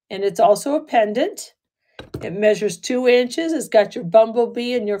 And it's also a pendant. It measures 2 inches. It's got your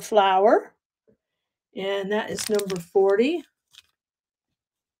bumblebee and your flower. And that is number 40.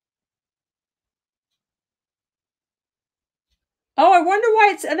 Oh, I wonder why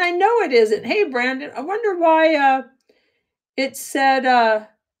it's, and I know it isn't. Hey, Brandon, I wonder why it said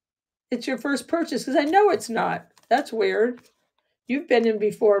it's your first purchase, because I know it's not. That's weird. You've been in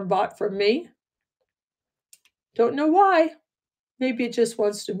before and bought from me. Don't know why. Maybe it just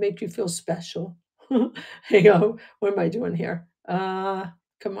wants to make you feel special. Hang on. What am I doing here?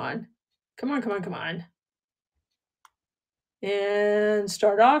 Come on. Come on, come on, come on. And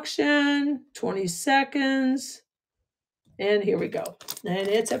start auction. 20 seconds. And here we go. And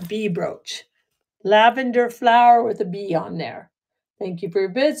it's a bee brooch. Lavender flower with a bee on there. Thank you for your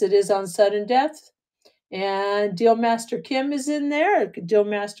bids. It is on sudden death. And Deal Master Kim is in there. Deal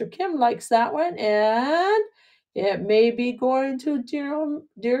Master Kim likes that one. And it may be going to Deal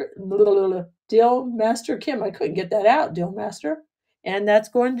Master Kim. I couldn't get that out, Deal Master. And that's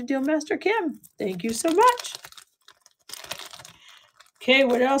going to Deal Master Kim. Thank you so much. Okay,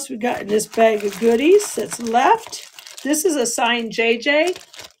 what else we got in this bag of goodies that's left? This is a signed JJ.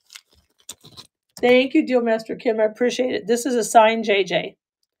 Thank you, Deal Master Kim. I appreciate it. This is a signed JJ.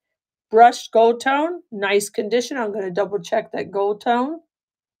 Brushed gold tone. Nice condition. I'm going to double check that gold tone.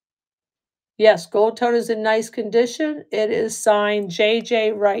 Yes, gold tone is in nice condition. It is signed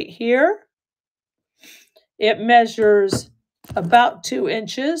JJ right here. It measures about 2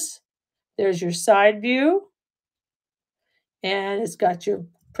 inches. There's your side view. And it's got your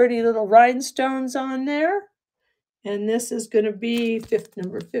pretty little rhinestones on there. And this is going to be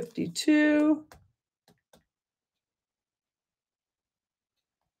number 52.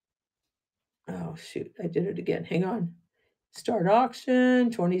 Oh, shoot. I did it again. Hang on. Start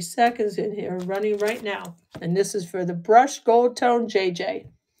auction. 20 seconds in here. Running right now. And this is for the brushed gold tone JJ.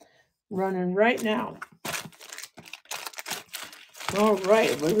 Running right now. All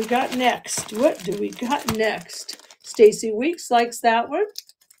right. What do we got next? What do we got next? Stacy Weeks likes that one.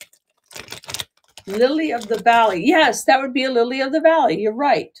 Lily of the Valley. Yes, that would be a lily of the valley. You're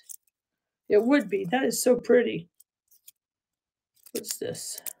right. It would be. That is so pretty. What's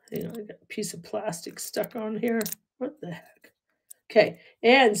this? You know, I got a piece of plastic stuck on here. What the heck? Okay,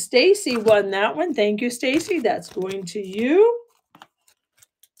 and Stacy won that one. Thank you, Stacy. That's going to you.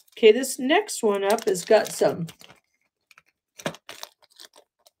 Okay, this next one up has got some.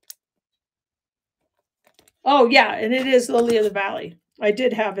 Oh, yeah, and it is Lily of the Valley. I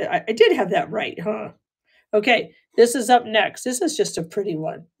did have it. I did have that right, huh? Okay, this is up next. This is just a pretty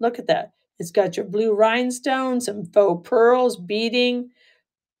one. Look at that. It's got your blue rhinestones, some faux pearls, beading.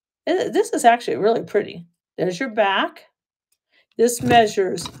 This is actually really pretty. There's your back. This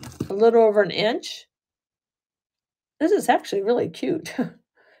measures a little over an inch. This is actually really cute.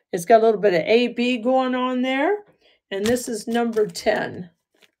 It's got a little bit of AB going on there. And this is number 10.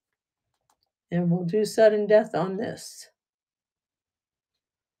 And we'll do sudden death on this.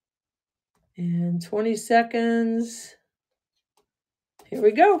 And 20 seconds. Here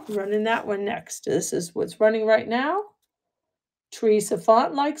we go. Running that one next. This is what's running right now. Teresa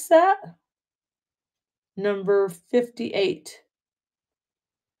Font likes that. Number 58.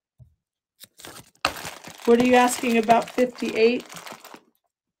 What are you asking about 58?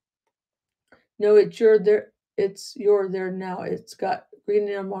 No, it's your there. It's your there now. It's got green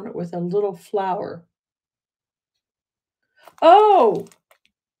enamel on it with a little flower. Oh,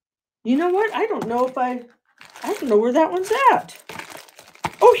 you know what? I don't know where that one's at.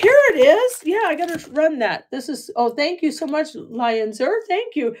 Oh, here it is. Yeah, I got to run that. This is, oh, thank you so much, Lionzer.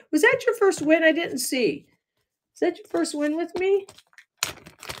 Thank you. Was that your first win? I didn't see. Is that your first win with me?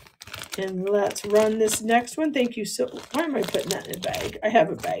 And let's run this next one. Thank you so, why am I putting that in a bag? I have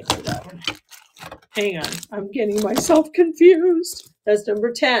a bag for that one. Hang on, I'm getting myself confused. That's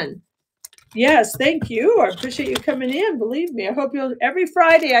number 10. Yes, thank you. I appreciate you coming in. Believe me, I hope you'll. Every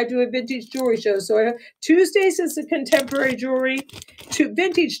Friday I do a vintage jewelry show. So Tuesdays is the contemporary jewelry, to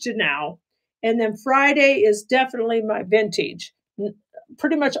vintage to now, and then Friday is definitely my vintage.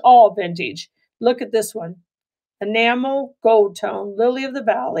 Pretty much all vintage. Look at this one, enamel gold tone, Lily of the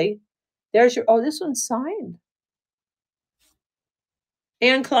Valley. There's your. Oh, this one's signed.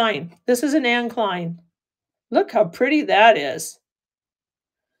 Anne Klein. This is an Anne Klein. Look how pretty that is.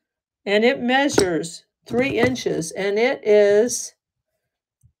 And it measures 3 inches, and it is,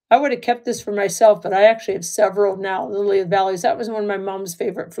 I would have kept this for myself, but I actually have several now, Lily of the Valleys. That was one of my mom's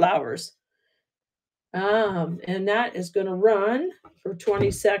favorite flowers. And that is going to run for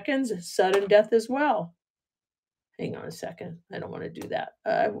 20 seconds, sudden death as well. Hang on a second. I don't want to do that.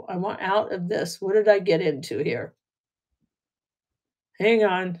 I want out of this. What did I get into here? Hang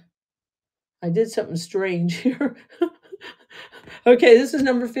on. I did something strange here. Okay, this is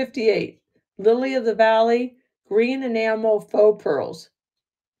number 58. Lily of the Valley, green enamel faux pearls.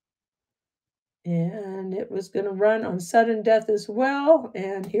 And it was going to run on sudden death as well.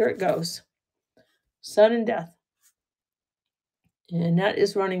 And here it goes. Sudden death. And that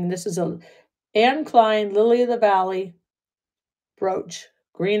is running. This is a Anne Klein Lily of the Valley brooch,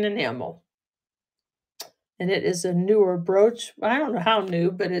 green enamel. And it is a newer brooch. I don't know how new,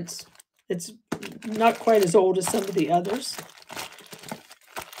 but it's not quite as old as some of the others.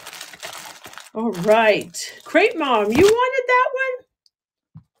 All right. Crepe Mom, you wanted that one?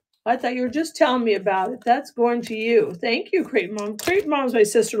 I thought you were just telling me about it. That's going to you. Thank you, Crepe Mom. Crepe Mom's my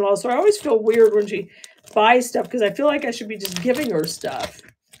sister-in-law, so I always feel weird when she buys stuff because I feel like I should be just giving her stuff.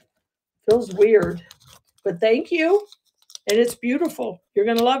 Feels weird. But thank you. And it's beautiful. You're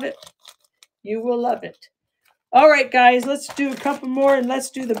going to love it. You will love it. All right, guys, let's do a couple more and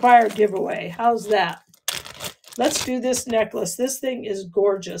let's do the buyer giveaway. How's that? Let's do this necklace. This thing is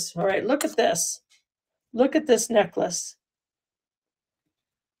gorgeous. All right, look at this. Look at this necklace.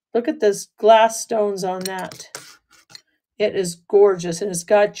 Look at this glass stones on that. It is gorgeous, and it's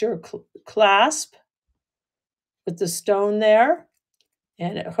got your clasp with the stone there,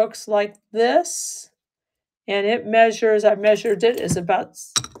 and it hooks like this, and it measures, I measured it, is about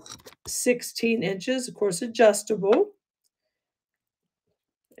 16 inches, of course, adjustable.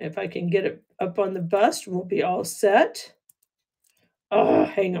 If I can get it up on the bust, we'll be all set. Oh,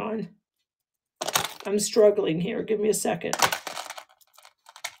 hang on. I'm struggling here. Give me a second.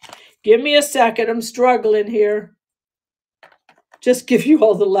 Give me a second. I'm struggling here. Just give you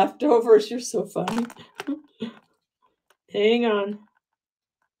all the leftovers. You're so funny. Hang on.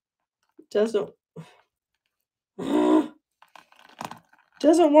 Doesn't want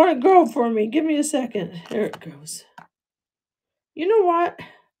to go for me. Give me a second. There it goes. You know what?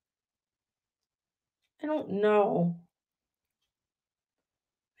 I don't know.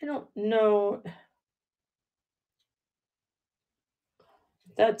 I don't know.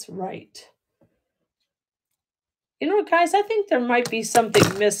 That's right. You know, guys, I think there might be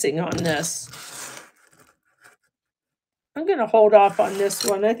something missing on this. I'm going to hold off on this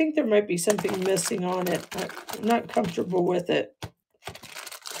one. I think there might be something missing on it. I'm not comfortable with it.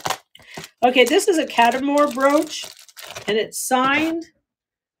 Okay, this is a Catamore brooch, and it's signed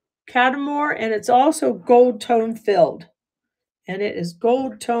Catamore, and it's also gold tone filled. And it is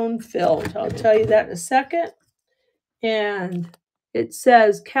gold tone filled. I'll tell you that in a second. And it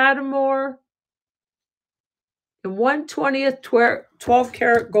says Catamore and 1/20th 12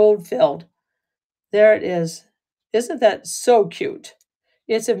 karat gold filled. There it is. Isn't that so cute?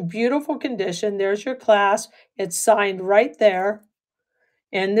 It's in beautiful condition. There's your clasp. It's signed right there.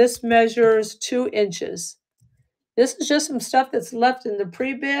 And this measures 2 inches. This is just some stuff that's left in the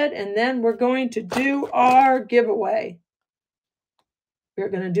pre-bid, and then we're going to do our giveaway. We're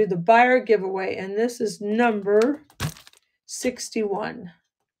going to do the buyer giveaway, and this is number 61.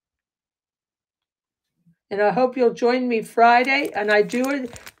 And I hope you'll join me Friday, and I do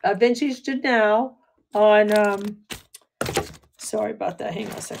a vintage to now on, sorry about that, hang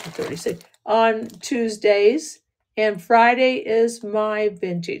on a second, 36, on Tuesdays. And Friday is my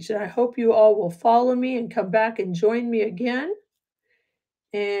vintage. And I hope you all will follow me and come back and join me again.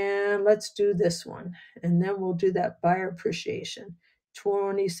 And let's do this one. And then we'll do that buyer appreciation.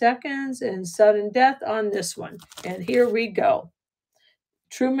 20 seconds and sudden death on this one. And here we go.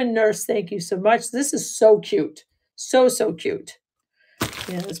 Truman Nurse, thank you so much. This is so cute. So, so cute.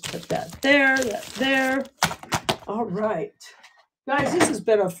 And let's put that there, that there. All right. Guys, this has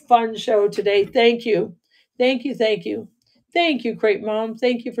been a fun show today. Thank you. Thank you, thank you. Thank you, Great Mom.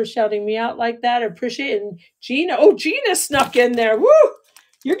 Thank you for shouting me out like that. I appreciate it. And Gina, oh, Gina snuck in there. Woo!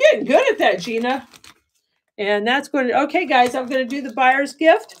 You're getting good at that, Gina. And that's going to, okay, guys, I'm going to do the buyer's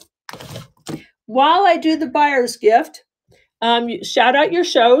gift. While I do the buyer's gift, shout out your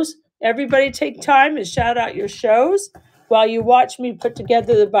shows. Everybody take time and shout out your shows while you watch me put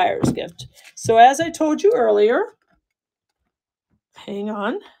together the buyer's gift. So as I told you earlier, hang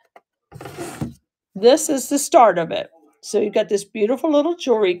on. This is the start of it. So you've got this beautiful little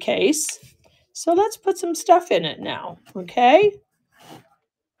jewelry case. So let's put some stuff in it now, okay?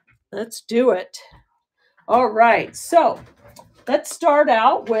 Let's do it. All right, so let's start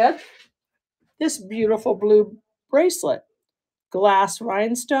out with this beautiful blue bracelet. Glass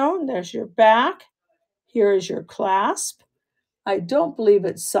rhinestone, there's your back. Here is your clasp. I don't believe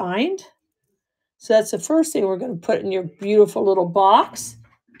it's signed. So that's the first thing we're going to put in your beautiful little box,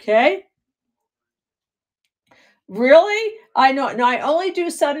 okay? Really? I know. No, I only do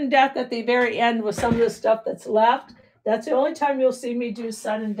sudden death at the very end with some of the stuff that's left. That's the only time you'll see me do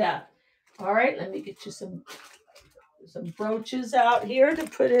sudden death. All right, let me get you some brooches out here to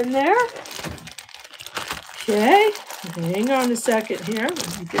put in there. Okay, hang on a second here.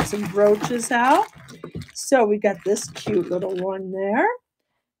 Let me get some brooches out. So we got this cute little one there.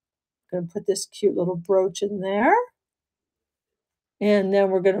 I'm going to put this cute little brooch in there. And then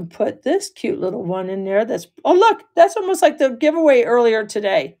we're going to put this cute little one in there. That's, oh, look, that's almost like the giveaway earlier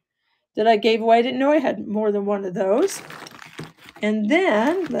today that I gave away. I didn't know I had more than one of those. And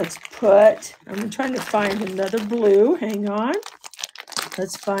then let's put, I'm trying to find another blue. Hang on.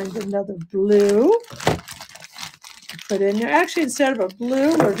 Let's find another blue. Put in there. Actually, instead of a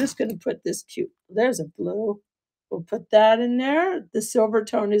blue, we're just going to put this cute, there's a blue. We'll put that in there. The silver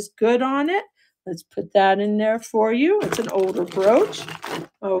tone is good on it. Let's put that in there for you. It's an older brooch.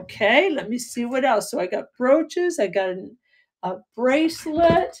 Okay, let me see what else. So I got brooches. I got a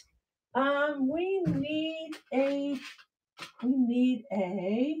bracelet. We need a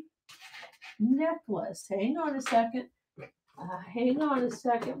necklace. Hang on a second.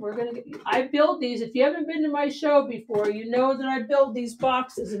 We're gonna get. I build these. If you haven't been to my show before, you know that I build these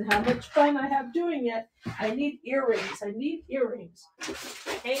boxes and how much fun I have doing it. I need earrings.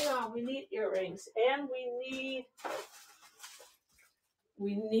 Hang on. We need earrings, and we need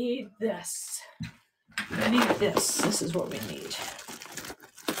this. We need this. This is what we need.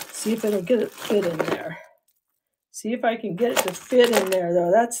 See if it'll get it fit in there. See if I can get it to fit in there,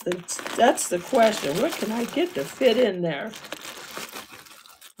 though. That's the question. What can I get to fit in there?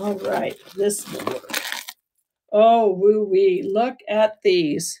 All right, this will work. Oh, woo-wee. Look at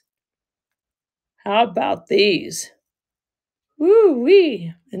these. How about these?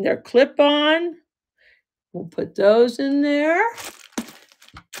 Woo-wee. And they're clip-on. We'll put those in there.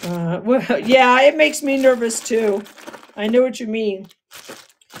 Well, yeah, it makes me nervous, too. I know what you mean.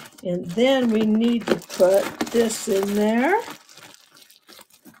 And then we need to put this in there.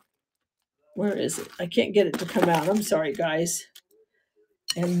 Where is it? I can't get it to come out. I'm sorry, guys.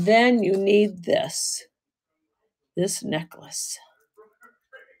 And then you need this necklace.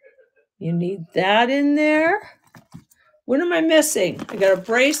 You need that in there. What am I missing? I got a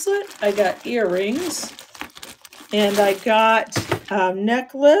bracelet, I got earrings, and I got a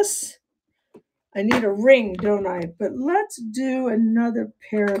necklace. I need a ring, don't I? But let's do another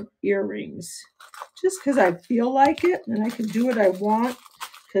pair of earrings. Just because I feel like it and I can do what I want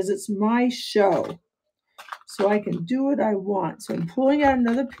because it's my show. So I can do what I want. So I'm pulling out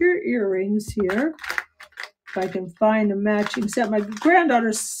another pair of earrings here. If I can find a matching set. My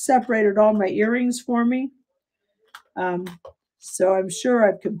granddaughter separated all my earrings for me. So I'm sure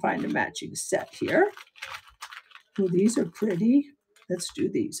I can find a matching set here. Oh, these are pretty. Let's do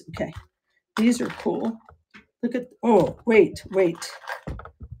these. Okay. These are cool. Look at, oh, wait.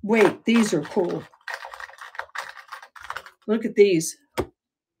 These are cool. Look at these.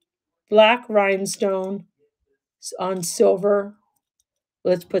 Black rhinestone on silver.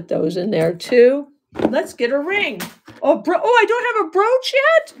 Let's put those in there too. Let's get a ring. Oh, I don't have a brooch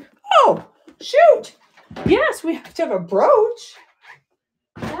yet? Oh, shoot. Yes, we have to have a brooch.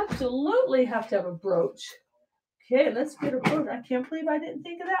 Absolutely have to have a brooch. Okay, let's get a brooch. I can't believe I didn't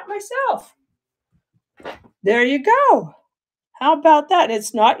think of that myself. There you go. How about that?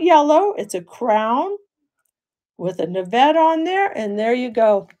 It's not yellow. It's a crown with a navette on there. And there you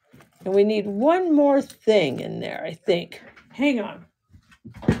go. And we need one more thing in there, I think. Hang on.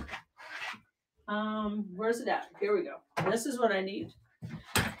 Where's it at? Here we go. This is what I need.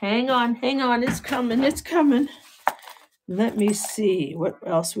 Hang on. It's coming. Let me see what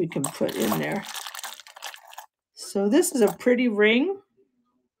else we can put in there. So this is a pretty ring.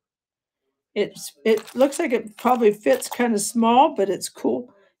 It looks like it probably fits kind of small, but it's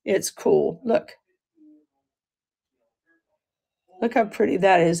cool. It's cool. Look how pretty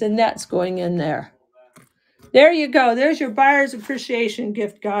that is. And that's going in there. There you go. There's your buyer's appreciation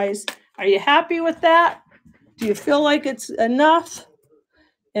gift, guys. Are you happy with that? Do you feel like it's enough?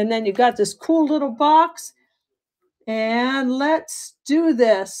 And then you got this cool little box. And let's do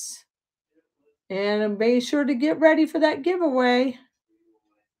this. And be sure to get ready for that giveaway.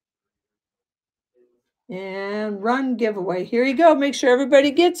 And run giveaway. Here you go. Make sure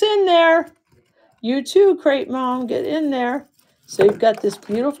everybody gets in there. You too, Crate Mom, get in there. So you've got this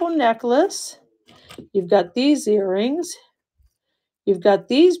beautiful necklace. You've got these earrings. You've got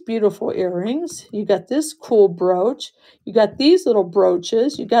these beautiful earrings. You got this cool brooch. You got these little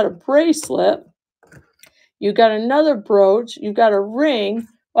brooches. You got a bracelet. You got another brooch. You got a ring.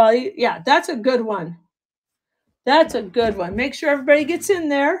 Well, yeah, that's a good one. That's a good one. Make sure everybody gets in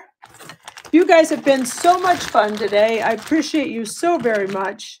there. You guys have been so much fun today. I appreciate you so very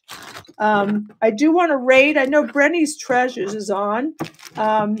much. I do want to raid. I know Brenny's Treasures is on.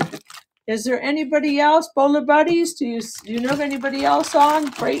 Is there anybody else? Bowler Buddies? Do you know of anybody else on?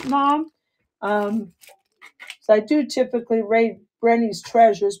 Great Mom. So I do typically raid Brenny's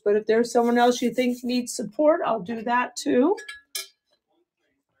Treasures, but if there's someone else you think needs support, I'll do that too.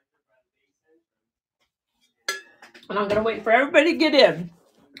 And I'm going to wait for everybody to get in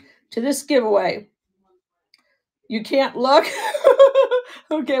to this giveaway. You can't look?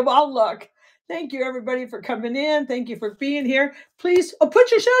 Okay, well, I'll look. Thank you, everybody, for coming in. Thank you for being here. Please,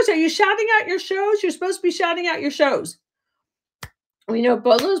 put your shows. Are you shouting out your shows? You're supposed to be shouting out your shows. We know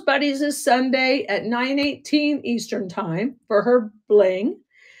Bolo's Buddies is Sunday at 9:18 Eastern Time for her bling.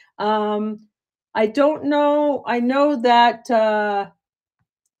 I don't know. I know that,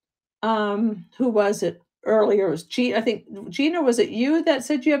 who was it earlier? It was Gina. I think, Gina, was it you that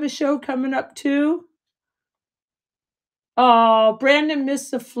said you have a show coming up too? Oh, Brandon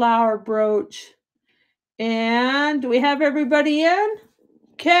missed the flower brooch. And do we have everybody in?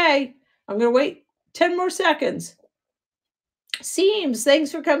 Okay. I'm going to wait 10 more seconds. Seams, thanks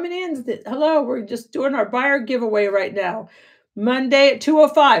for coming in. Hello, we're just doing our buyer giveaway right now. Monday at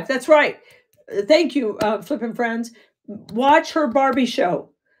 2:05. That's right. Thank you, Flippin' Friends. Watch her Barbie show.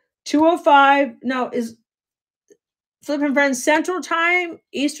 2:05. No, is Flippin' Friends Central Time,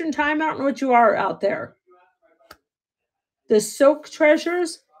 Eastern Time? I don't know what you are out there. The Soak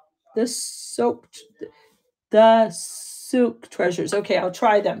Treasures? The Soak Treasures. Okay, I'll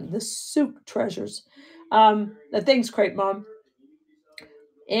try them. The Soak Treasures. Thanks, Crate Mom.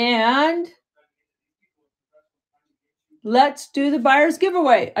 And let's do the buyer's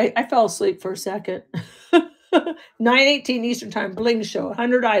giveaway. I fell asleep for a second. 9:18 Eastern Time, Bling Show,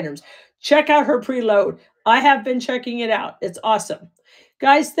 100 items. Check out her preload. I have been checking it out. It's awesome.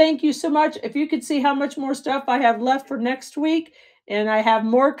 Guys, thank you so much. If you could see how much more stuff I have left for next week, and I have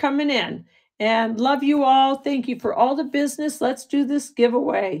more coming in. And love you all. Thank you for all the business. Let's do this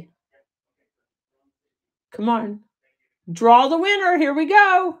giveaway. Come on. Draw the winner. Here we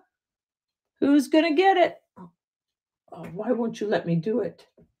go. Who's going to get it? Oh, why won't you let me do it?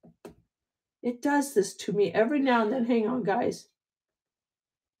 It does this to me every now and then. Hang on, guys.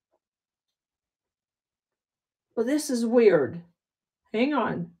 Well, this is weird. Hang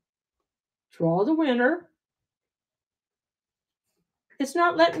on. Draw the winner. It's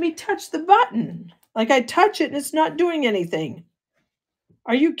not letting me touch the button. Like I touch it and it's not doing anything.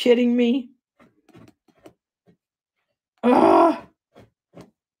 Are you kidding me? Ugh.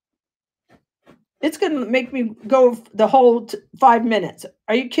 It's going to make me go the whole 5 minutes.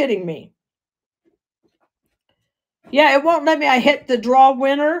 Are you kidding me? Yeah, it won't let me. I hit the draw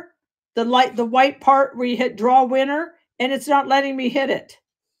winner, the white part where you hit draw winner, and it's not letting me hit it.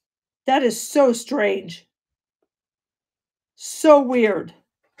 That is so strange. So weird.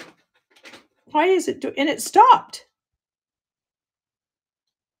 Why is it and it stopped.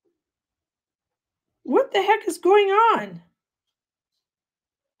 What the heck is going on?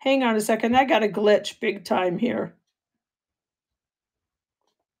 Hang on a second. I got a glitch big time here.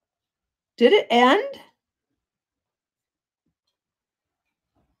 Did it end?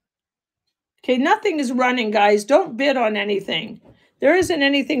 Okay, nothing is running, guys. Don't bid on anything. There isn't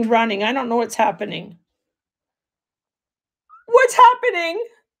anything running. I don't know what's happening. What's happening?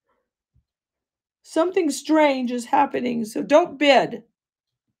 Something strange is happening, so don't bid.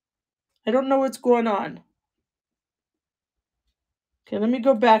 I don't know what's going on. Okay, let me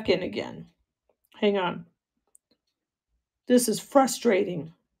go back in again. Hang on. This is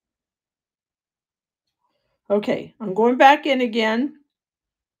frustrating. Okay, I'm going back in again.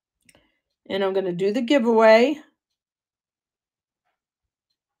 And I'm going to do the giveaway.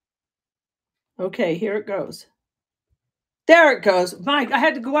 Okay, here it goes. There it goes. Mike, I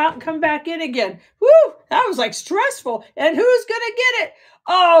had to go out and come back in again. Woo! That was like stressful. And who's going to get it?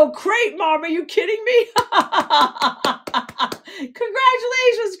 Oh, Crate Mom, are you kidding me?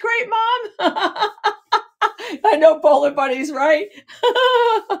 Congratulations, Crate Mom. I know Bowler Buddies, right?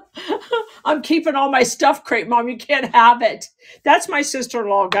 I'm keeping all my stuff, Crate Mom. You can't have it. That's my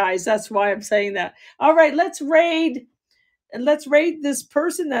sister-in-law, guys. That's why I'm saying that. All right, let's raid. And let's raid this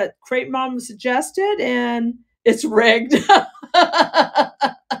person that Crate Mom suggested, and it's rigged.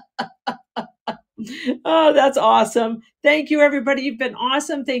 Oh, that's awesome. Thank you, everybody. You've been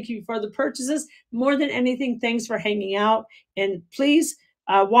awesome. Thank you for the purchases. More than anything, thanks for hanging out. And please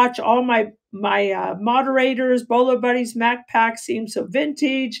watch all my moderators, Bolo Buddies, Mac Pack, Seems So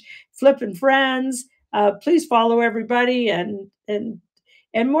Vintage, Flippin' Friends. Please follow everybody. And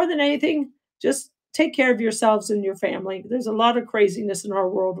more than anything, just take care of yourselves and your family. There's a lot of craziness in our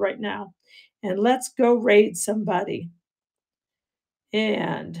world right now. And let's go raid somebody.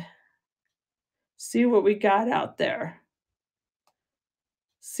 And see what we got out there.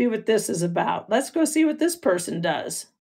 See what this is about. Let's go see what this person does.